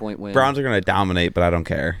points. 30-point win. Browns are going to dominate, but I don't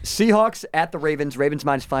care. Seahawks at the Ravens. Ravens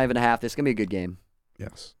minus 5.5. This is going to be a good game.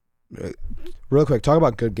 Yes. Real quick, talk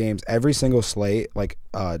about good games. Every single slate, like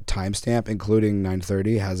timestamp, including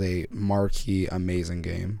 9:30, has a marquee, amazing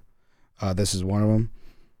game. This is one of them,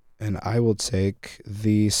 and I will take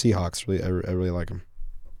the Seahawks. I really like them.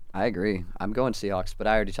 I agree. I'm going Seahawks, but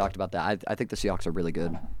I already talked about that. I think the Seahawks are really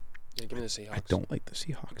good. Yeah, give me the Seahawks. I don't like the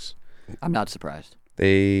Seahawks. I'm not surprised.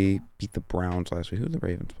 They beat the Browns last week. Who did the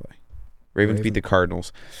Ravens play? Ravens beat the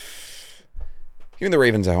Cardinals. Give me the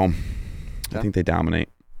Ravens at home. Okay. I think they dominate.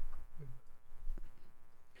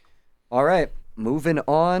 All right. Moving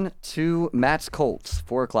on to Matt's Colts.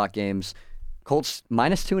 4 o'clock games. Colts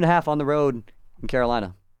minus 2.5 on the road in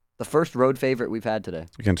Carolina. The first road favorite we've had today.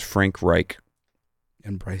 Against Frank Reich.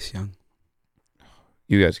 And Bryce Young.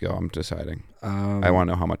 You guys go. I'm deciding. I want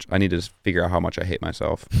to know how much. I need to figure out how much I hate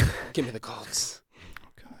myself. Give me the Colts.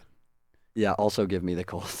 Yeah, also give me the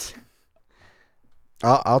Colts.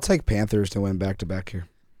 I'll take Panthers to win back-to-back here.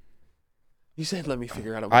 You said let me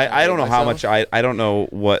figure out. I don't know how much. I don't know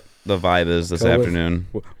what the vibe is this Go with- afternoon.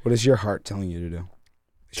 What is your heart telling you to do?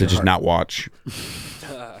 To just not watch.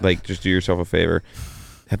 Like, just do yourself a favor.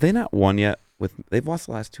 Have they not won yet? They've lost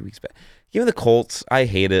the last 2 weeks back. Give me the Colts. I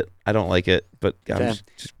hate it. I don't like it. But Okay.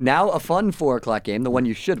 Now a fun 4 o'clock game, the one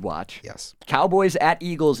you should watch. Yes. Cowboys at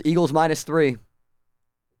Eagles. Eagles minus 3.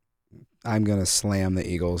 I'm gonna slam the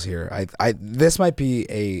Eagles here. This might be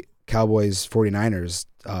a Cowboys 49ers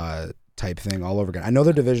type thing all over again. I know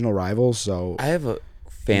they're divisional rivals, so I have a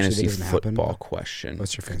fantasy doesn't happen, football but- question.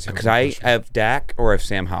 what's your fantasy? Because football I question? have Dak or I have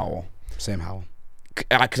Sam Howell. Sam Howell.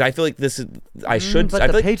 Because I feel like this is. I should. But I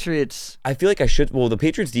the feel like, Patriots. I feel like I should. Well, the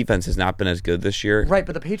Patriots' defense has not been as good this year. Right,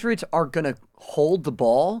 but the Patriots are going to hold the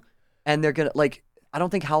ball, and they're going to, like, I don't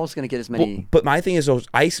think Howell's going to get as many. Well, but my thing is,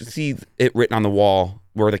 I see it written on the wall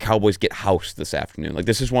where the Cowboys get housed this afternoon. Like,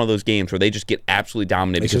 this is one of those games where they just get absolutely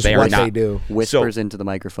dominated It's because just they are what not. they do. Whispers into the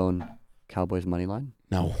microphone, Cowboys money line.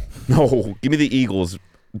 No. Give me the Eagles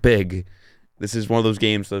big. This is one of those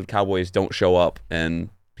games that the Cowboys don't show up and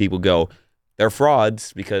people go, they're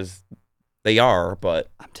frauds because they are,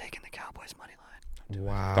 but I'm taking the Cowboys money line.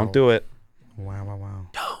 Wow. don't do it. Wow.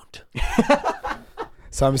 Don't.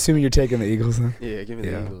 So I'm assuming you're taking the Eagles then? Yeah, give me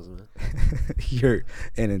the Eagles, man. So I'm assuming you're taking the Eagles then? Yeah, give me the Eagles, man. You're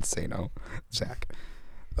an insano, Zach.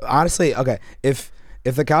 Honestly, okay, if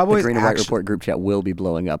the Cowboys The Green and White Report group chat will be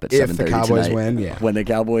blowing up at 7:30 if the Cowboys tonight. win, yeah. When the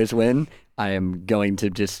Cowboys win, I am going to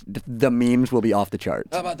the memes will be off the charts.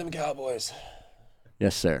 How about them Cowboys?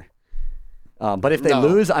 Yes, sir. But if they No.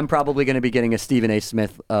 lose, I'm probably going to be getting a Stephen A.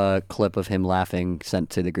 Smith clip of him laughing sent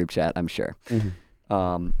to the group chat, I'm sure.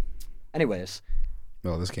 Anyways,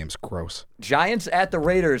 Oh, this game's gross. Giants at the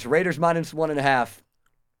Raiders. Raiders -1.5.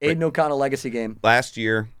 Aiden O'Connell legacy game. Last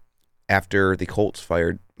year, after the Colts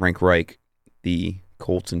fired Frank Reich, the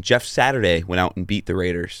Colts and Jeff Saturday went out and beat the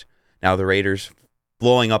Raiders. Now the Raiders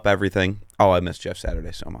blowing up everything. Oh, I miss Jeff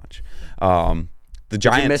Saturday so much. The Did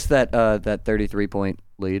Giants. you miss that 33-point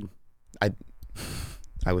lead?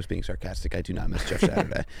 I was being sarcastic. I do not miss Jeff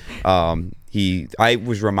Saturday. I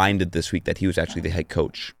was reminded this week that he was actually the head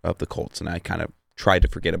coach of the Colts, and I kind of tried to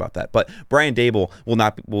forget about that. But Brian Dable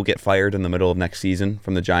will get fired in the middle of next season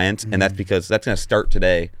from the Giants, and that's because that's going to start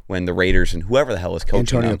today when the Raiders and whoever the hell is coaching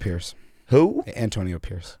Antonio them. Pierce. Who? Antonio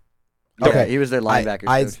Pierce. Okay, he was their linebackers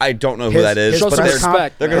coach. I don't know who that is, Show but some they're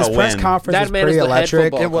respect. going His to press win. conference That was man pretty is the head electric.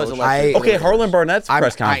 football It was coach. electric. Okay, Harlan Barnett's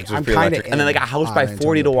press conference was I'm pretty kinda electric. And then they got housed by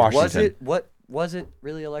 40 to Antonio Pierce. Washington. Was it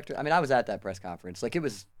really electric? I mean, I was at that press conference. Like it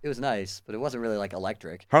was nice, but it wasn't really like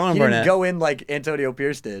electric. Harlan he Barnett. didn't go in like Antonio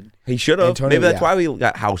Pierce did. He should have. Antonio, Maybe that's yeah. why we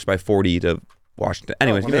got housed by 40 to Washington.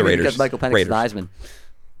 Anyways, give me the Maybe Raiders. because Michael Penix is the Heisman.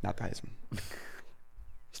 Not the Heisman.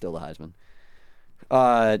 Still the Heisman.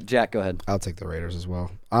 Jack, go ahead. I'll take the Raiders as well.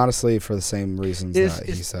 Honestly, for the same reasons that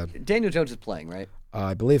he said. Daniel Jones is playing, right?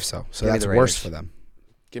 I believe so. So Give me that's the worse Raiders. for them.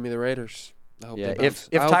 Give me the Raiders. I hope Yeah. they If bounce-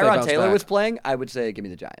 I hope they Tyrod bounce Taylor back. was playing, I would say give me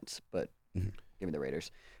the Giants, but give me the Raiders.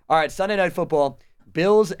 All right, Sunday Night Football.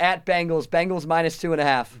 Bills at Bengals. Bengals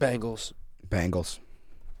 -2.5. Bengals.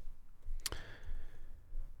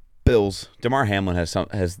 Bills. DeMar Hamlin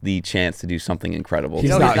has the chance to do something incredible. He's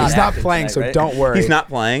know not he's not active playing, tonight, so right? don't worry. He's not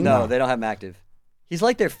playing. No, they don't have him active. He's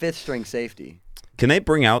like their fifth string safety. Can they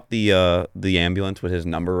bring out the ambulance with his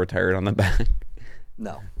number retired on the back?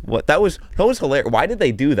 No, What that was hilarious. Why did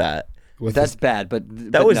they do that? that's bad. But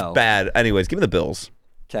That was no. bad. Anyways, give me the Bills.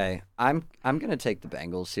 Okay, I'm gonna take the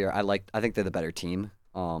Bengals here. I think they're the better team.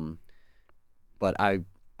 But I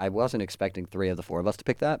wasn't expecting 3 of the 4 of us to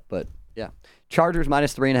pick that. But yeah, Chargers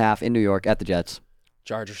 -3.5 in New York at the Jets.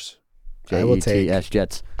 Chargers. I will take- Jets.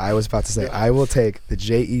 Jets. I was about to say, I will take the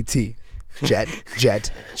JET. Jet.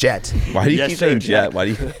 Why do you Yes, keep sir, saying Jack. jet? Why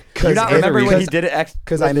do you? You not remember when he did it?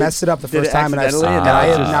 Because I messed it up the did first it time, and I accidentally, and have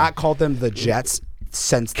now it's not called them the Jets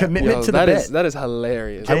since then. Commitment to the bit. That is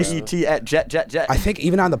hilarious. JET at Jet. I think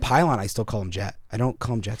even on the pylon, I still call them Jet. I don't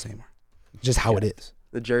call them Jets anymore. It's just how it is.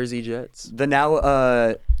 The Jersey Jets.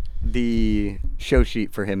 The show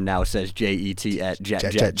sheet for him now says JET at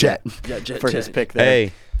Jet Jet, for his Jet. pick there.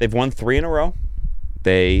 Hey, they've won 3 in a row.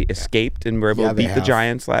 They escaped and were able Yeah, to they beat the have.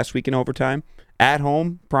 Giants last week in overtime. At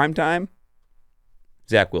home, prime time.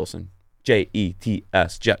 Zach Wilson.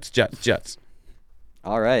 JETS. Jets.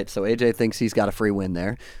 All right, so AJ thinks he's got a free win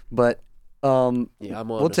there, but Yeah, I'm on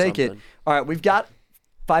we'll to take it. something. All right, we've got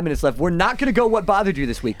 5 minutes left. We're not going to go what bothered you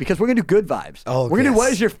this week because we're going to do good vibes. Oh, we're going to do yes.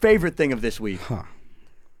 what is your favorite thing of this week.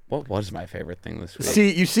 What was my favorite thing this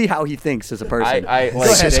week? You see how he thinks as a person. Go ahead, Go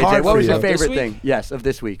ahead, it's AJ. hard What for was your you. favorite This week? thing? Yes, of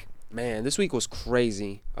this week. Man, this week was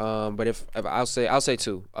crazy. But if I'll say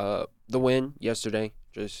 2. The win yesterday.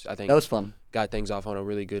 I think That was fun. got things off on a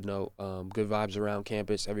really good note. Good vibes around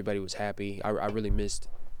campus. Everybody was happy. I really missed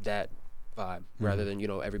that vibe rather than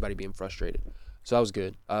everybody being frustrated. So that was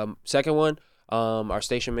good. Second one, our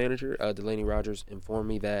station manager Delaney Rogers informed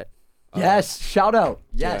me that. Yes, shout out.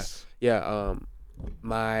 Yes. Yeah.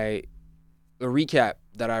 The recap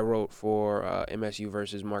that I wrote for MSU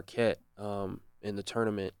versus Marquette in the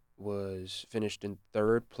tournament was finished in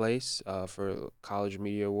 3rd place for College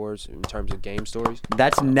Media Awards in terms of game stories.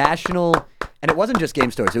 That's national, and it wasn't just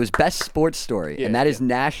game stories. It was best sports story, and that is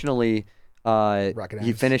nationally. He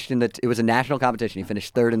Recognized. finished it was a national competition. He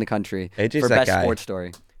finished 3rd in the country AJ's for that best guy. sports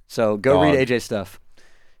story. So go read AJ's stuff.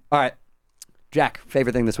 All right, Jack,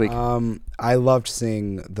 favorite thing this week? I loved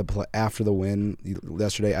seeing after the win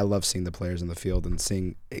yesterday. I loved seeing the players in the field and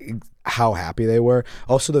seeing how happy they were.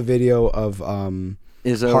 Also, the video of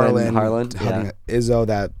Izzo Harlan Harlan. hugging Izzo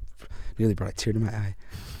that nearly brought a tear to my eye.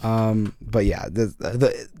 But yeah,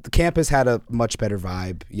 the campus had a much better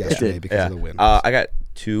vibe yesterday because of the win. I got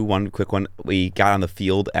one quick one. We got on the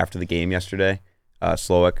field after the game yesterday.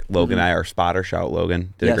 Slowick. Logan and I, our spotter, shout out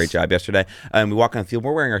Logan, did a great job yesterday. And we walk on the field.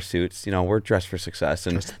 We're wearing our suits. We're dressed for success.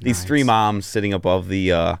 And these three moms sitting above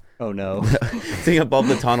the oh no, sitting above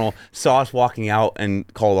the tunnel saw us walking out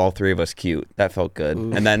and called all three of us cute. That felt good.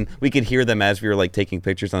 Ooh. And then we could hear them as we were like taking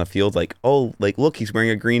pictures on the field, like, oh, like look, he's wearing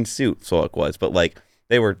a green suit. Slowick was, but like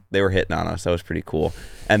they were hitting on us. That was pretty cool.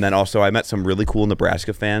 And then also I met some really cool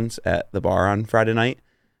Nebraska fans at the bar on Friday night.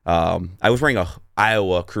 I was wearing a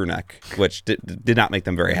Iowa crew neck, which did not make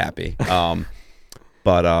them very happy.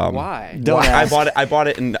 But why? I bought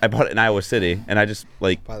it in Iowa City, and I just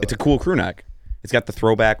it's a cool crew neck. It's got the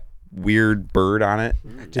throwback weird bird on it.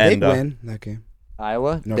 Did they win that game?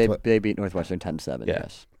 Iowa, they beat Northwestern 10-7. Yeah.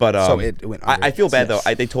 Yes, but so it went I feel bad though.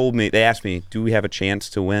 They asked me, do we have a chance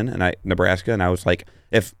to win? And Nebraska, and I was like,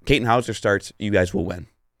 if Caton Hauser starts, you guys will win.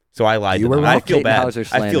 So I lied to them. I feel bad.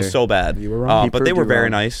 I feel so bad. You were wrong. But they were very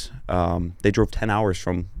nice. They drove 10 hours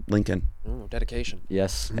from Lincoln. Ooh, dedication.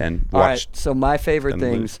 Yes. And all right. So my favorite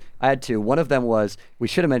things, I had two. One of them was, we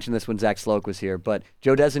should have mentioned this when Zach Sloak was here, but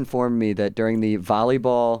Joe Des informed me that during the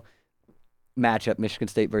volleyball matchup, Michigan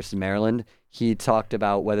State versus Maryland, he talked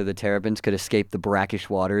about whether the Terrapins could escape the brackish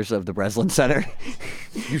waters of the Breslin Center.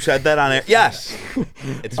 You said that on air? Yes.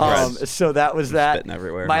 It's so that was that. Spitting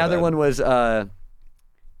everywhere. My other one was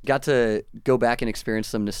got to go back and experience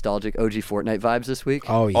some nostalgic OG Fortnite vibes this week.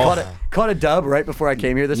 Oh, yeah. Caught a dub right before I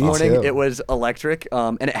came here this morning. Too. It was electric,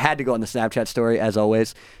 and it had to go on the Snapchat story, as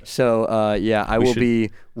always. So, I will be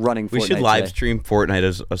running Fortnite We should live stream Fortnite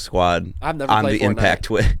as a squad I've never on played the Fortnite. Impact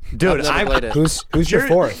Twitch. Dude, I've never played it. Who's your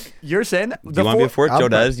fourth? You're saying? Do you want to be a fourth? Joe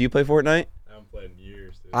Des, do you play Fortnite? I haven't played in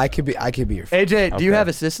years. Dude. I could be your fourth. AJ, do you Okay. have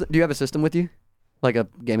a system? Do you have a system with you? Like a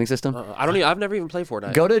gaming system? I've never even played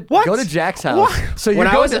Fortnite. Go to Jack's house. So you're when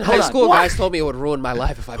I going was to in high school, guys told me it would ruin my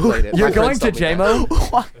life if I played it. You're My going friends to told me that.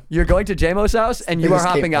 JMO. You're going to JMO's house, and you are Biggest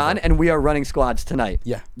hopping cave on, ever. and we are running squads tonight.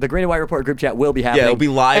 Yeah. The Green and White Report group chat will be happening. Yeah, it'll be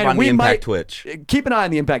live and on the we Impact might- Twitch. Keep an eye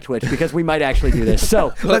on the Impact Twitch because we might actually do this.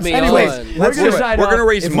 So, Put me anyways, on. we're going to sign We're off. going to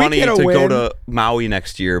raise If we money get to a go win- to Maui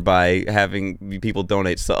next year by having people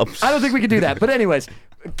donate subs. I don't think we can do that. But anyways,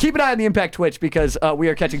 keep an eye on the Impact Twitch because we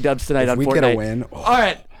are catching dubs tonight on we Fortnite. get a win. Oh. All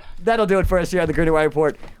right. That'll do it for us here on the Green and White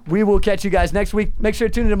Report. We will catch you guys next week. Make sure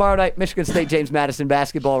to tune in tomorrow night. Michigan State James Madison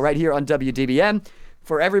basketball right here on WDBM.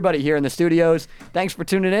 For everybody here in the studios, thanks for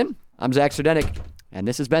tuning in. I'm Zach Surdenik, and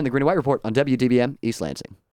this has been the Green and White Report on WDBM East Lansing.